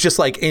 he is just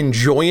like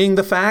enjoying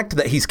the fact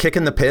that he's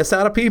kicking the piss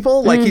out of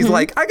people. Like he's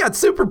like, I got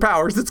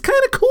superpowers. It's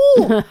kind of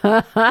cool.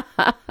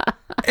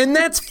 And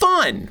that's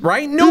fun,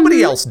 right?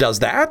 Nobody else does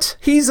that.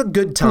 He's a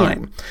good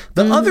time.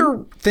 The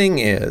other thing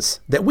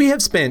is that we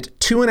have spent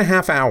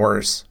 2.5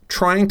 hours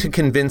trying to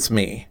convince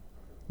me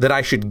that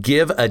I should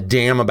give a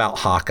damn about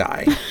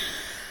Hawkeye.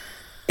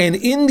 And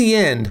in the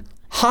end,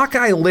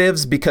 Hawkeye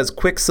lives because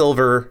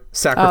Quicksilver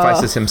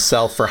sacrifices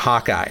himself for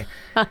Hawkeye.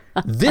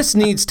 This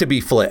needs to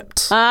be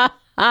flipped.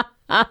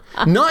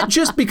 Not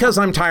just because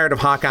I'm tired of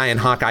Hawkeye and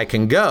Hawkeye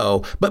can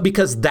go, but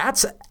because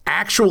that's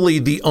actually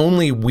the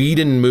only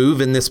Whedon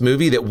move in this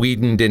movie that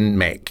Whedon didn't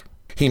make.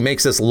 He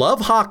makes us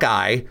love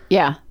Hawkeye.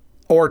 Yeah.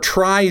 Or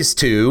tries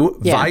to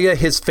via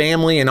his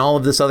family and all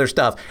of this other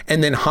stuff.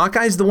 And then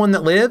Hawkeye's the one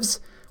that lives?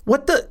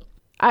 What the...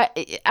 I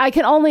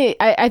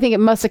think it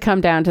must have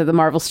come down to the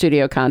Marvel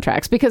Studio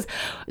contracts, because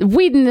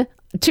Whedon,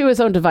 to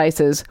his own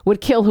devices,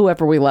 would kill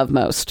whoever we love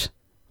most.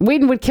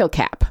 Whedon would kill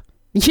Cap.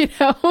 You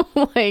know,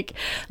 like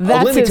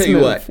that's let me his tell you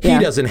move. what, he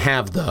doesn't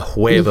have the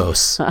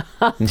huevos.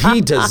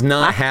 He does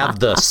not have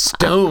the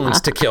stones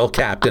to kill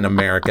Captain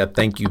America.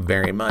 Thank you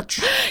very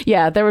much.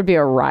 Yeah, there would be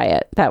a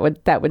riot. That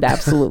would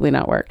absolutely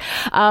not work.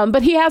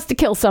 But he has to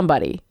kill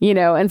somebody, you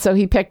know, and so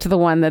he picked the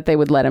one that they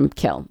would let him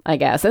kill, I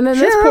guess. And then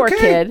this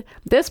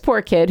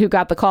poor kid who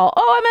got the call,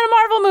 oh, I'm in a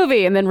Marvel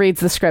movie, and then reads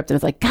the script and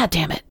is like, God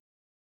damn it.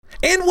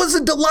 And was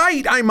a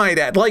delight, I might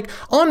add. Like,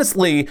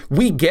 honestly,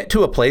 we get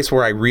to a place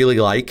where I really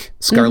like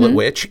Scarlet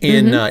Witch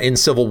in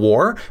Civil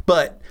War,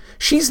 but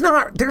there's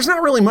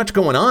not really much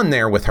going on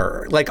there with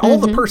her. Like, all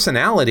the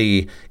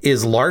personality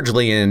is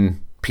largely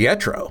in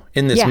Pietro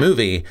in this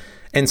movie.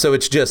 And so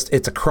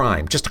it's a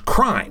crime, just a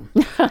crime.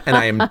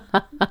 And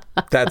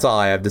that's all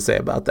I have to say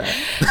about that.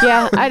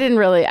 Yeah, I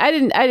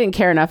didn't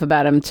care enough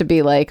about him to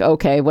be like,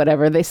 okay,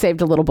 whatever. They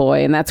saved a little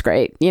boy and that's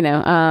great, you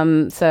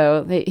know?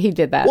 So he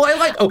did that. Well,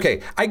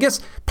 I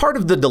guess part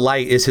of the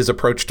delight is his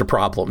approach to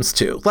problems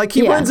too. Like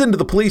he runs into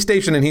the police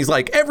station and he's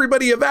like,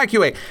 everybody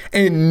evacuate.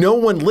 And no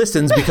one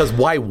listens because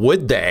why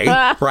would they?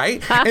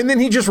 Right? And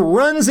then he just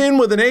runs in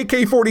with an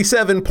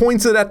AK-47,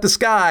 points it at the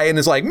sky and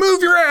is like,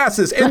 move your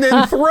asses. And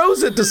then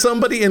throws it to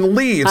somebody and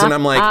leaves. And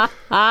I'm like,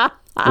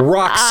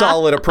 rock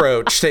solid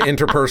approach to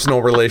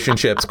interpersonal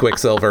relationships,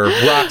 Quicksilver.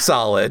 Rock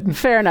solid.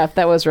 Fair enough.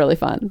 That was really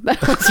fun. But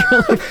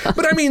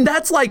I mean,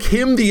 that's like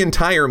him the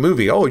entire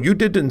movie. Oh, you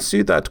didn't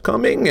see that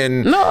coming?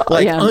 And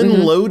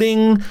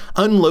unloading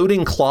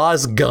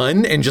Claw's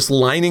gun and just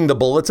lining the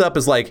bullets up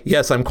is like,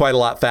 yes, I'm quite a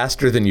lot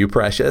faster than you,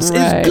 Precious.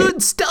 Right. It's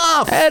good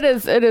stuff. It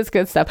is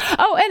good stuff.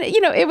 Oh, and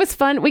you know, it was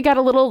fun. We got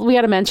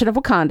a mention of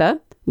Wakanda.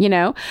 You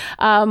know,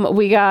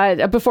 we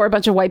got before a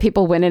bunch of white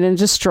people went in and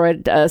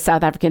destroyed a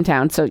South African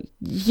town. So,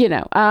 you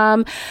know,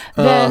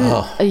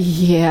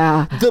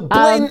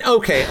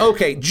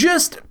 okay.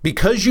 Just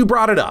because you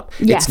brought it up,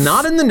 it's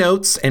not in the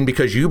notes. And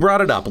because you brought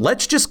it up,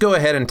 let's just go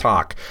ahead and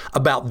talk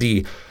about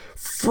the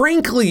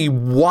frankly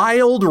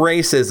wild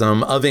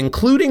racism of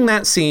including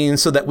that scene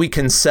so that we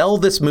can sell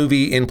this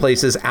movie in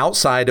places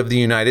outside of the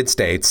United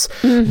States.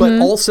 But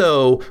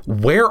also,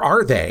 where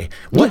are they?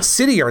 What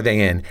city are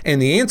they in?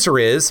 And the answer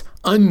is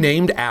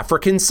unnamed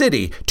African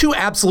city. To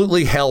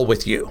absolutely hell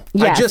with you.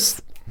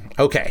 Yes.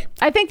 Okay.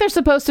 I think they're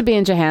supposed to be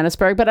in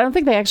Johannesburg, but I don't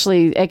think they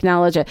actually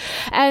acknowledge it.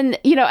 And,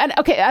 you know,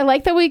 I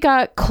like that we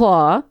got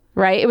Claw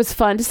right? It was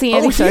fun to see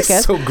Andy Serkis.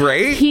 He's so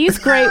great. He's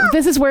great.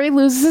 This is where he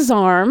loses his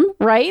arm,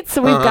 right?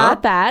 So we've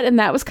got that, and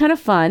that was kind of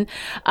fun.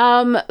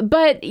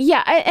 But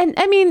yeah, and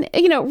I mean,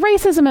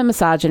 racism and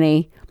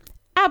misogyny,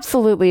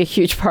 absolutely a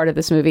huge part of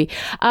this movie.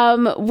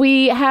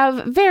 We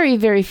have very,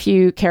 very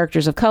few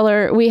characters of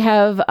color. We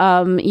have,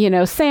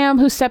 Sam,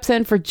 who steps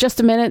in for just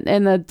a minute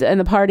in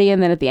the party,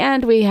 and then at the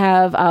end we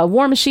have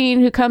War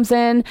Machine, who comes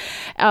in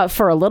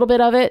for a little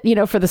bit of it,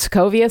 for the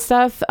Sokovia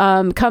stuff.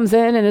 Comes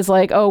in and is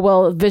like, oh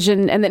well,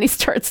 Vision, and then he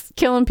starts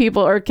killing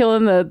people or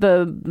killing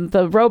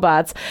the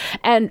robots,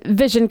 and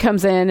Vision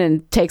comes in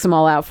and takes them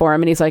all out for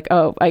him, and he's like,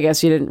 oh, I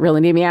guess you didn't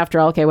really need me after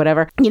all. Okay,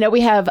 whatever.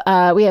 We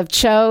have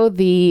Cho,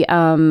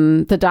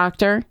 the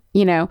doctor,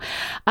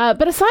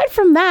 but aside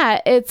from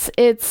that,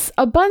 it's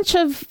a bunch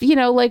of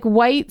like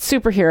white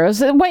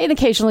superheroes, white and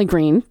occasionally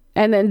green,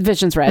 and then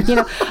Vision's red,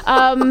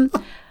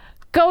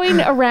 going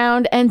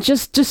around and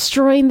just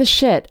destroying the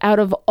shit out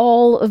of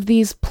all of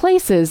these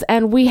places.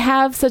 And we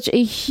have such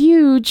a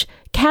huge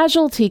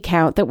casualty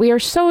count that we are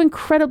so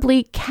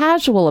incredibly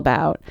casual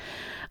about.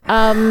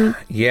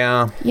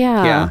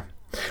 Yeah.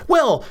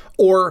 Well,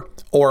 or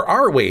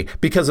are we?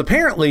 Because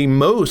apparently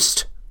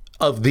most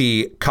of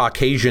the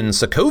Caucasian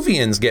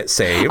Sokovians get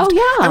saved. Oh,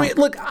 yeah. I mean,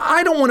 look,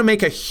 I don't want to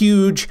make a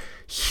huge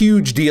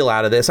deal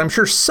out of this. I'm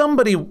sure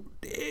somebody,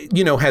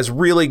 has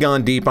really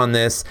gone deep on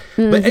this.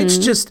 But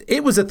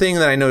it was a thing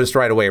that I noticed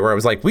right away where I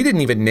was like, we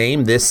didn't even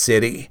name this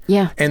city.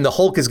 Yeah. And the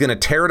Hulk is going to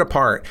tear it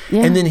apart.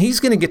 Yeah. And then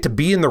he's going to get to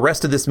be in the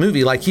rest of this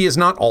movie like he is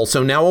not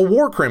also now a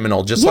war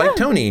criminal, just like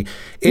Tony.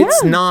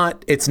 It's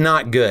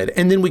not good.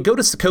 And then we go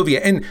to Sokovia.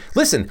 And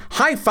listen,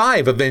 high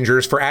five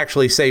Avengers for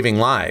actually saving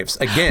lives.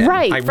 Again,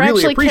 right, I for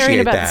really actually appreciate caring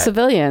about that.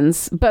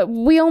 civilians. But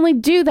we only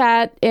do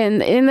that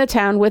in the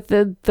town with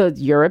the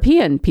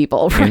European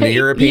people, right? In the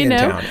European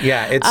town.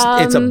 Yeah,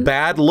 it's a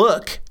bad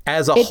look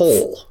as a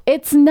whole.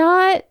 It's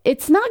not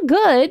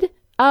good.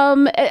 I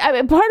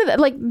mean, part of that,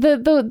 like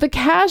the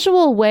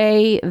casual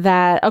way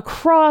that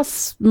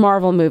across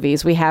Marvel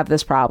movies we have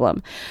this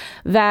problem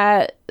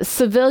that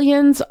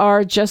civilians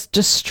are just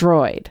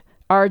destroyed,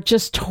 are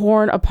just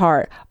torn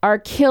apart, are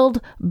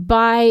killed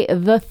by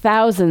the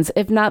thousands,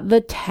 if not the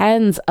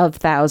tens of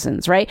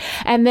thousands, right?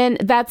 And then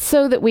that's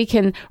so that we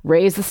can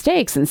raise the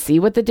stakes and see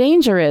what the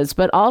danger is.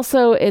 But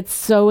also it's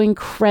so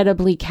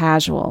incredibly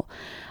casual.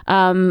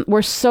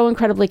 We're so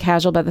incredibly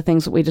casual about the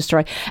things that we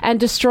destroy, and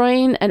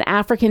destroying an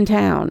African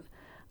town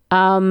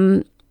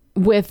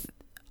with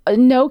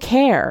no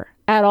care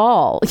at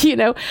all.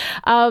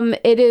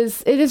 It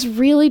is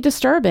really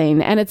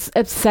disturbing, and it's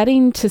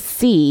upsetting to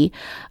see.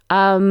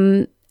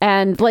 And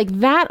like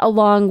that,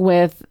 along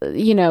with,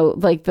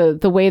 like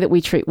the way that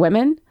we treat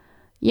women,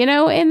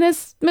 in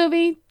this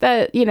movie,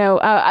 that,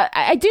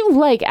 I do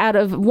like out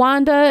of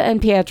Wanda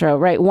and Pietro,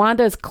 right?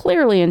 Wanda is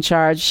clearly in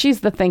charge. She's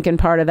the thinking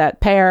part of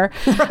that pair.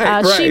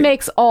 Right. She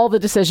makes all the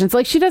decisions.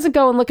 Like, she doesn't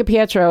go and look at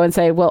Pietro and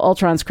say, well,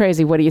 Ultron's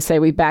crazy. What do you say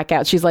we back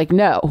out? She's like,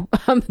 no,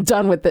 I'm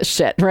done with this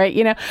shit. Right.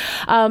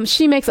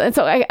 She makes, and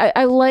so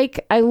I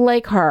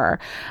like her.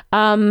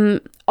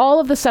 All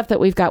of the stuff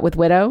that we've got with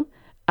Widow,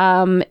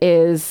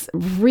 is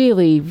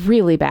really,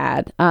 really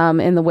bad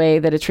in the way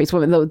that it treats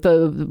women.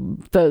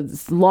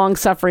 The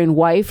long-suffering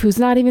wife who's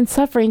not even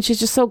suffering. She's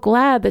just so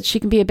glad that she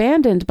can be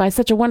abandoned by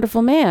such a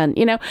wonderful man,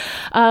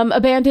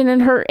 abandoned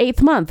in her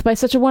 8th month by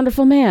such a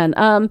wonderful man.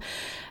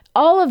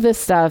 All of this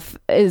stuff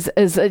is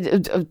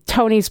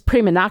Tony's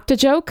prima nocta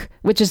joke,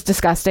 which is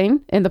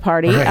disgusting in the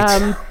party.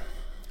 Right.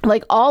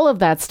 Like all of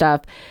that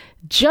stuff,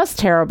 just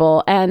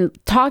terrible, and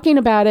talking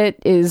about it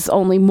is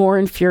only more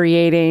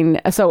infuriating.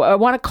 So I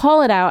want to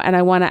call it out, and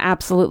I want to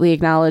absolutely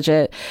acknowledge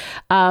it.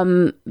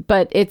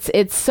 But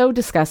it's so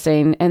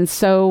disgusting and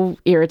so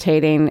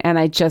irritating, and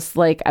I just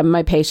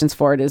my patience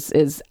for it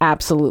is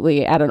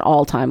absolutely at an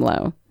all-time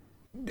low.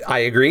 I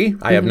agree.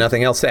 I have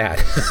nothing else to add.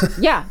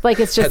 Yeah,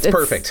 it's just That's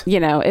perfect.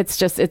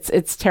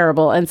 It's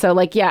terrible. And so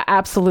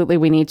absolutely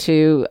we need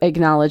to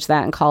acknowledge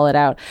that and call it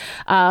out.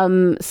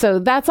 So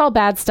that's all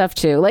bad stuff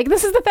too.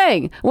 This is the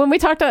thing. When we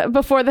talked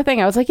before the thing,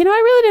 I was like, I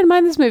really didn't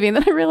mind this movie. And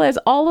then I realized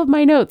all of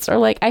my notes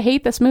are I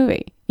hate this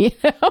movie.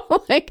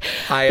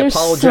 I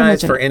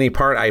apologize for any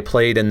part I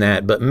played in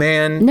that, but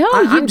man,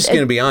 I'm just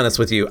going to be honest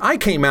with you. I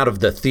came out of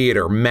the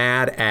theater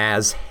mad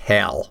as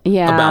hell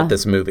about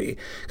this movie,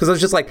 because I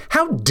was just like,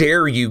 how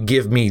dare you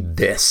give me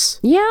this?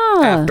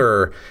 Yeah.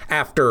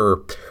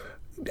 After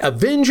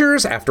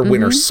Avengers, after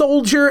Winter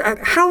Soldier,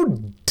 how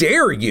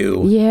dare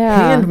you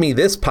hand me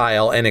this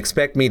pile and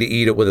expect me to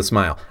eat it with a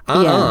smile?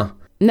 Yeah.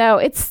 No,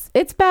 it's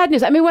bad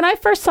news. I mean, when I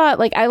first saw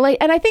it,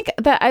 I think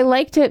that I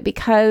liked it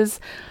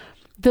because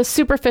the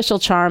superficial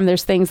charm,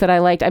 there's things that I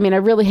liked. I mean, I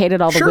really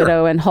hated all the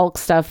Widow and Hulk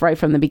stuff right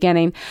from the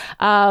beginning.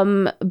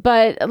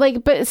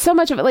 But so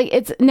much of it,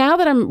 it's now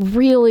that I'm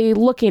really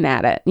looking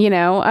at it,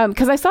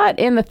 because I saw it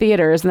in the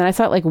theaters and then I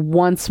saw it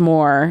once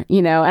more,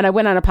 and I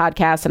went on a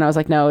podcast and I was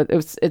like, no,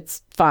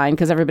 it's fine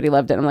because everybody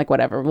loved it. I'm like,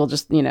 whatever, we'll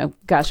just,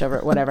 gush over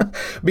it, whatever.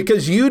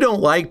 Because you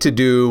don't like to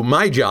do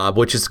my job,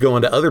 which is to go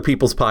into other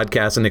people's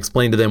podcasts and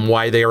explain to them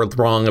why they are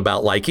wrong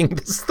about liking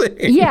this thing.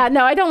 Yeah,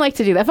 no, I don't like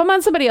to do that. If I'm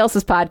on somebody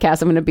else's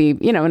podcast, I'm going to be,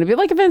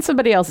 like if it's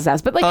somebody else's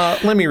house. But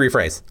like, let me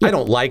rephrase. Yeah. I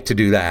don't like to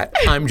do that.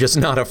 I'm just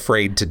not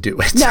afraid to do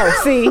it. No,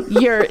 see,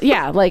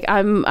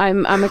 I'm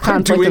a conflict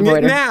I'm doing avoider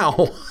it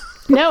now.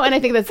 No, and I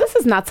think this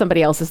is not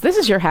somebody else's. This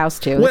is your house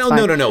too. Well,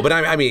 no. But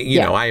I mean,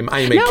 I'm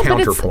a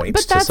counterpoint.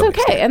 But that's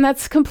okay, and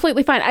that's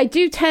completely fine. I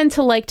do tend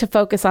to like to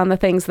focus on the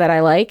things that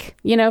I like,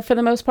 for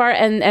the most part,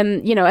 and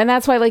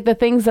that's why like the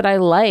things that I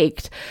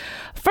liked.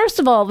 First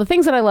of all, the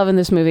things that I love in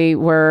this movie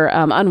were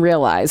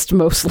unrealized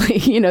mostly.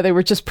 They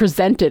were just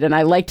presented, and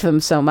I liked them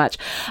so much.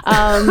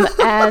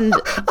 And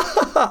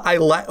I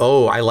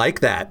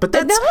like that. But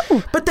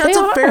that's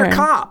a fair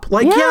cop.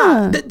 Like,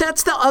 that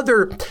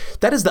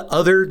is the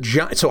other.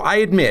 So I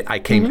admit I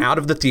came out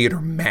of the theater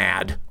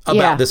mad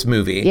about this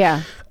movie.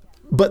 Yeah.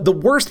 But the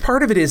worst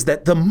part of it is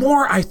that the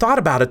more I thought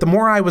about it, the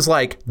more I was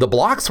like, the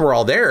blocks were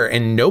all there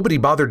and nobody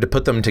bothered to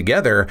put them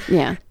together.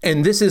 Yeah.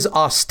 And this is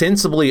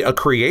ostensibly a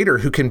creator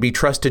who can be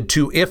trusted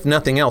to, if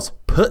nothing else,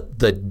 put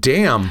the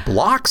damn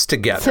blocks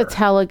together. To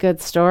tell a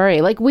good story.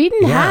 Like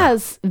Whedon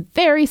has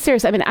very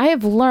serious. I mean, I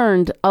have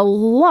learned a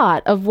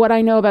lot of what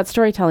I know about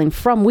storytelling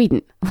from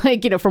Whedon,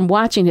 like, from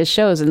watching his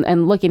shows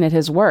and looking at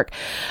his work.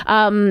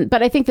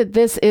 But I think that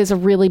this is a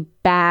really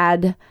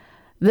bad...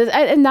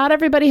 And not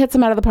everybody hits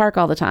him out of the park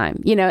all the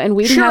time, and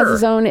Whedon has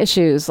his own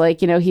issues.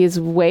 Like, he's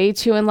way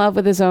too in love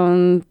with his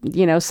own,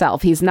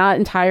 self. He's not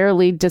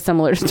entirely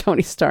dissimilar to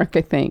Tony Stark,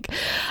 I think.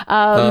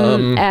 Yeah.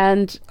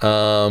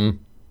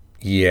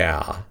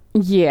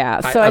 Yeah.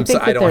 So I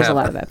think that there's a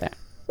lot of that there.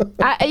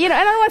 I don't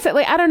want to say,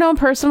 like, I don't know him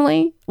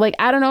personally.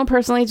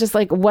 Just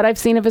like what I've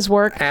seen of his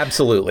work.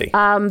 Absolutely.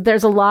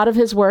 There's a lot of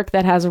his work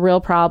that has a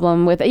real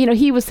problem with,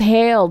 he was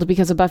hailed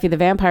because of Buffy the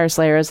Vampire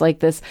Slayer as like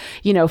this,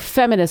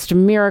 feminist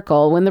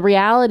miracle, when the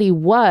reality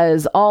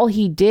was all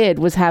he did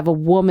was have a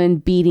woman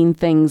beating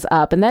things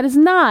up. And that is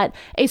not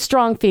a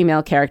strong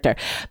female character.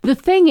 The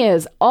thing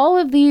is, all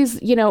of these,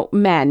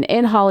 men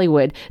in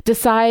Hollywood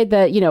decide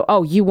that,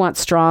 you want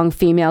strong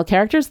female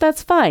characters.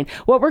 That's fine.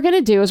 What we're going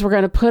to do is we're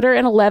going to put her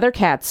in a leather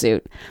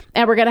catsuit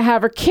and we're going to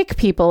have her kick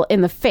people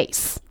in the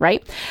face,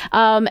 right?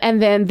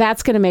 And then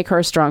that's going to make her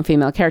a strong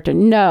female character.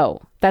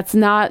 No, that's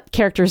not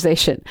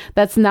characterization.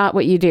 That's not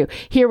what you do.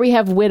 Here we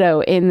have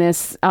Widow in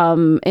this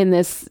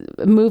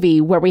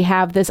movie where we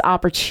have this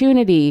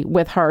opportunity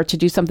with her to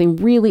do something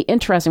really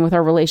interesting with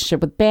her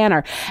relationship with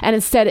Banner. And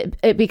instead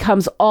it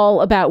becomes all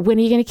about, when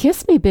are you going to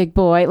kiss me, big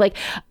boy? Like,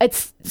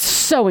 it's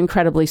so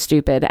incredibly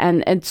stupid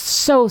and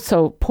so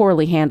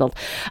poorly handled.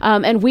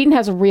 And Whedon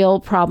has a real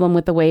problem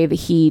with the way that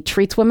he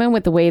treats women,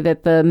 with the way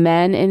that the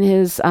men in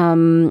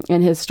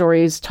his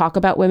stories talk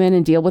about women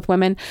and deal with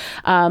women.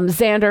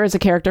 Xander is a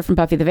character from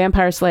Buffy the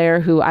Vampire Slayer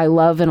who I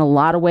love in a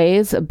lot of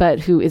ways, but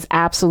who is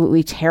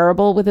absolutely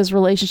terrible with his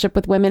relationship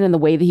with women and the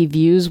way that he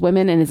views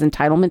women and his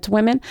entitlement to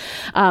women.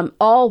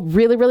 All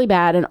really, really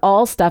bad, and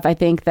all stuff I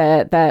think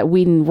that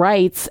Whedon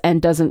writes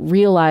and doesn't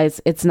realize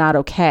it's not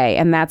okay.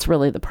 And that's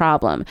really the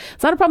problem.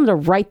 It's not a problem to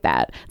write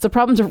that. It's a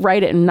problem to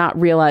write it and not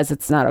realize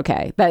it's not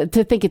okay.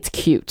 To think it's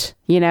cute,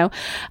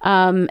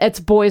 it's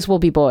boys will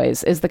be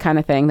boys is the kind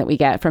of thing that we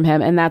get from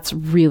him, and that's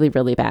really,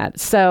 really bad.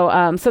 So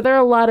there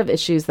are a lot of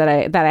issues that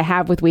I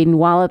have with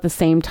Whedon, while at the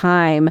same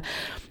time,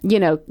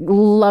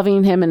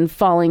 loving him and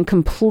falling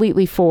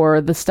completely for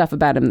the stuff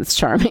about him that's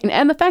charming,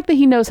 and the fact that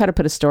he knows how to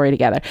put a story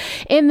together.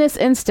 In this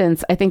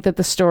instance, I think that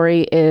the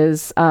story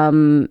is a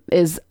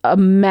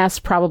mess,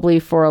 probably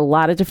for a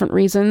lot of different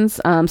reasons.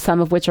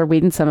 Some of which are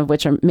Whedon, some of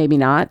which are maybe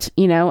not.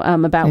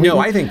 About Whedon. No,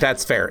 I think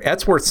that's fair.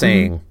 That's worth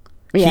saying. Mm-hmm.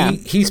 Yeah.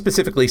 He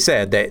specifically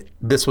said that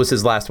this was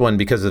his last one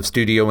because of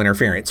studio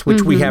interference,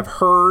 which we have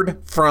heard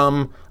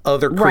from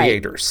other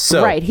creators.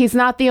 So right. He's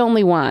not the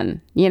only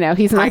one.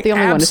 He's not the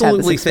only one who's had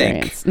this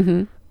experience.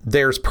 Think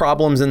there's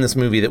problems in this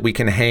movie that we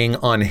can hang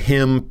on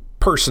him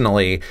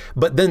personally,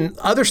 but then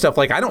other stuff,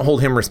 like I don't hold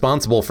him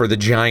responsible for the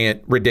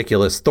giant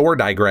ridiculous Thor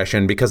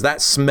digression, because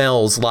that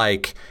smells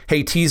like,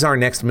 hey, tease our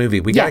next movie,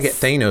 we gotta get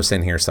Thanos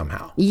in here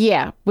somehow.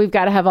 Yeah, we've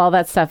got to have all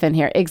that stuff in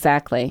here.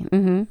 Exactly.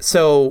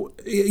 So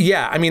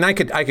yeah, I mean, I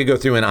could go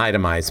through and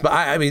itemize, but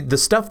I mean, the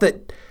stuff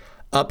that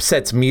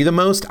upsets me the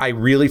most, I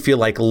really feel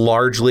like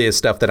largely is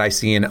stuff that I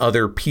see in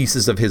other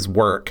pieces of his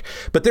work,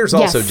 but there's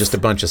also just a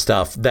bunch of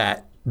stuff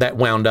that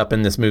wound up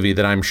in this movie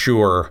that I'm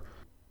sure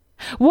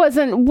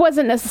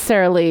wasn't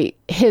necessarily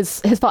his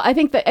fault. I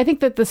think that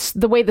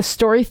the way the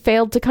story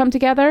failed to come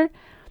together,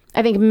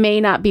 I think may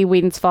not be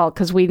Whedon's fault,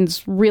 because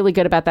Whedon's really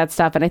good about that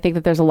stuff, and I think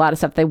that there's a lot of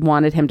stuff they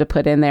wanted him to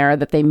put in there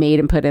that they made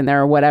him put in there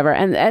or whatever.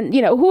 And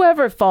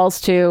whoever it falls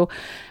to,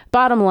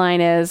 bottom line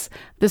is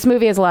this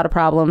movie has a lot of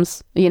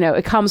problems.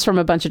 It comes from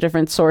a bunch of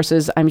different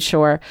sources, I'm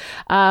sure.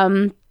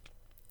 I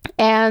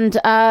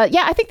think the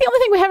only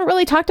thing we haven't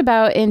really talked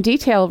about in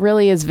detail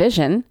really is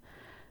Vision.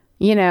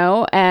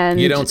 And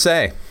you don't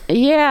say.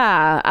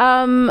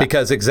 Yeah.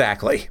 Because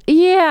exactly.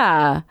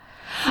 Yeah.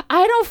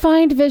 I don't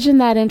find Vision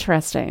that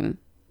interesting.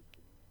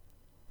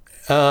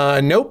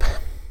 Nope.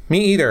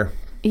 Me either.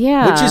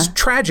 Yeah. Which is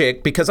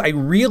tragic because I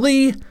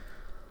really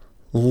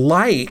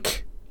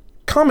like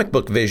comic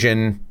book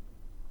Vision.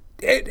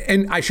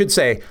 And I should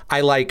say,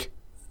 I like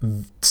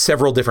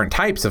several different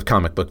types of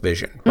comic book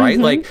Vision, right?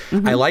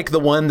 I like the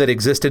one that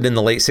existed in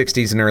the late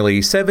 60s and early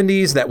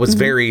 70s that was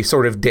very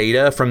sort of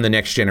Data from the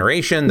Next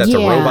Generation. That's a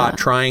robot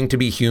trying to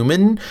be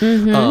human.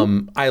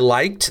 I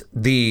liked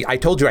I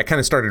told you I kind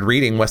of started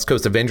reading West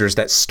Coast Avengers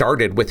that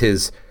started with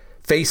his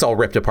face all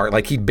ripped apart,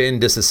 like he'd been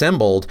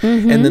disassembled,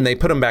 and then they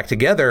put him back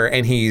together,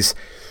 and he's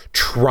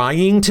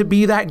trying to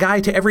be that guy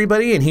to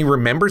everybody, and he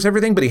remembers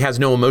everything, but he has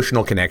no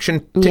emotional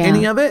connection to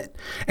any of it,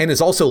 and is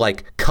also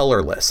like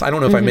colorless. I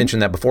don't know if I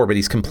mentioned that before, but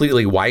he's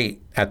completely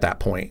white at that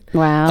point.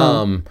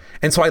 Wow.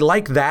 And so I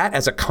like that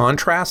as a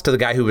contrast to the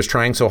guy who was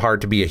trying so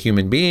hard to be a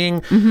human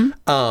being.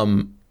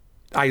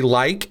 I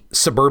like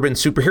suburban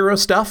superhero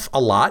stuff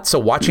a lot. So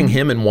watching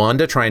him and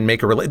Wanda try and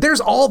make there's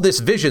all this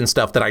Vision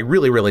stuff that I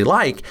really, really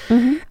like.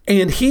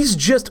 And he's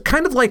just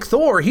kind of like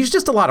Thor. He's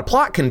just a lot of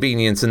plot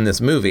convenience in this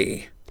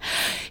movie.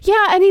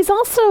 Yeah. And he's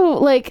also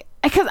like,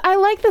 because I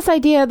like this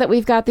idea that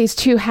we've got these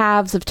two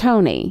halves of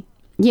Tony,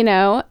 you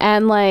know,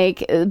 and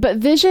like, but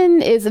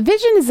Vision is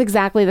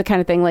exactly the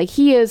kind of thing. Like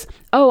he is,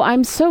 oh,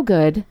 I'm so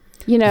good,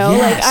 you know,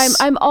 like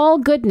I'm all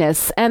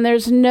goodness, and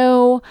there's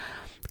no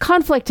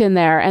conflict in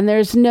there, and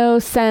there's no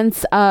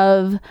sense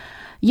of,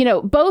 you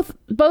know,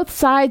 both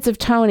sides of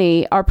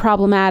Tony are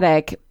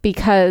problematic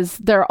because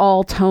they're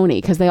all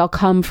Tony, because they all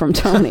come from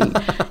Tony,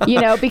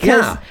 you know,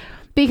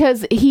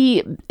 because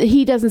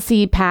he doesn't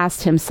see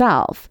past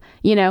himself,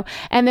 you know.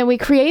 And then we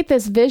create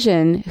this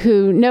Vision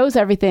who knows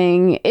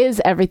everything,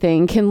 is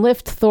everything, can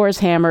lift Thor's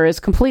hammer, is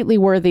completely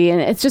worthy,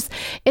 and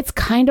it's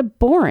kind of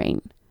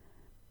boring.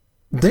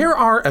 There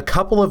are a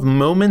couple of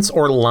moments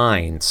or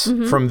lines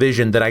from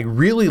Vision that I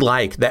really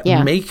like that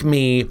make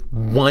me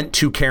want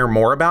to care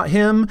more about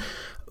him,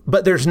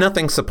 but there's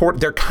nothing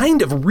they're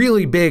kind of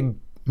really big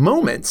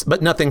moments,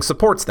 but nothing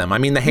supports them. I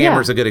mean, the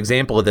hammer's a good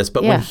example of this,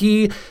 but when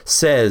he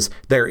says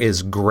there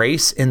is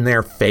grace in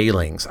their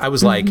failings, I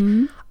was like,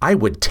 I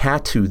would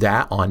tattoo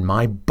that on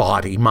my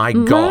body. My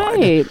God.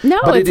 Right. No,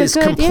 but it is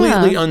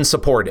completely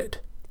unsupported.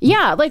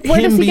 Yeah, like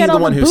where does he get all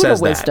the Buddha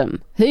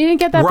wisdom? He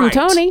didn't get that from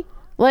Tony.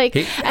 Like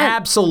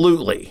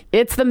absolutely,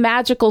 it's the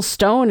magical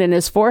stone in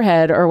his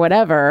forehead or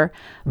whatever,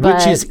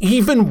 which is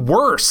even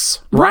worse,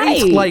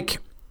 right? Like,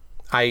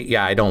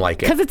 I don't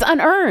like it because it's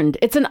unearned.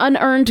 It's an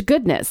unearned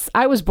goodness.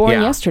 I was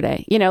born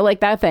yesterday, you know, like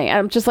that thing.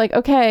 I'm just like,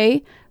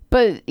 okay,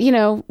 but you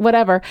know,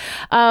 whatever.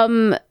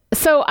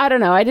 So I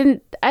don't know. I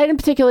didn't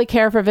particularly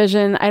care for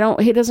Vision.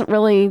 He doesn't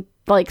really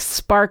like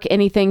spark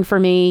anything for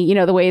me, you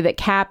know, the way that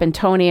Cap and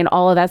Tony and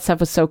all of that stuff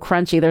was so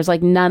crunchy. There's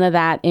like none of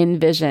that in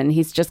Vision.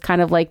 He's just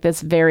kind of like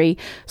this very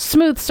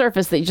smooth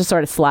surface that you just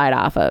sort of slide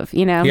off of,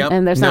 you know,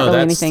 and there's not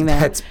really anything there.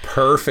 That's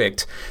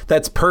perfect.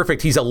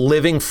 He's a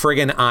living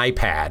friggin'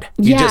 iPad.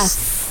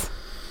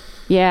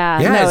 Yeah,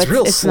 it's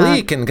real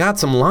sleek and got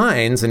some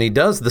lines, and he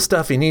does the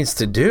stuff he needs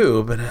to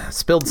do, but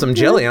spilled some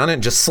jelly on it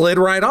and just slid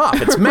right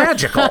off. It's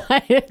magical.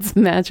 It's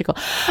magical.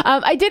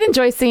 I did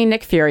enjoy seeing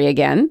Nick Fury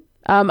again.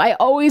 I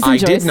always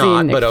enjoy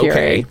seeing Nick Fury.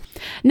 Okay.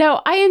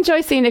 No, I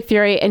enjoy seeing Nick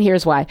Fury, and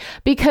here's why.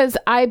 Because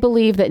I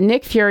believe that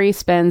Nick Fury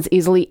spends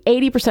easily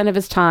 80% of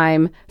his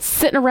time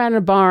sitting around in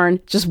a barn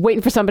just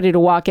waiting for somebody to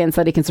walk in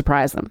so that he can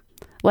surprise them.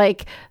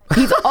 Like,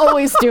 he's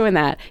always doing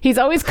that. He's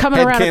always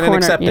coming around a corner.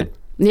 Accepted.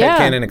 Yeah.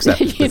 Headcanon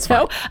accepted. You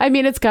know, I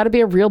mean, it's got to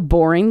be a real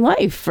boring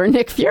life for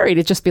Nick Fury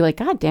to just be like,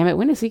 God damn it,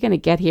 when is he going to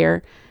get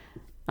here?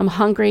 I'm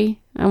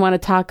hungry. I want a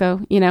taco,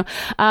 you know?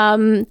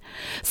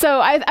 So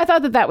I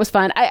thought that was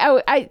fun.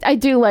 I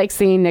do like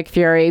seeing Nick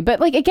Fury, but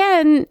like,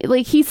 again,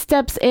 like he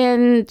steps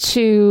in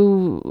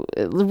to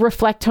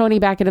reflect Tony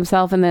back at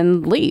himself and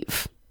then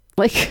leave.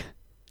 Like,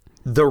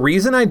 the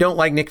reason I don't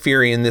like Nick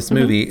Fury in this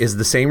movie is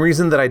the same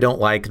reason that I don't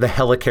like the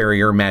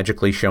helicarrier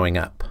magically showing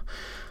up.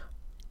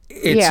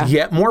 It's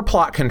yet more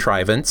plot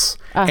contrivance.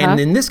 And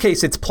in this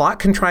case, it's plot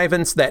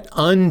contrivance that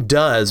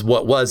undoes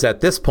what was at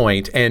this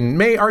point and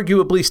may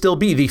arguably still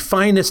be the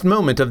finest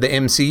moment of the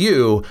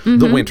MCU,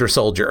 the Winter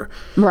Soldier.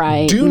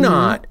 Right. Do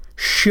not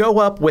show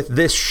up with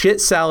this shit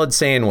salad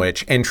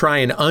sandwich and try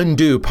and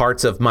undo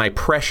parts of my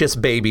precious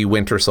baby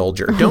Winter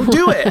Soldier. Don't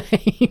do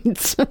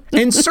it.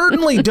 And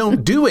certainly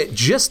don't do it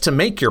just to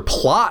make your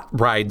plot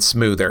ride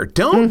smoother.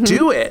 Don't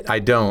do it. I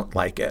don't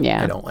like it.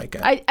 Yeah. I don't like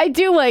it.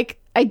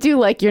 I do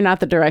like You're Not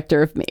the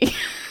Director of Me.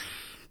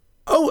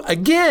 Oh,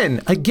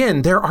 again,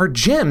 there are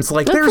gems.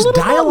 Like, there's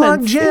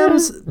dialogue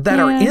gems that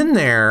are in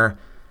there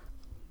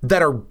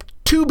that are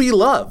to be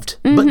loved.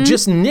 But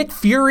just Nick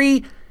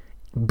Fury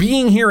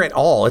being here at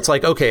all, it's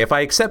like, okay, if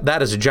I accept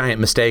that as a giant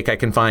mistake, I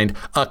can find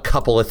a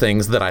couple of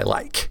things that I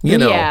like, you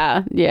know?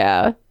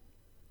 Yeah.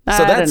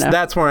 So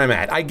that's where I'm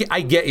at. I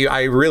get you.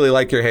 I really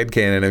like your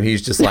headcanon. And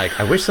he's just like,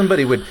 I wish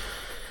somebody would...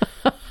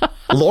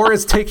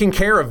 Laura's taking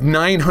care of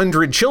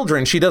 900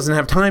 children. She doesn't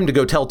have time to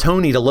go tell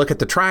Tony to look at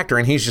the tractor,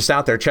 and he's just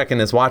out there checking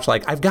his watch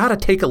like, I've got to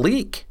take a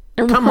leak.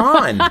 Come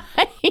on.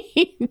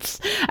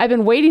 I've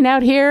been waiting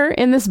out here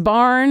in this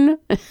barn,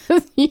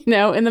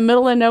 in the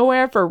middle of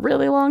nowhere for a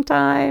really long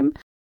time.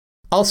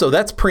 Also,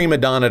 that's prima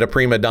donna to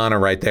prima donna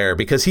right there,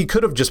 because he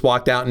could have just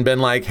walked out and been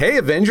like, hey,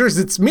 Avengers,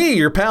 it's me,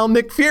 your pal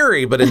Nick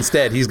Fury. But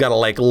instead, he's got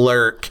to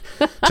lurk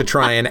to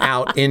try and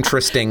out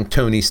interesting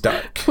Tony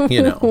Stark,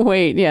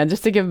 Wait, yeah,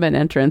 just to give him an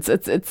entrance.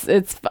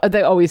 It's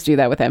they always do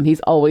that with him. He's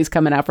always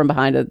coming out from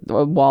behind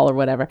a wall or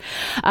whatever.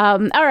 All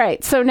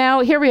right. So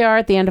now here we are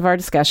at the end of our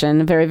discussion,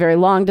 a very, very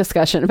long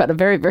discussion about a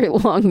very, very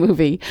long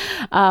movie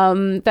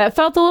that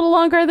felt a little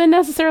longer than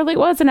necessarily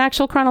was in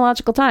actual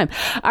chronological time.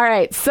 All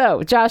right.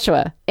 So,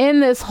 Joshua,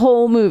 in this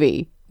whole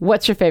movie,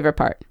 what's your favorite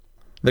part?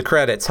 The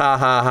credits. Ha,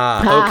 ha,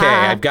 ha. Okay,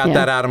 I've got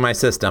that out of my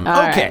system.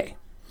 All okay.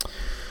 Right.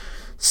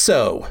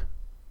 So,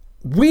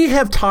 we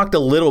have talked a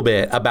little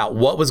bit about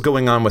what was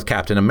going on with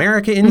Captain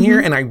America in here,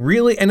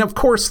 and of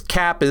course,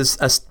 Cap is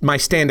my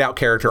standout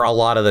character a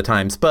lot of the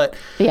times, but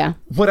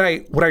what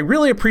I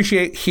really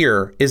appreciate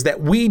here is that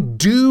we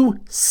do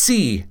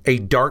see a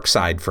dark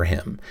side for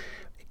him.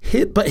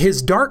 But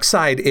his dark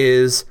side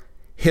is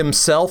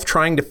himself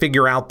trying to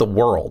figure out the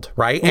world,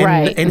 right?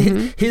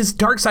 And his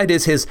dark side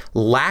is his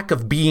lack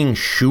of being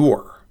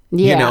sure,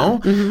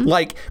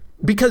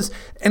 because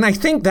I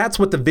think that's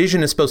what the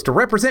Vision is supposed to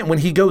represent when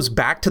he goes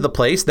back to the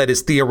place that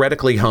is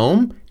theoretically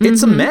home.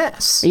 It's a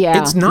mess.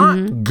 Yeah. It's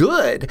not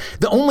good.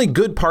 The only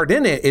good part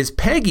in it is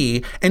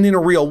Peggy, and in a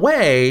real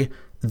way,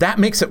 that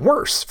makes it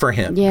worse for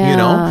him,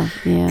 Yeah.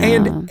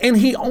 And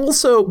he's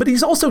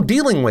also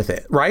dealing with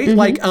it, right?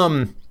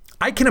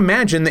 I can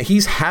imagine that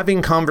he's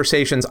having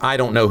conversations, I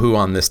don't know who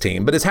on this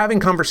team, but is having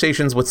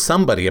conversations with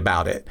somebody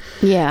about it.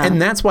 Yeah.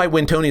 And that's why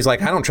when Tony's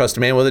like, I don't trust a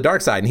man with a dark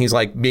side, and he's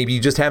like, maybe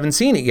you just haven't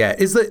seen it yet,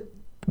 is that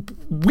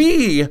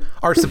we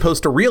are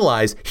supposed to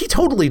realize he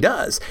totally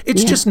does.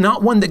 It's just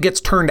not one that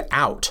gets turned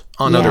out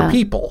on other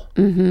people,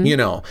 And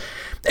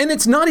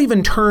it's not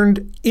even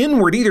turned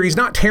inward either. He's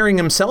not tearing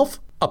himself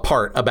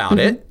apart about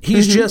it.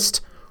 He's just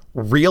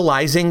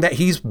realizing that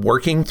he's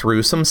working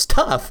through some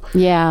stuff.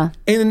 Yeah.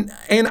 And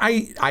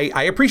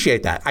I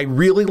appreciate that. I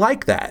really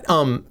like that.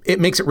 It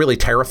makes it really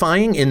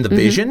terrifying in the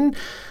Vision.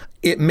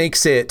 It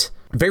makes it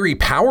very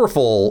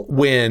powerful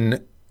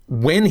when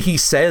he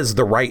says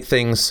the right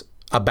things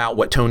about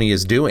what Tony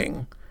is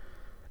doing.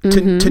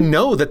 To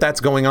know that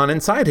that's going on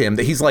inside him,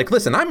 that he's like,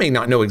 listen, I may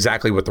not know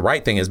exactly what the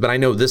right thing is, but I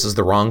know this is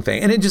the wrong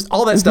thing. And it just,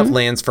 all that stuff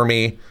lands for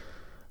me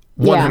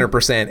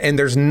 100%. And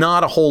there's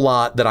not a whole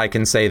lot that I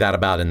can say that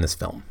about in this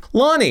film.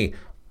 Lonnie,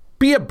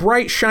 be a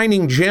bright,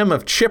 shining gem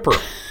of Chipper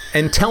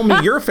and tell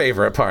me your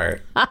favorite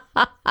part.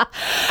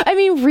 I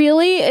mean,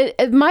 really,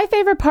 my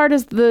favorite part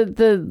is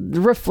the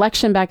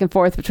reflection back and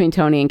forth between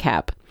Tony and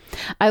Cap.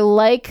 I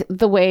like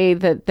the way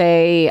that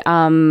they,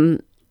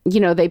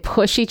 they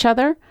push each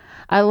other.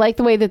 I like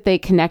the way that they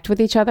connect with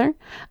each other.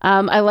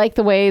 I like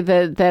the way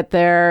that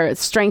their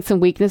strengths and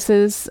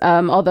weaknesses,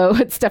 although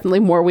it's definitely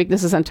more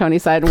weaknesses on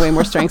Tony's side and way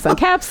more strengths on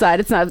Cap's side.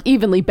 It's not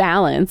evenly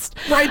balanced.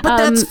 Right, but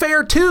that's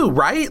fair too,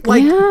 right?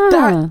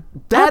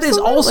 That is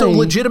also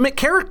legitimate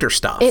character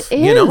stuff. It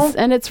is,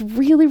 and it's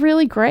really,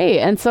 really great.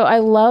 And so I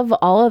love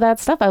all of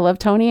that stuff. I love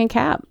Tony and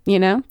Cap,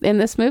 in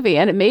this movie.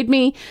 And it made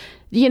me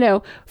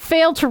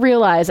failed to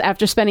realize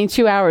after spending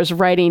 2 hours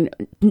writing,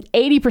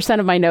 80%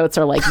 of my notes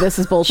are like, this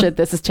is bullshit.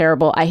 This is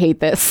terrible. I hate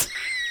this.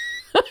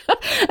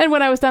 And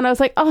when I was done, I was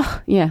like,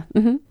 oh, yeah.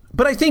 Mm-hmm.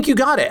 But I think you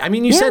got it. I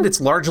mean, you said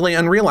it's largely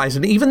unrealized.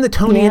 And even the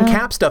Tony and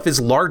Cap stuff is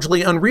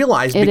largely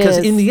unrealized because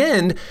in the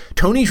end,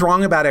 Tony's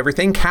wrong about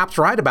everything. Cap's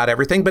right about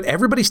everything. But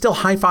everybody still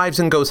high fives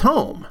and goes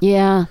home.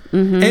 Yeah.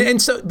 Mm-hmm.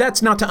 And so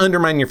that's not to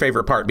undermine your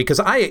favorite part, because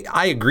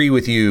I agree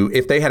with you.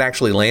 If they had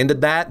actually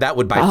landed that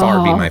would by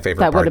far be my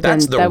favorite part.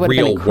 That's the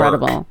real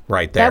work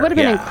right there. That would have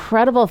been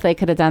incredible if they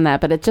could have done that.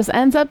 But it just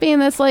ends up being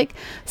this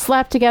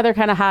slapped together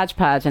kind of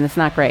hodgepodge, and it's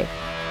not great.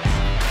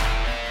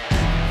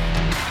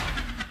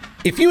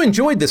 If you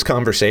enjoyed this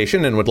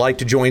conversation and would like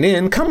to join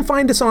in, come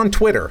find us on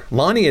Twitter.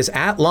 Lonnie is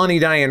at Lonnie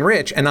Diane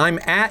Rich, and I'm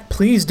at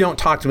Please Don't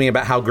Talk to Me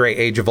About How Great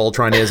Age of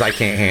Ultron is. I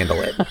can't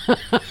handle it.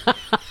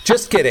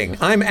 Just kidding.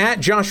 I'm at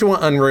Joshua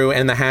Unruh,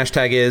 and the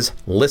hashtag is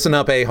Listen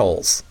Up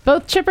A-Holes.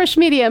 Both Chipperish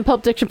Media and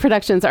Pulp Diction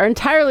Productions are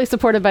entirely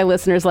supported by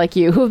listeners like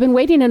you who have been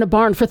waiting in a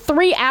barn for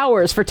 3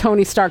 hours for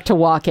Tony Stark to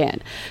walk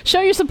in.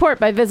 Show your support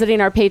by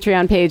visiting our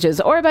Patreon pages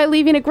or by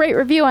leaving a great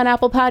review on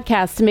Apple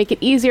Podcasts to make it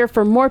easier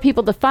for more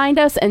people to find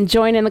us and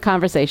join in the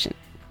conversation.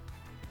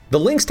 The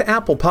links to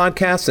Apple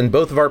Podcasts and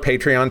both of our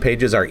Patreon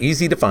pages are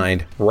easy to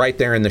find right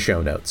there in the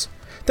show notes.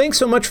 Thanks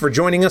so much for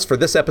joining us for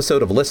this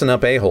episode of Listen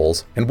Up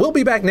A-Holes, and we'll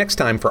be back next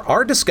time for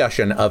our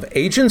discussion of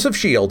Agents of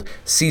S.H.I.E.L.D.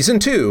 Season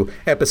 2,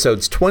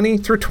 Episodes 20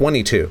 through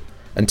 22.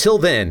 Until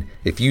then,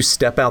 if you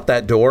step out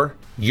that door,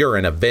 you're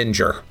an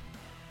Avenger.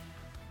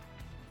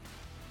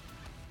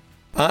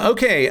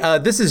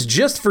 This is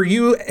just for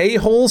you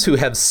a-holes who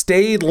have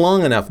stayed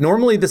long enough.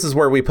 Normally, this is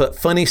where we put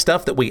funny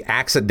stuff that we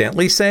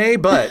accidentally say,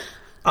 but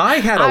I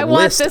had a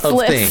list of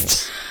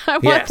things. I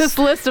want this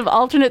list of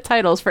alternate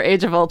titles for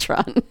Age of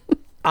Ultron.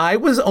 I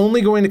was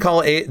only going to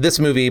call this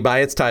movie by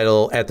its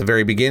title at the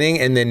very beginning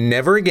and then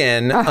never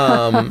again.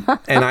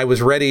 And I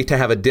was ready to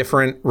have a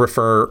different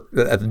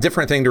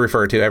thing to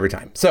refer to every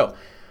time. So,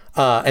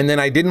 and then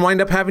I didn't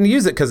wind up having to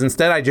use it because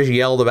instead I just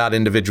yelled about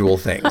individual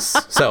things.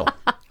 So,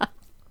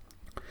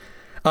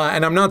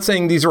 and I'm not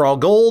saying these are all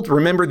gold.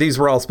 Remember, these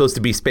were all supposed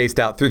to be spaced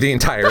out through the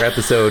entire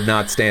episode,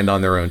 not stand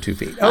on their own 2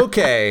 feet.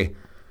 Okay.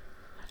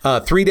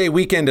 3-day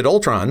weekend at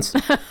Ultron's.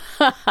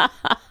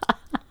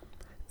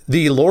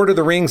 The Lord of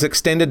the Rings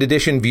Extended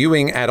Edition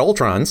viewing at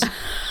Ultron's.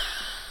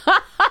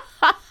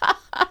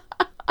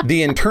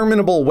 The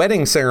interminable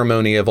wedding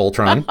ceremony of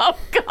Ultron. Oh,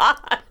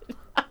 God.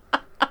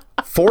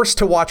 Forced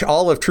to watch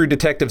all of True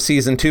Detective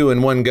Season 2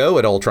 in one go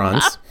at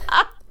Ultron's.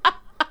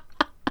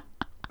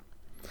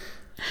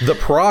 The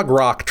prog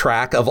rock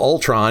track of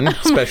Ultron.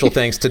 Special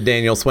thanks to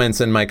Daniel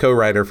Swenson, my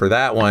co-writer, for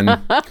that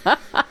one.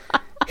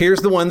 Here's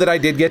the one that I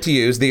did get to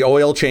use. The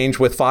oil change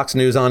with Fox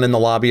News on in the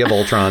lobby of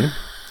Ultron.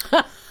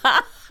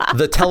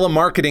 The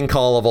telemarketing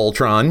call of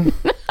Ultron.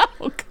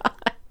 Oh,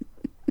 God.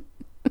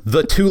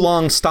 The too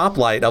long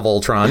stoplight of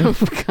Ultron. Oh,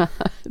 God.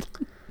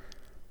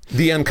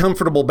 The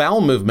uncomfortable bowel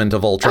movement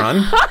of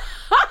Ultron.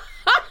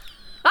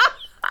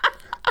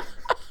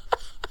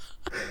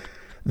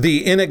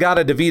 The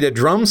Inagata-Devita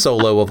drum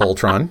solo of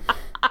Ultron.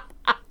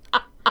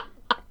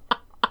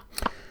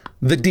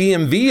 The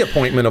DMV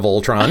appointment of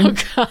Ultron.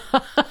 Oh,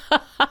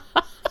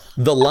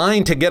 The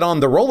line to get on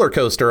the roller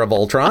coaster of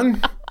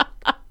Ultron.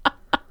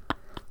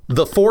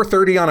 The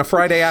 4:30 on a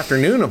Friday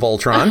afternoon of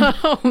Ultron.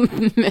 Oh,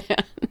 man.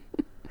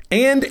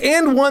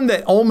 And one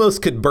that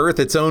almost could birth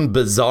its own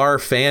bizarre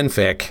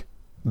fanfic.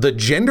 The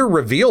gender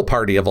reveal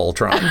party of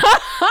Ultron.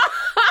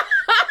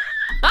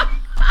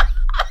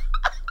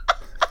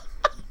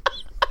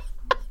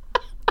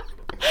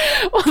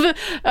 Well,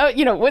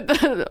 with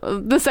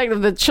the segment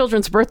of the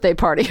children's birthday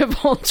party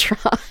of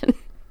Ultron.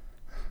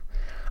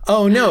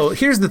 Oh, no.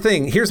 Here's the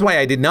thing. Here's why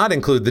I did not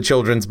include the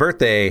children's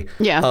birthday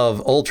of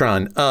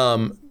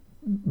Ultron.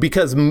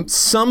 Because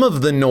some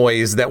of the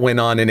noise that went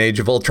on in Age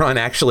of Ultron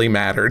actually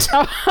mattered.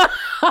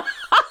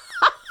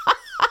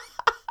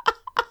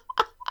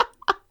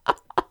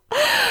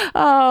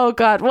 Oh,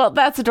 God. Well,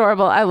 that's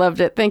adorable. I loved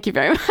it. Thank you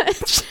very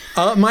much.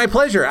 My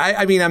pleasure.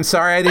 I mean, I'm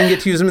sorry I didn't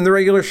get to use them in the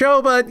regular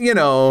show, but,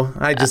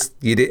 I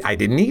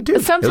didn't need to.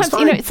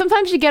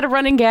 Sometimes you get a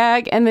running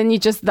gag and then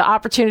the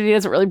opportunity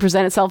doesn't really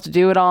present itself to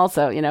do it all.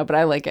 So, but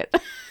I like it.